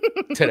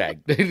today.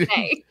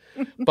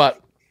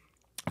 But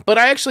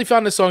I actually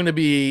found the song to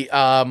be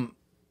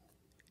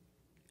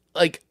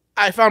like,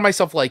 I found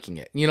myself liking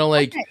it. You know,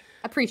 like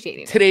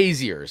appreciating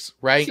today's ears,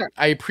 right? Sure.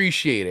 I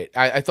appreciate it.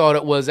 I thought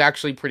it was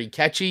actually pretty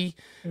catchy.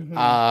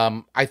 Mm-hmm.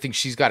 I think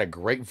she's got a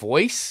great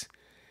voice.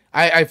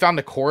 I found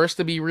the chorus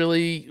to be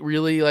really,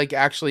 really like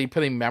actually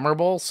pretty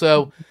memorable.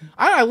 So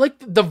I like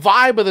the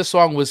vibe of the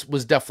song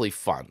was definitely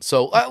fun.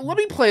 So let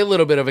me play a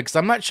little bit of it because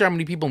I'm not sure how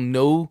many people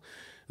know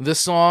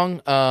this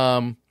song.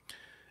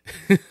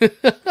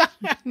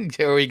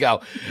 Here we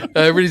go.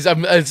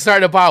 I'm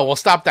starting to pile. Well,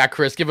 stop that,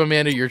 Chris. Give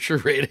Amanda your true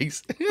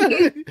ratings.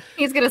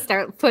 He's gonna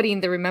start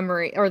putting the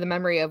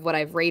memory of what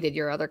I've rated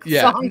your other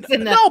songs.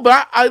 No,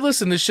 but I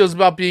listen. This show's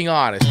about being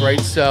honest, right?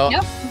 So,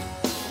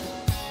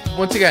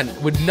 once again,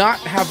 would not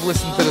have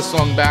listened to the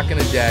song back in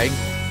the day.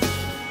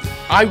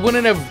 I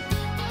wouldn't have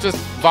just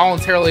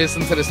voluntarily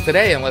listened to this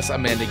today unless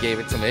Amanda gave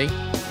it to me.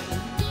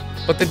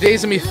 But the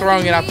days of me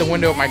throwing it out the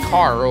window of my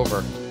car are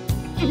over.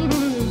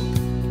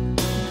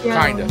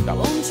 Kind of.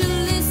 Won't you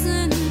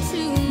listen to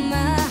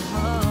my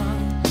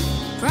heart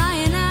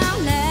crying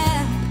out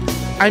loud?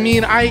 I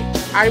mean,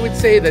 I would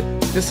say that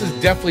this is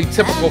definitely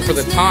typical for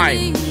the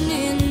time.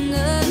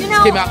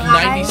 This came out in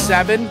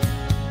 97.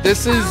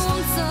 This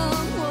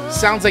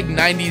sounds like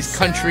 90s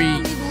country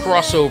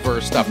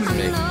crossover stuff to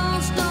me.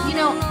 You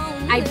know,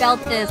 I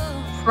felt this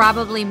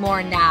probably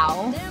more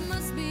now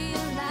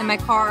in my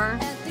car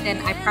than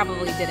I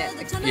probably did at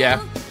 16. Yeah.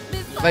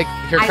 Like,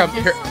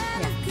 here.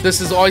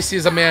 This is All I See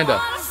Is Amanda. All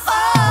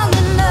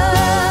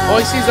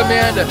I See Is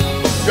Amanda.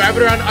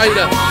 Driving around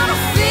Ida.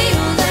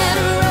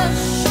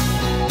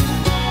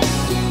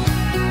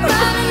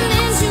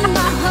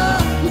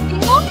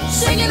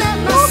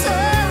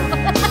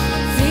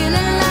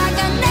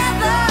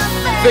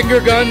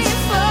 Finger guns.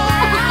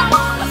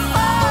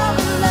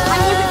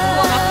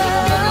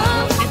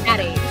 At that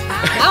age.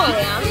 Now I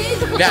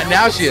am.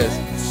 Now she is.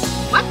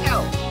 Watch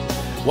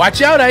out.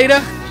 Watch out,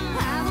 Ida.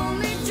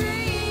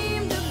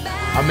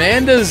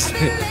 Amanda's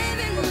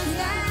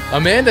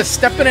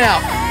stepping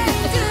out.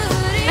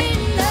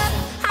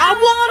 I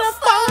wanna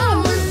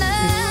fall.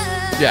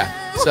 Yeah,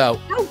 so.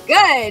 Oh,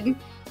 good.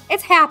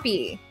 It's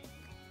happy.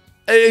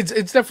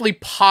 It's definitely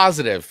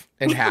positive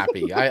and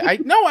happy.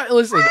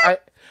 Listen,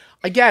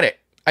 I get it.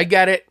 I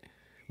get it.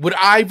 Would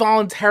I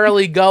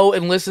voluntarily go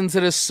and listen to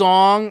this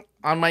song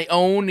on my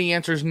own? The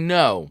answer is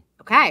no.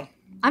 Okay.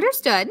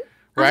 Understood.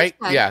 Right?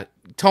 Yeah.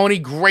 Tony,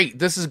 great.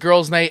 This is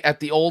girls' night at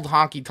the old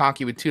honky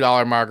tonky with $2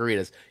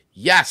 margaritas.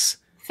 Yes.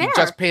 Fair. You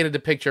just painted the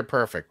picture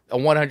perfect.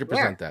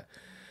 100% that.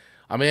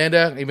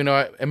 Amanda, even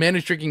though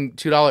Amanda's drinking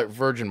 $2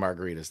 virgin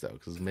margaritas though,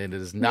 because Amanda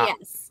does not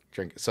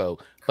drink it. So,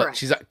 but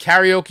she's at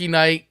karaoke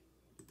night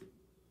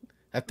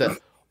at the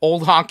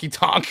old honky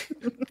tonk.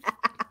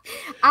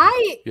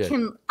 I'm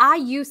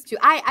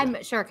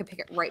sure I could pick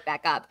it right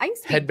back up. I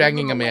used to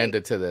headbanging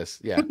Amanda to this.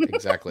 Yeah,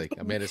 exactly.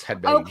 Amanda's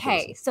headbanging.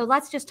 Okay, so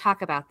let's just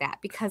talk about that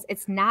because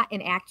it's not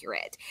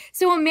inaccurate.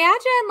 So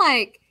imagine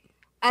like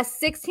a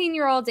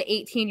 16-year-old to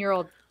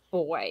 18-year-old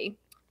boy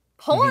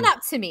pulling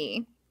up to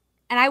me,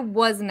 and I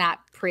was not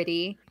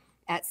pretty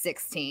at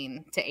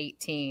 16 to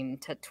 18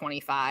 to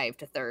 25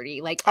 to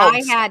 30. Like stop.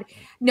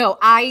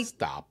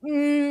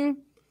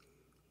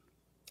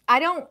 I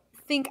don't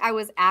think I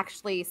was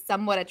actually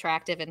somewhat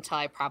attractive until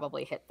I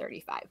probably hit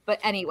 35. But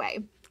anyway.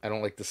 I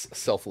don't like this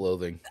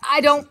self-loathing.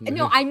 I don't.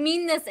 No, I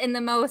mean this in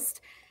the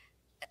most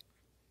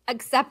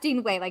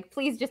accepting way. Like,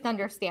 please just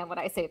understand when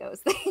I say those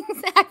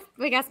things.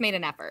 I guess made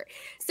an effort.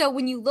 So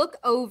when you look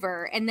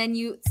over and then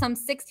some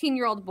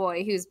 16-year-old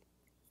boy who's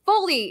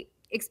fully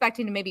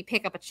expecting to maybe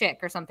pick up a chick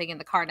or something in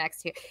the car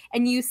next to you,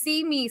 and you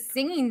see me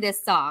singing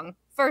this song,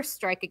 first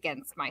strike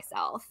against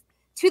myself.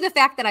 To the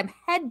fact that I'm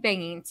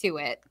headbanging to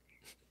it.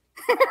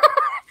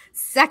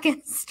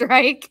 Second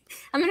strike.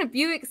 I'm in a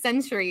Buick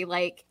Century,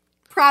 like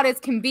proud as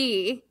can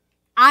be,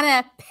 on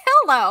a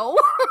pillow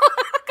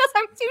because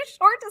I'm too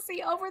short to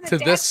see over the to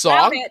this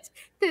song.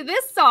 To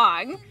this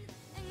song.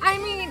 I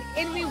mean,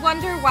 and we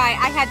wonder why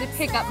I had to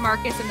pick up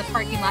Marcus in the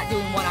parking lot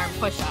doing one-arm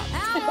push-ups.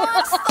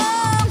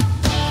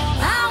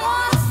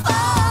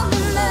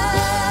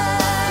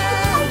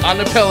 On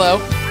the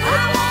pillow.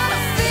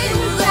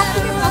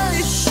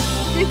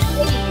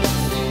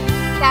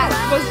 That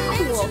was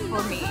cool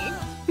for me.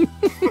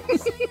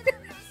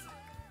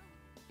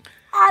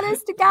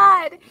 Honest to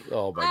God.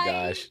 Oh my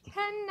gosh. I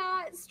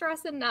cannot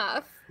stress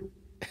enough.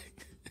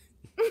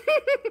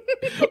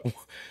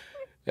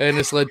 And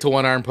this led to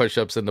one-arm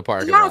push-ups in the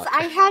parking lot. Yes,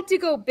 I had to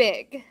go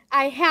big.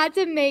 I had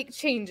to make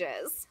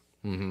changes.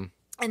 Mm-hmm.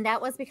 And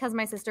that was because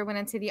my sister went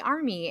into the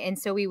Army, and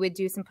so we would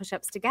do some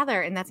push-ups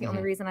together, and that's the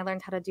only reason I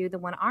learned how to do the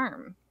one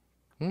arm.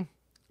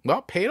 Well,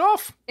 it paid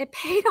off. It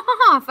paid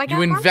off. I got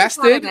you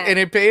invested, and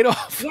it paid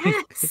off.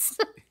 Yes.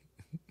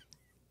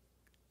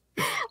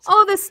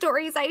 Oh, the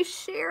stories I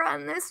share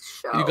on this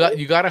show.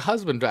 You got a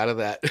husband out of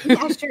that.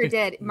 Yeah, I sure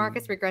did.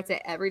 Marcus regrets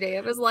it every day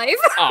of his life.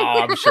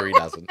 Oh, I'm sure he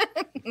doesn't.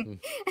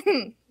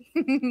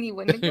 He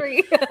wouldn't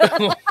agree.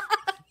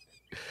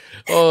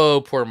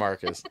 Oh, poor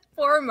Marcus.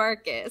 Poor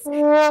Marcus.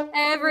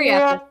 Every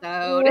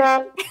episode.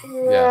 Yeah.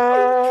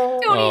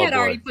 Tony had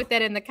already put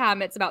that in the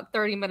comments about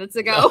 30 minutes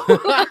ago.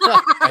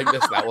 I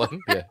missed that one.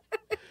 Yeah.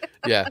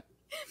 Yeah.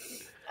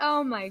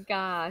 Oh my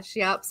gosh.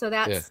 Yep. So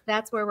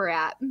that's where we're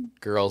at.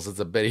 Girls, it's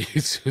a Betty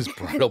whose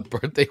bridal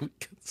birthday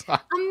weekend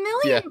song.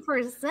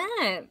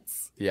 1,000,000%.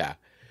 Yeah.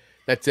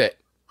 That's it.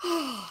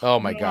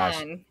 Oh my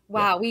gosh.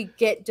 Wow, we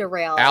get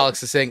derailed.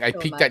 Alex is saying I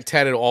peaked at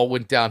 10 and it all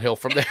went downhill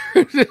from there.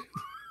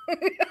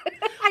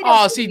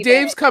 See,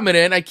 Dave's coming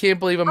in. I can't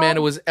believe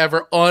Amanda was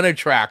ever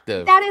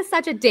unattractive. That is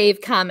such a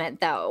Dave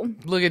comment, though.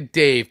 Look at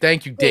Dave.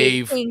 Thank you,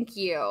 Dave. Thank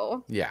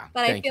you. Yeah.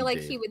 But I feel like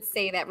he would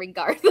say that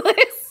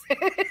regardless.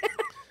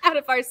 Out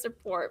of our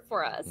support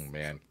for us. Oh,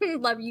 man.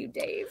 Love you,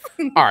 Dave.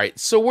 All right.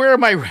 So where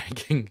am I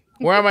ranking?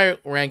 Where am I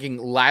ranking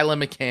Lila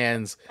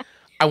McCann's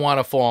I Want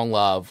to Fall in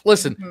Love?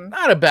 Listen,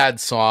 not a bad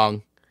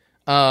song.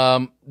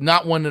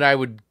 Not one that I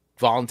would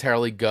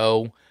voluntarily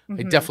go.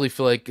 I definitely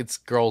feel like it's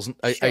girls.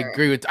 I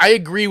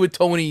agree with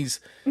Tony's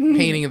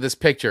painting of this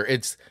picture.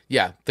 It's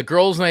the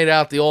girls' night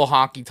out, the old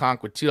honky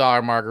tonk with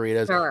 $2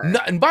 margaritas. Sure.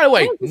 And by the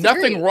way,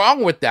 nothing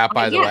wrong with that.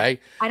 By the way,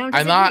 I don't.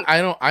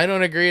 I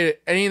don't agree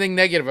to anything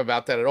negative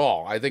about that at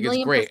all. I think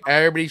it's great.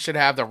 Everybody should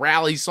have the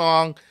rally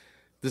song.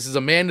 This is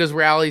Amanda's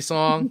rally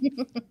song.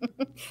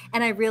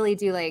 And I really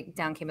do like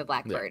Down Came a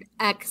Blackbird.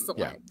 Yeah.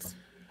 Excellent.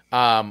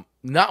 Yeah.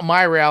 Not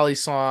my rally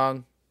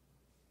song,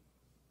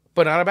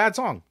 but not a bad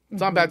song. It's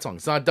not a bad song.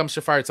 It's not a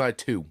dumpster fire. It's not a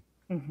 2.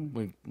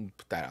 We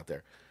put that out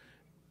there.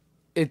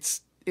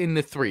 It's in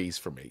the 3s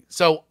for me.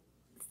 So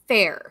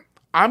fair.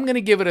 I'm going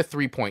to give it a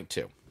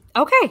 3.2.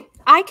 Okay.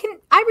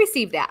 I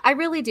receive that. I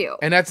really do.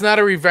 And that's not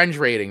a revenge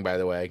rating, by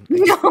the way.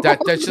 No,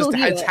 that's just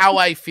it's how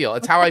I feel.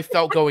 It's how I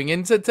felt going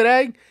into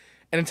today,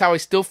 and it's how I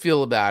still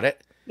feel about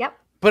it. Yep.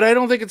 But I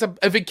don't think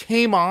if it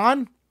came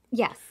on,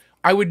 yes,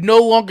 I would no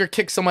longer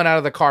kick someone out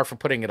of the car for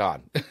putting it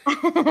on.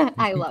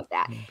 I love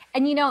that.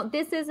 And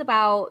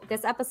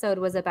this episode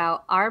was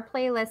about our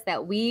playlist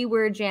that we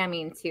were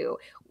jamming to.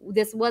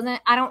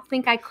 I don't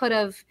think I could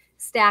have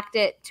stacked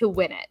it to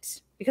win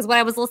it because what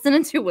I was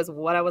listening to was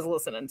what I was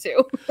listening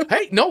to.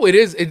 Hey, no, it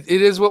is. It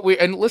is what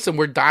and listen,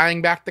 we're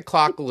dialing back the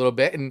clock a little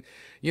bit and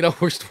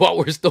we're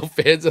still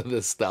fans of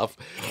this stuff.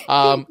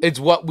 It's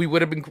what we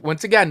would have been.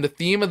 Once again, the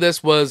theme of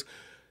this was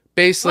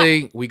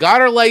basically, we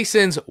got our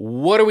license.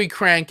 What are we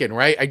cranking,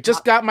 right? I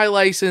just got my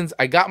license.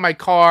 I got my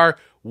car.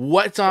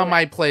 What's on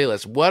my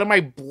playlist? What am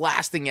I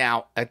blasting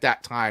out at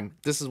that time?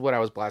 This is what I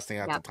was blasting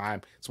out at the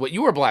time. It's what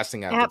you were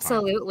blasting out at the time.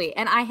 Absolutely.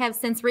 And I have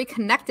since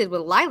reconnected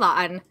with Lila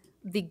on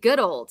the good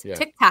old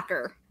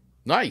TikToker.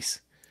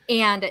 Nice.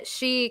 And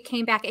she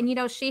came back.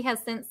 And, she has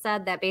since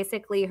said that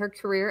basically her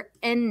career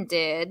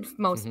ended,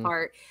 most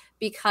part,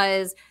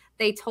 because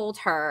they told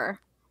her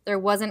there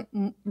wasn't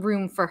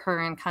room for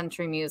her in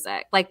country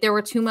music. Like there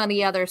were too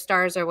many other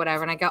stars or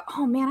whatever. And I go,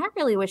 oh man, I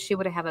really wish she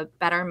would have a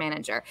better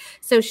manager.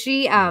 So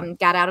she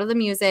got out of the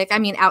music. I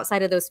mean,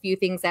 outside of those few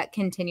things that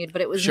continued,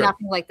 but it was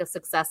nothing like the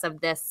success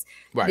of this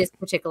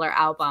particular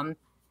album.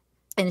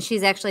 And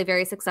she's actually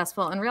very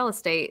successful in real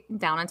estate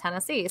down in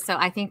Tennessee. So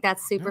I think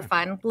that's super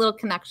fun. Little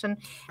connection.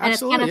 And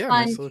absolutely, it's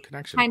kind of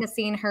fun kind of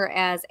seeing her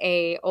as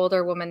a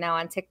older woman now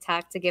on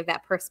TikTok to give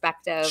that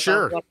perspective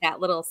of what that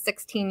little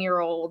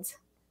 16-year-old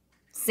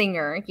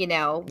singer,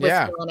 was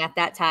feeling at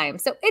that time.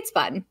 So it's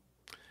fun.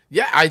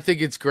 Yeah, I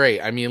think it's great.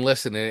 I mean,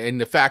 listen,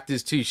 and the fact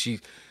is too,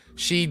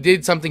 she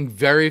did something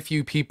very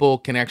few people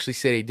can actually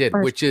say they did,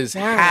 which is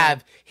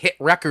have hit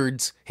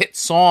records, hit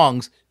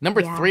songs,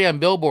 number 3 on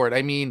Billboard.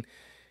 I mean,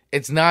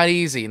 it's not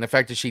easy. And the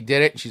fact that she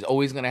did it, she's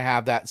always going to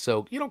have that.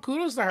 So,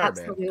 kudos to her,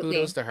 man.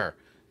 Kudos to her.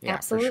 Yeah,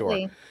 Absolutely.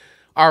 for sure.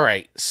 All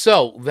right.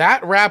 So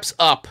that wraps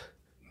up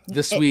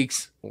this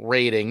week's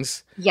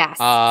ratings. Yes.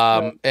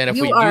 And if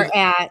you we are do,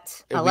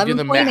 at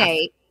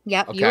 11.8.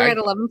 Yep. Okay. You're at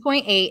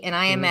 11.8, and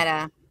I am at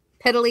a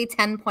piddly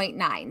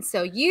 10.9.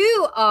 So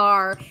you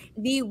are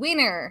the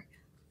winner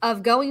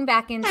of going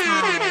back in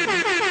time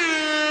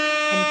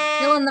and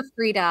feeling the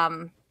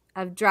freedom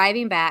of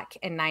driving back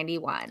in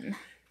 91.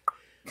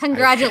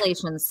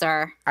 Congratulations,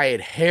 sir. I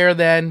had hair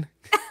then.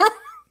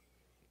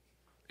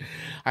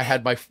 I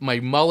had my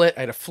mullet.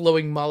 I had a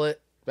flowing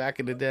mullet back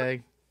in the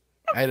day.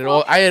 I had it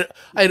all. I had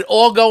it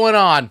all going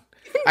on.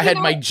 I had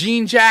my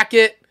jean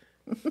jacket.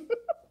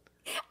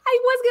 I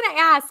was gonna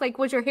ask, like,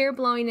 was your hair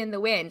blowing in the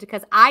wind?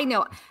 Because I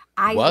know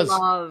I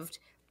loved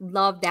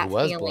that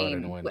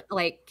feeling,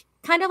 like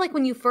kind of like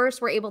when you first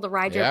were able to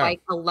ride your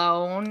bike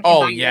alone.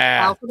 Oh and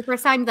yourself for the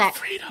first time,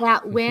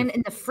 that wind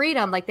and the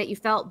freedom, like that you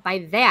felt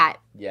by that.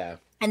 Yeah.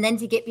 And then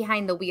to get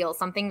behind the wheel,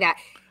 something that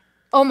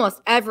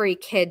almost every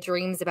kid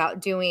dreams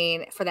about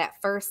doing for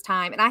that first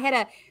time. And I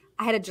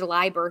had a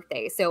July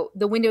birthday, so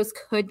the windows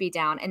could be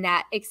down, and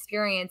that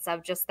experience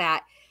of just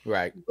that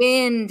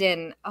wind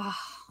and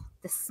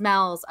the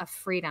smells of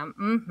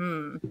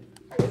freedom.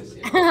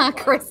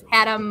 Chris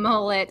had a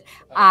mullet.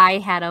 I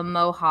had a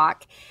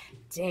mohawk.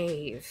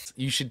 Dave,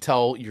 you should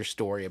tell your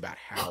story about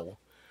how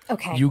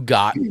you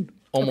got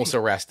almost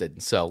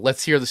arrested. So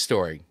let's hear the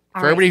story.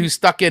 For everybody who's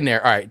stuck in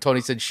there. All right,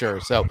 Tony said sure.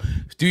 So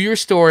do your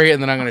story,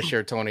 and then I'm going to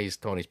share Tony's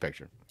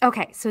picture.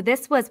 Okay, so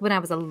this was when I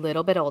was a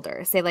little bit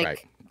older. Say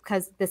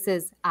because this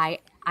is I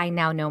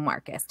now know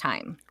Marcus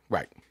time.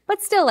 Right.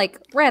 But still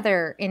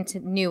rather into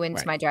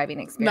my driving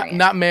experience.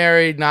 Not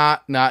married,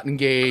 not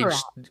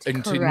engaged,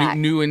 Correct.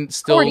 New and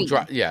still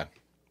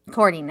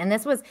courting. And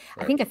this was,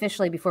 I think,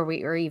 officially before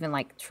we were even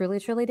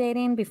truly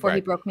dating, before he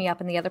broke me up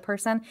and the other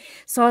person.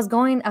 So I was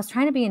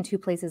trying to be in 2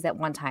 places at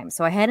one time.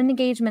 So I had an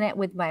engagement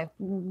with my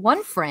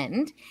one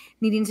friend,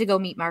 needing to go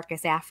meet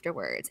Marcus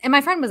afterwards. And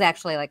my friend was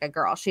actually a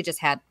girl. She just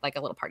had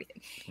a little party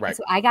thing. Right. And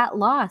so I got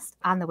lost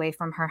on the way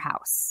from her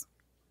house.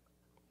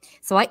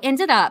 So I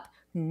ended up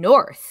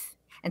north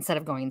instead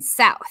of going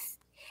south.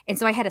 And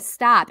so I had to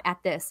stop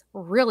at this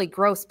really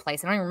gross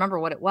place. I don't even remember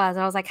what it was.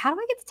 I was like, how do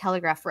I get to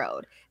Telegraph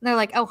Road? And they're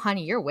like, oh,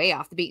 honey, you're way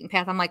off the beaten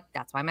path. I'm like,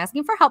 that's why I'm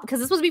asking for help,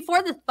 because this was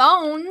before the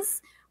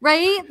phones,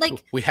 right?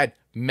 We had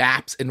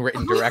maps and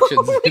written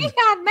directions. We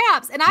had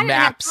maps, and I didn't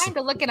have time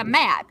to look at a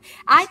map.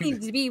 I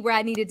needed to be where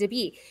I needed to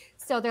be.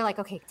 So they're like,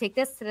 okay, take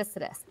this to this to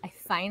this. I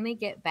finally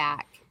get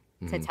back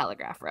to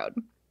Telegraph Road,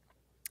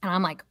 and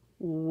I'm like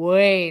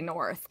way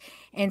north.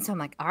 And so I'm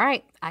like, all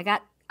right, I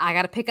got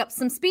to pick up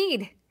some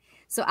speed.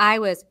 So I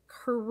was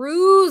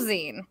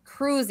cruising.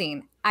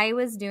 I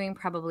was doing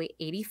probably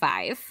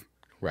 85.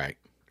 Right.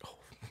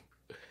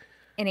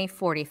 In a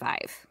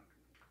 45.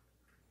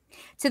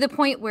 To the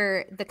point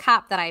where the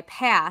cop that I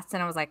passed,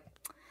 and I was like,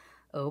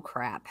 oh,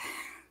 crap.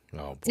 Oh,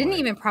 boy. Didn't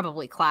even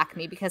probably clock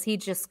me because he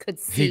just could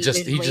see. He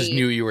just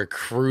knew you were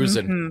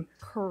cruising.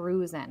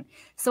 Cruising.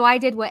 So I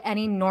did what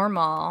any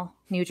normal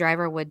new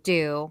driver would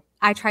do.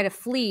 I try to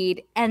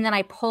flee, and then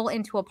I pull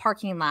into a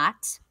parking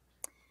lot.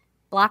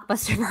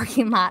 Blockbuster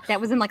parking lot that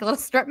was in a little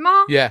strip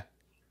mall. Yeah.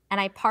 And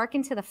I park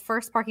into the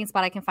first parking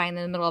spot I can find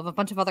in the middle of a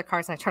bunch of other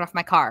cars, and I turn off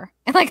my car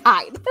and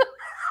hide.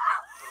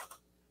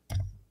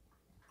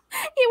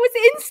 It was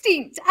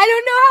instinct. I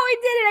don't know how I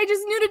did it. I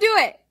just knew to do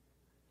it.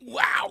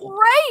 Wow.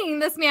 Praying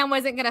this man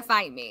wasn't going to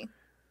find me.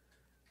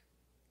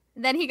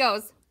 And then he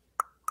goes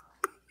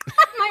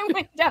at my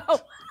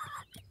window.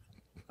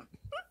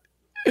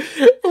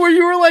 Were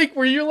you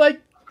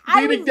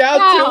leaning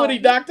down too when he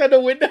knocked on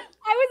the window?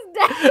 I was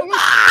down.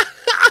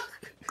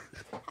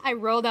 I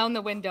roll down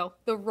the window,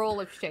 the roll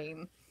of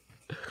shame,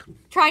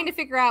 trying to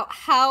figure out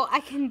how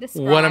I can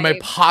describe. What am I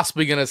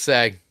possibly going to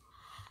say?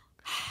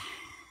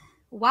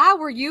 Why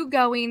were you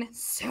going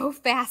so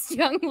fast,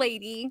 young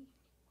lady?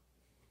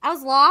 I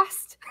was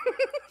lost. Those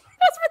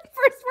were the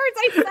first words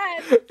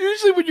I said.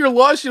 Usually when you're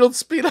lost, you don't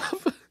speed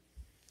up.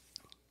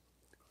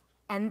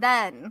 And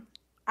then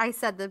I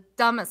said the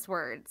dumbest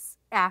words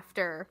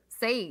after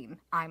saying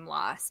I'm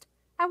lost.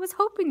 I was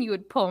hoping you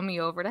would pull me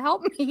over to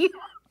help me.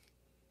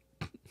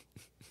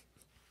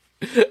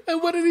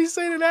 And what did he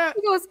say to that?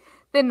 He goes,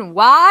 then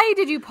why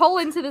did you pull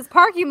into this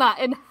parking lot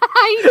and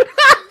hide?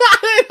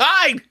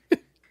 Hide!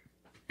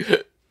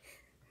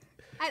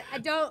 I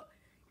don't,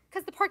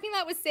 because the parking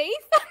lot was safe.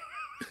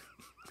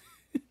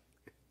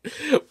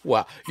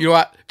 Wow. You know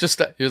what?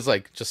 He was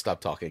like, just stop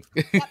talking.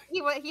 Yep,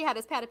 he had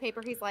his pad of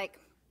paper. He's like,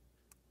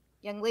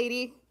 young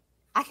lady,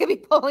 I could be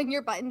pulling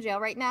your butt in jail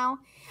right now,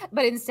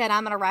 but instead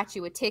I'm going to write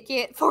you a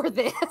ticket for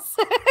this.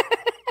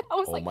 I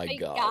was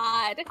thank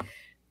God.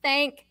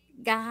 Thank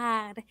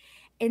God.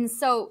 And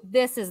so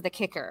this is the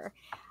kicker.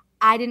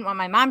 I didn't want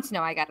my mom to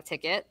know I got a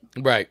ticket.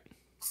 Right.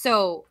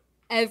 So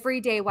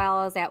every day while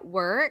I was at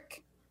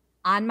work,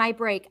 on my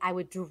break, I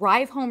would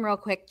drive home real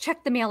quick,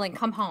 check the mail, and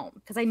come home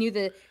because I knew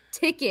the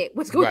ticket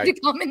was going to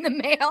come in the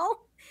mail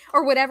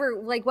or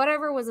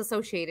whatever was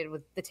associated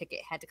with the ticket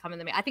had to come in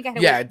the mail. I think I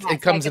had to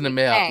it comes in the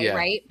mail. Yeah.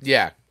 Right.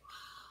 Yeah.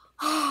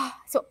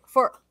 So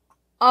for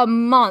a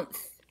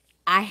month,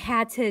 I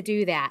had to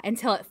do that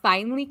until it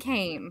finally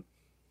came,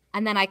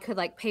 and then I could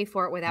like pay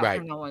for it without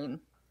her knowing.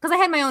 Because I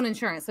had my own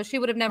insurance, so she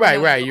would have never.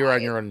 Right. You're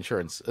on your own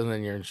insurance, and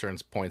then your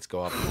insurance points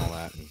go up and all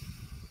that.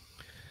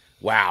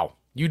 Wow,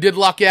 you did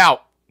luck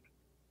out.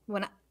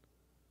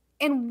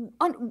 In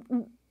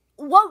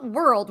what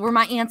world were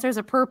my answers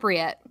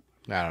appropriate?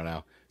 I don't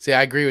know. See,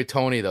 I agree with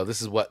Tony though.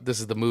 This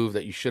is the move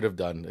that you should have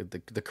done.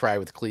 The cry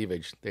with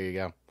cleavage. There you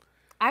go.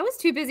 I was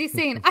too busy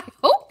saying, I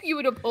hope you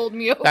would have pulled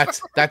me over.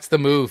 That's the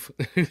move.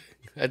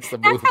 That's the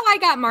move. That's how I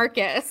got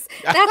Marcus.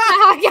 That's how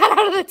I got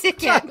out of the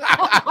ticket.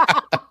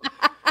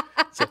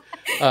 So,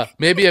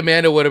 maybe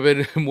Amanda would have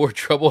been in more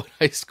trouble in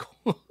high school.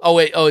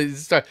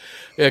 Chris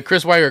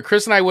Weiger.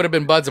 Chris and I would have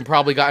been buds and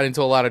probably gotten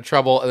into a lot of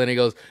trouble. And then he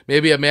goes,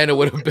 maybe Amanda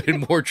would have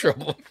been more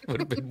trouble. Would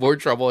have been more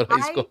trouble in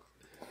high school.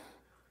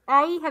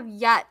 I have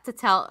yet to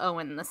tell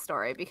Owen the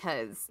story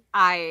because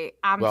I'm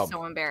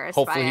so embarrassed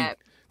by it.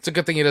 It's a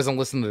good thing he doesn't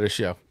listen to the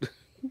show.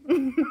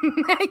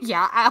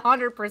 Yeah,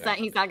 100%.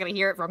 He's not going to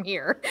hear it from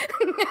here.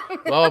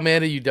 Well,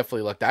 Amanda, you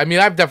definitely lucked out. I mean,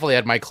 I've definitely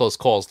had my close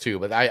calls too,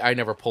 but I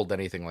never pulled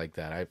anything like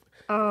that.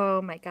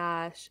 Oh my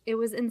gosh. It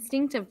was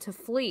instinctive to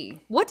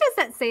flee. What does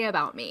that say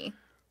about me?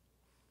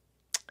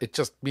 It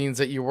just means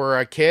that you were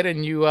a kid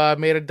and you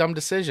made a dumb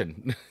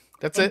decision.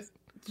 That's it.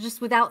 Just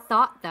without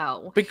thought,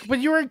 though.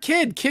 But you're a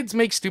kid. Kids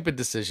make stupid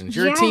decisions.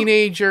 You're a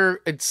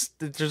teenager.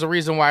 There's a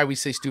reason why we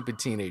say stupid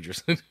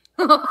teenagers. It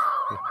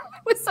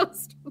was so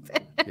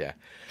stupid. Yeah.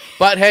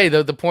 But hey,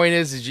 the point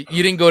is you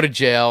didn't go to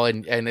jail,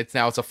 and it's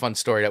a fun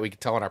story that we can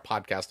tell on our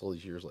podcast all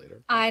these years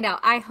later. I know.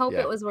 I hope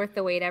it was worth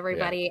the wait,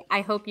 everybody. Yeah.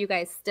 I hope you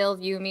guys still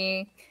view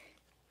me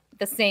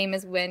the same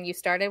as when you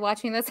started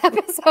watching this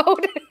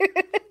episode.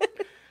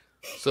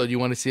 So you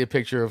want to see a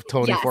picture of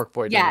Tony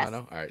Forkboy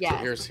Delano? All right.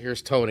 Yes. So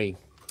here's Tony.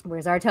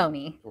 Where's our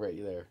Tony? Right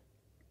there.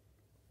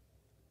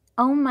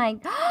 Oh my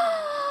God.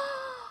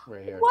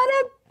 Right here. What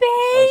a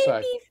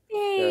baby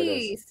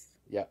face.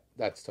 Yep,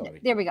 that's Tony.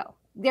 There we go.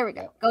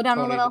 Yep. Go down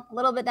Tony. a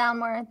little bit down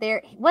more.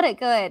 There. What a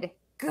good.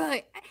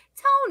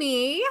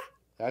 Tony.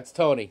 That's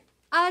Tony.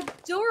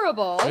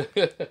 Adorable.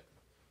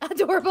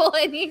 Adorable.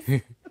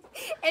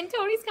 And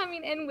Tony's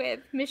coming in with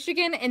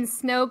Michigan and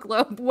snow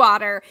globe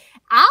water.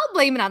 I'll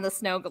blame it on the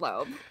snow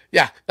globe.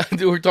 Yeah.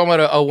 We're talking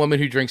about a woman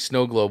who drinks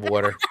snow globe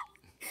water.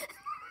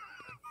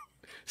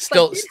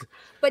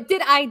 But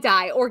did I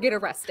die or get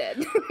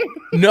arrested?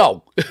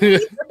 No. In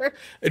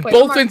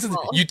both instances,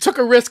 you took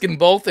a risk in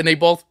both, and they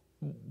both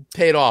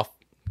paid off.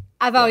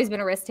 I've always been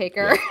a risk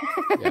taker.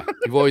 Yeah,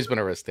 you've always been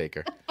a risk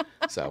taker.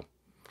 So,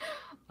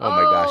 oh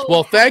my gosh.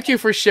 Well, thank you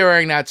for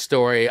sharing that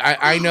story.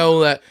 I know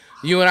that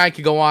you and I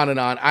could go on and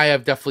on. I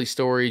have definitely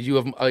stories.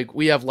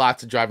 We have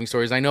lots of driving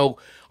stories. I know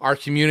our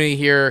community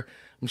here.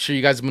 I'm sure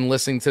you guys have been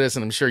listening to this,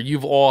 and I'm sure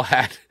you've all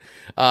had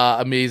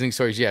amazing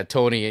stories. Yeah,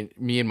 Tony and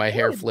me and my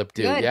hair flipped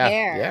too. Good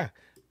hair. Yeah,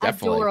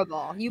 definitely.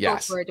 Adorable. You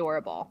both were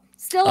adorable.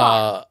 Still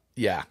are.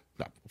 Yeah,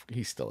 no,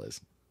 he still is.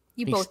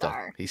 You both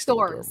are. He's still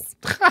adorable.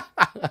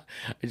 I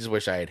just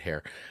wish I had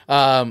hair.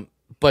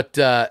 But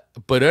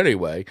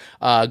anyway,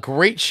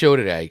 great show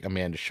today,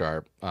 Amanda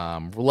Sharp.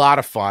 A lot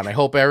of fun. I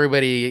hope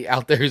everybody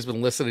out there who's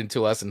been listening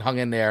to us and hung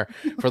in there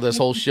for this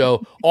whole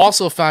show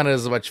also found it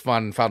as much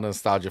fun, found the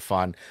nostalgia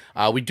fun.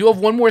 We do have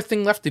one more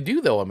thing left to do,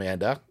 though,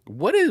 Amanda.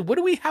 What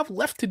do we have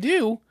left to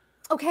do?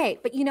 Okay,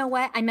 but you know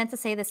what? I meant to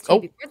say this to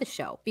you before the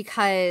show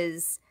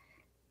because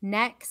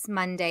next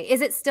Monday,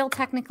 is it still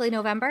technically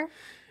November?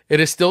 It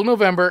is still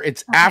November.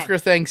 It's after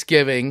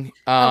Thanksgiving.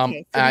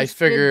 Okay, so I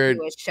figured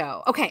do a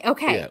show. Okay.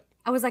 Yeah.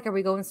 I was like, are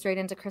we going straight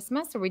into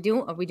Christmas? Are we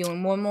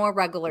doing one more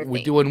regular thing?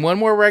 We're doing one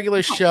more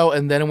regular show,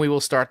 and then we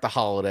will start the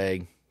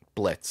holiday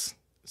blitz.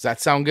 Does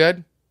that sound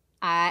good?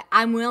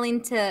 I'm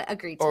willing to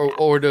agree to that.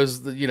 Or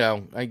does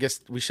I guess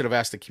we should have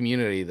asked the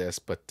community this,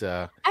 but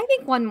I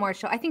think one more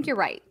show. I think you're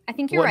right.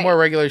 One more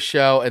regular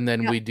show, and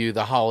then we do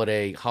the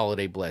holiday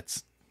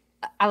blitz.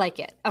 I like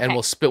it. Okay. And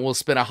we'll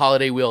spin a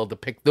holiday wheel to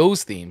pick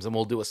those themes, and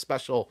we'll do a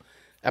special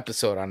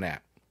episode on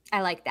that.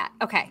 I like that.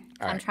 Okay.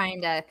 I'm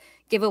trying to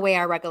give away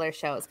our regular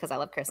shows because I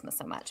love Christmas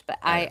so much, but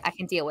I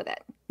can deal with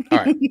it. All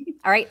right.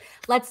 All right.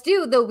 Let's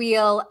do the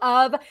wheel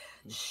of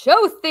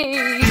show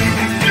themes.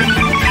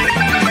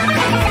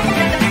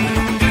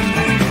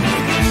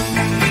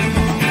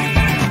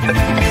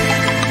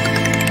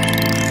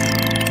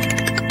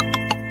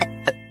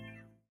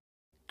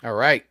 All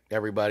right,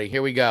 everybody,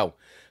 here we go.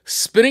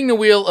 Spinning the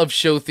wheel of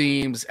show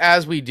themes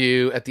as we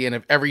do at the end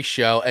of every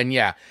show. And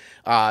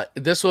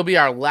this will be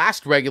our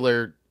last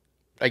regular,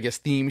 I guess,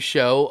 theme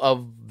show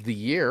of the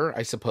year,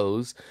 I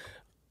suppose.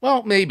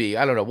 Well, maybe.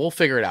 I don't know. We'll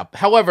figure it out.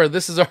 However,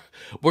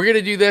 we're going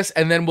to do this,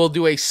 and then we'll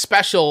do a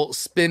special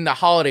spin the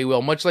holiday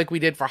wheel, much like we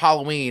did for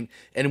Halloween,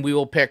 and we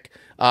will pick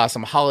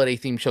some holiday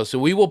themed shows. So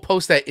we will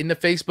post that in the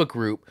Facebook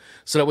group,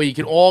 so that way you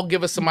can all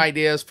give us some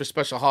ideas for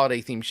special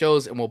holiday themed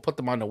shows, and we'll put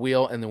them on the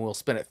wheel, and then we'll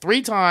spin it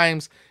 3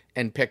 times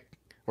and pick,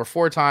 or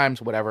 4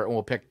 times, whatever, and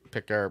we'll pick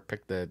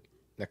the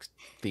next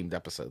themed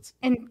episodes.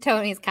 And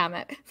Tony's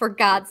comment, for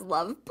God's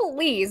love,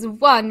 please,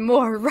 one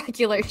more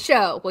regular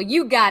show. Well,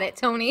 you got it,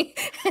 Tony.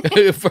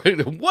 For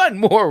one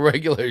more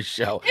regular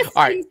show. This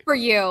All right. for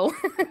you. All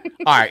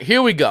right,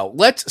 here we go.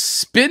 Let's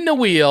spin the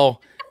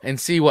wheel and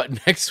see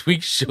what next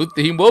week's show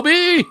theme will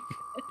be.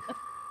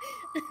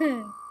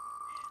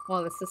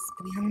 Well, the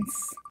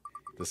suspense.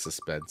 The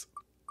suspense.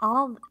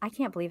 I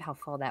can't believe how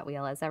full that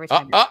wheel is every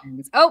time it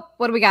spins. Oh,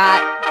 what do we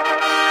got?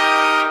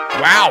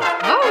 Wow.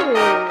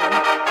 Oh.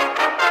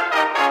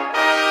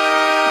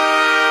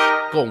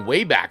 Going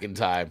way back in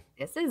time.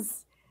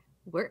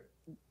 We're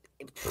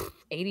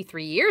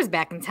 83 years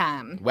back in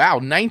time. Wow,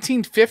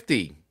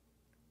 1950.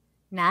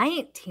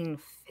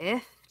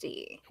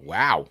 1950.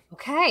 Wow.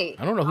 Okay.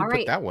 I don't know who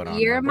put that one on.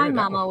 Year my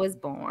mama was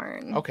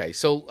born. Okay,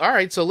 so all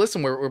right, so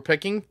listen, we're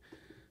picking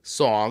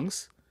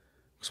songs,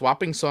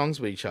 swapping songs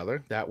with each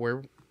other that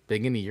were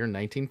big in the year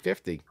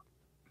 1950.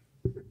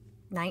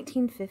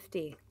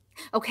 1950.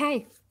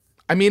 Okay.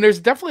 I mean, there's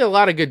definitely a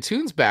lot of good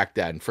tunes back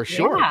then, for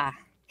sure.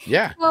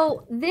 Yeah.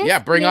 So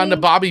bring on the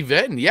Bobby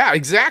Vinton. Yeah,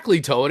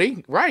 exactly,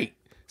 Tony. Right.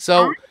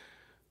 So,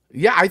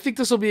 yeah, I think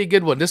this will be a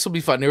good one. This will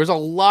be fun. There was a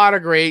lot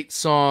of great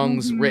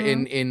songs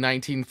written in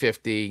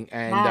 1950,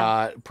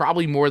 and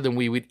probably more than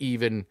we would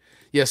even.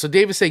 Yeah. So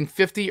Dave is saying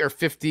 50 or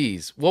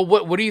 50s. Well,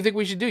 what do you think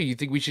we should do? You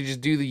think we should just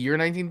do the year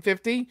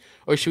 1950,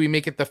 or should we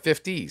make it the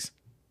 50s?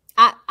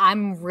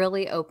 I'm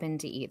really open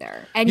to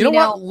either. And you know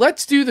what?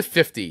 Let's do the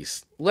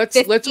 50s. Let's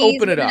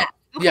open it up.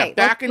 Okay, yeah,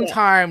 back in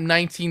time,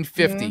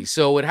 1950.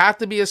 So it would have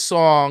to be a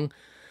song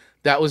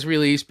that was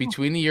released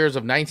between the years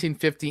of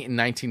 1950 and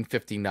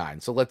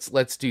 1959. So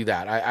let's do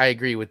that. I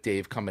agree with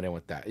Dave coming in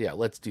with that. Yeah,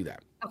 let's do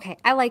that. Okay,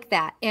 I like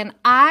that. And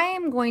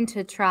I'm going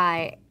to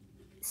try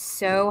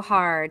so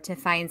hard to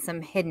find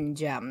some hidden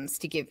gems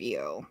to give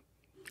you.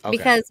 Okay.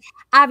 Because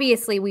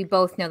obviously we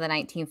both know the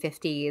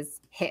 1950s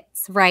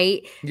hits,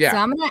 right? Yeah. So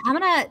I'm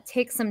gonna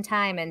take some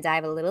time and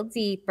dive a little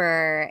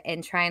deeper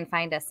and try and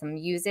find us some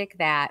music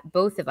that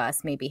both of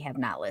us maybe have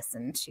not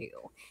listened to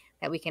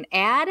that we can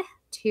add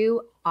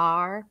to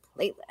our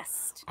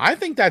playlist. I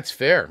think that's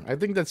fair. I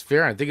think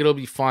it'll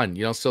be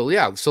fun. So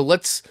yeah. So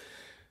let's.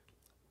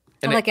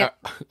 And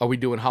are we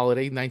doing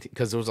holiday 19?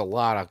 Because there was a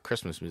lot of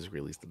Christmas music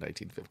released in the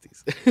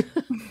 1950s.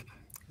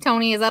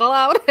 Tony, is that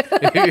allowed?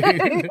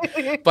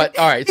 But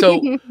all right,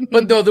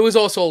 but no, there was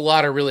also a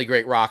lot of really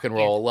great rock and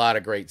roll, a lot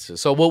of great.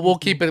 So we'll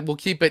keep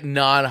it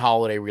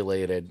non-holiday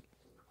related,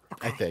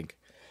 okay. I think,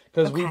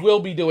 because we will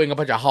be doing a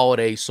bunch of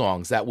holiday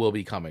songs that will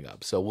be coming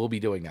up. So we'll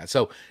be doing that.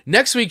 So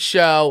next week's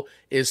show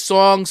is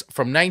songs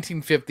from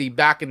 1950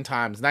 back in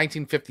times,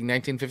 1950,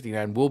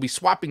 1959. We'll be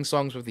swapping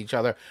songs with each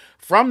other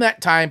from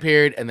that time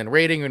period and then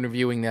rating and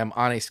reviewing them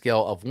on a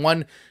scale of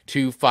 1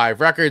 to 5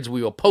 records.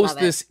 We will post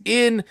this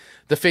in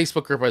the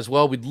Facebook group as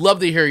well. We'd love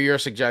to hear your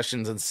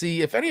suggestions and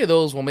see if any of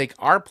those will make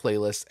our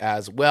playlist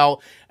as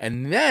well.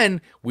 And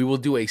then we will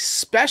do a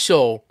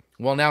special,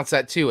 we'll announce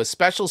that too, a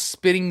special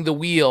spinning the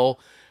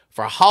wheel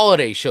for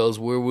holiday shows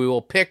where we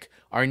will pick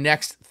our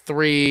next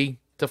 3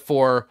 to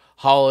 4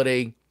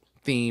 holiday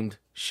themed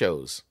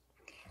shows.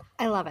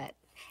 I love it.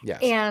 Yes.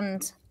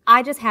 And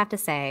I just have to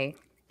say,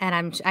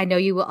 and I know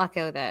you will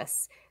echo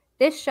this,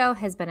 this show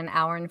has been an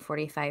hour and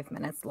 45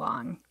 minutes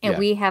long, and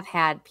we have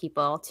had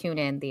people tune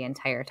in the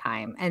entire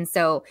time. And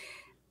so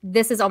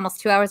this is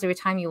almost 2 hours of your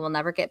time you will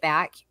never get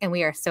back. And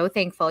we are so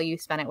thankful you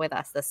spent it with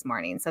us this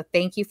morning. So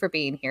thank you for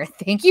being here.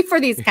 Thank you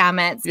for these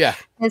comments. Yeah.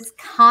 This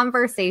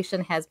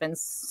conversation has been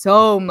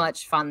so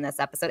much fun this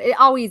episode. It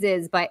always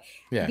is, but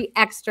the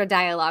extra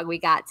dialogue we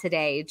got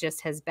today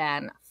just has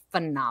been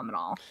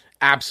phenomenal.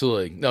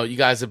 Absolutely. No, you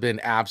guys have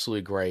been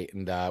absolutely great,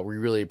 and we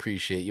really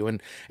appreciate you.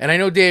 And I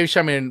know Dave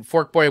Sherman and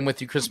Fork Boy, I'm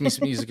with you. Christmas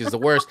music is the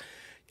worst.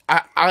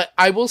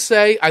 I will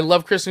say I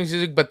love Christmas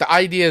music, but the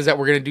idea is that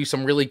we're going to do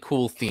some really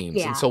cool themes.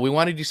 Yeah. And so we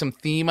want to do some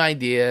theme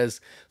ideas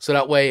so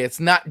that way it's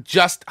not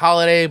just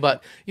holiday,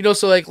 but,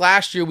 so like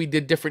last year we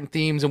did different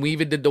themes, and we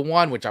even did the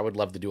one, which I would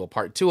love to do a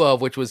part 2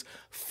 of, which was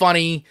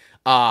funny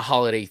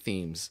holiday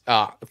themes,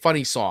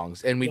 funny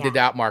songs. And we did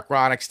that. Mark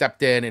Ronick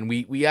stepped in, and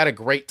we had a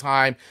great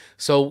time.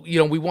 So,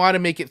 we want to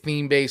make it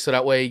theme based so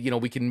that way,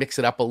 we can mix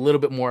it up a little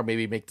bit more,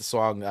 maybe make the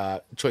song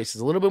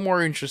choices a little bit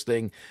more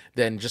interesting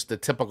than just the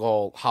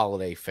typical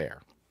holiday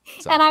fare.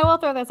 So. And I will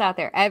throw this out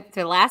there. For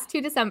the last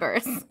 2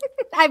 Decembers,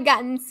 I've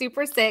gotten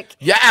super sick.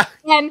 Yeah.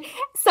 And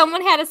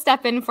someone had to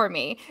step in for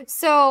me.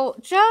 So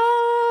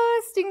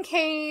just in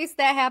case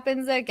that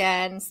happens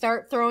again,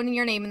 start throwing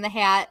your name in the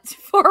hat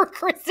for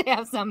Chris to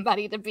have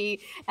somebody to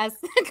be as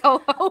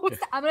co-host.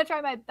 I'm going to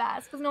try my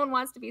best because no one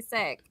wants to be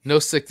sick. No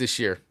sick this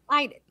year.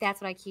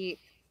 That's what I keep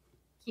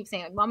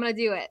saying. Well, I'm going to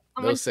do it.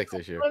 No sick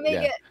this year.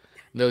 Yeah.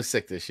 No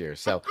sick this year.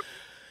 So...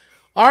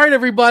 All right,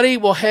 everybody.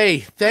 Well,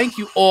 hey, thank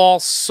you all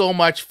so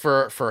much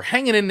for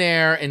hanging in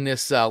there in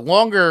this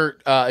longer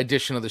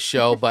edition of the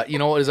show. But, you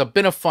know, it has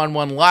been a fun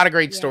one. A lot of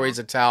great stories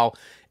to tell.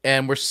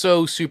 And we're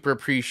so super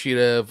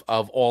appreciative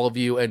of all of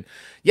you. And,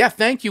 yeah,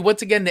 thank you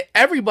once again to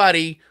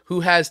everybody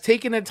who has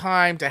taken the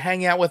time to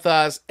hang out with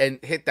us and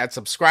hit that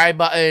subscribe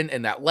button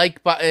and that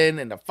like button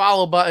and the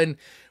follow button.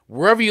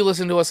 Wherever you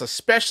listen to us,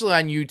 especially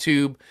on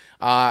YouTube,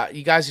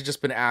 you guys have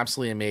just been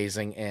absolutely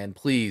amazing. And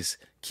please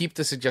keep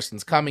the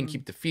suggestions coming,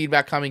 keep the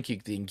feedback coming,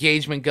 keep the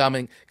engagement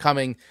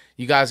coming.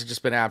 You guys have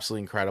just been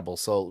absolutely incredible.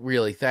 So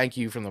really, thank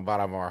you from the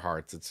bottom of our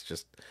hearts. It's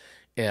just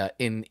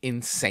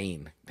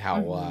insane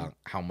how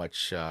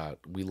much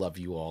we love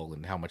you all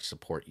and how much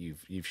support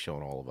you've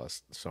shown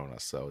us.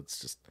 So it's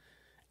just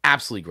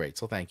absolutely great.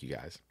 So thank you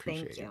guys.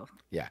 Appreciate it.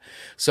 Yeah.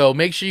 So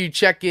make sure you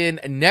check in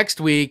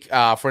next week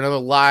for another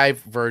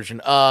live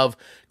version of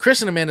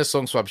Chris and Amanda's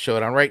Song Swap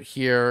Showdown right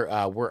here,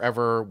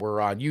 wherever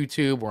we're on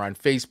YouTube, we're on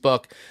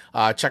Facebook.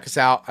 Check us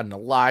out on the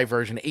live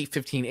version,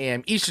 8:15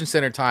 a.m. Eastern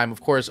Standard Time.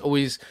 Of course,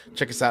 always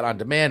check us out on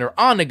demand or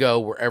on the go,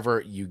 wherever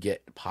you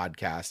get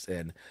podcasts.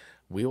 And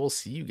we will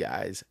see you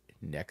guys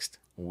next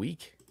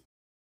week.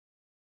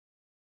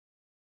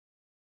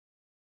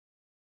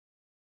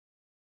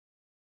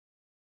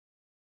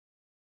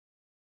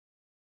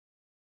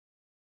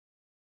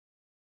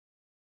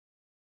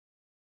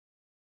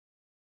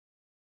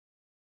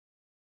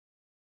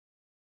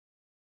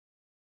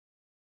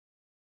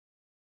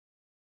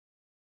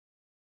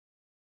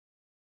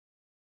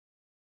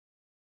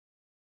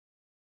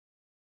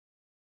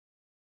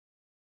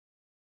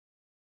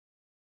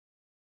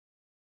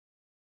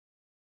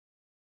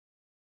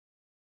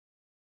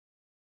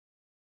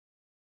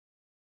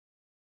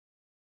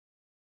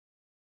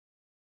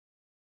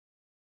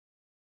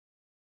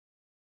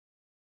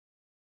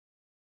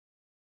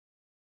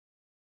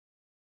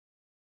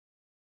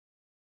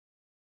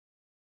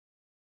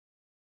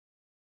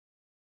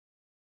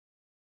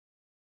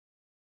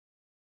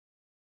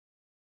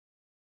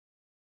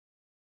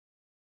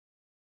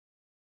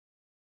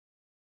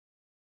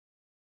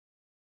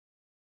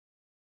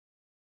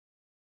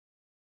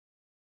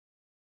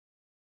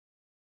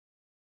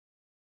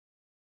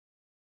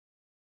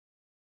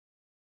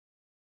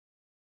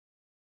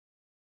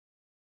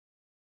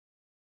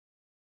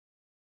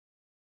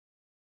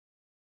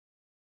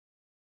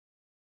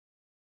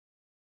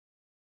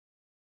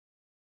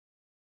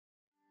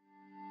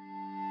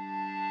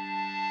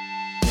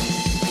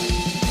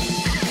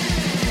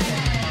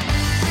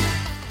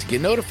 Get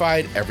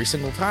notified every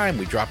single time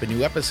we drop a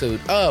new episode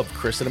of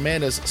Chris and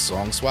Amanda's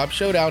Song Swap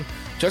Showdown.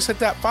 Just hit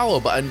that follow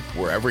button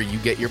wherever you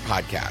get your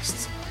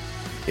podcasts.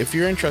 If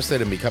you're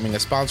interested in becoming a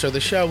sponsor of the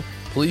show,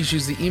 please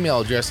use the email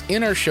address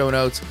in our show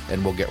notes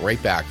and we'll get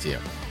right back to you.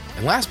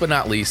 And last but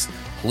not least,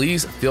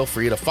 please feel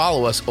free to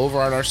follow us over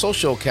on our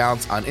social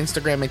accounts on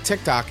Instagram and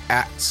TikTok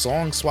at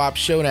Song Swap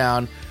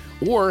Showdown,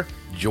 or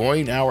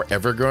join our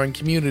ever-growing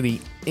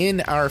community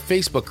in our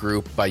Facebook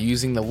group by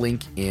using the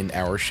link in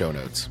our show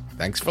notes.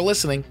 Thanks for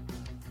listening.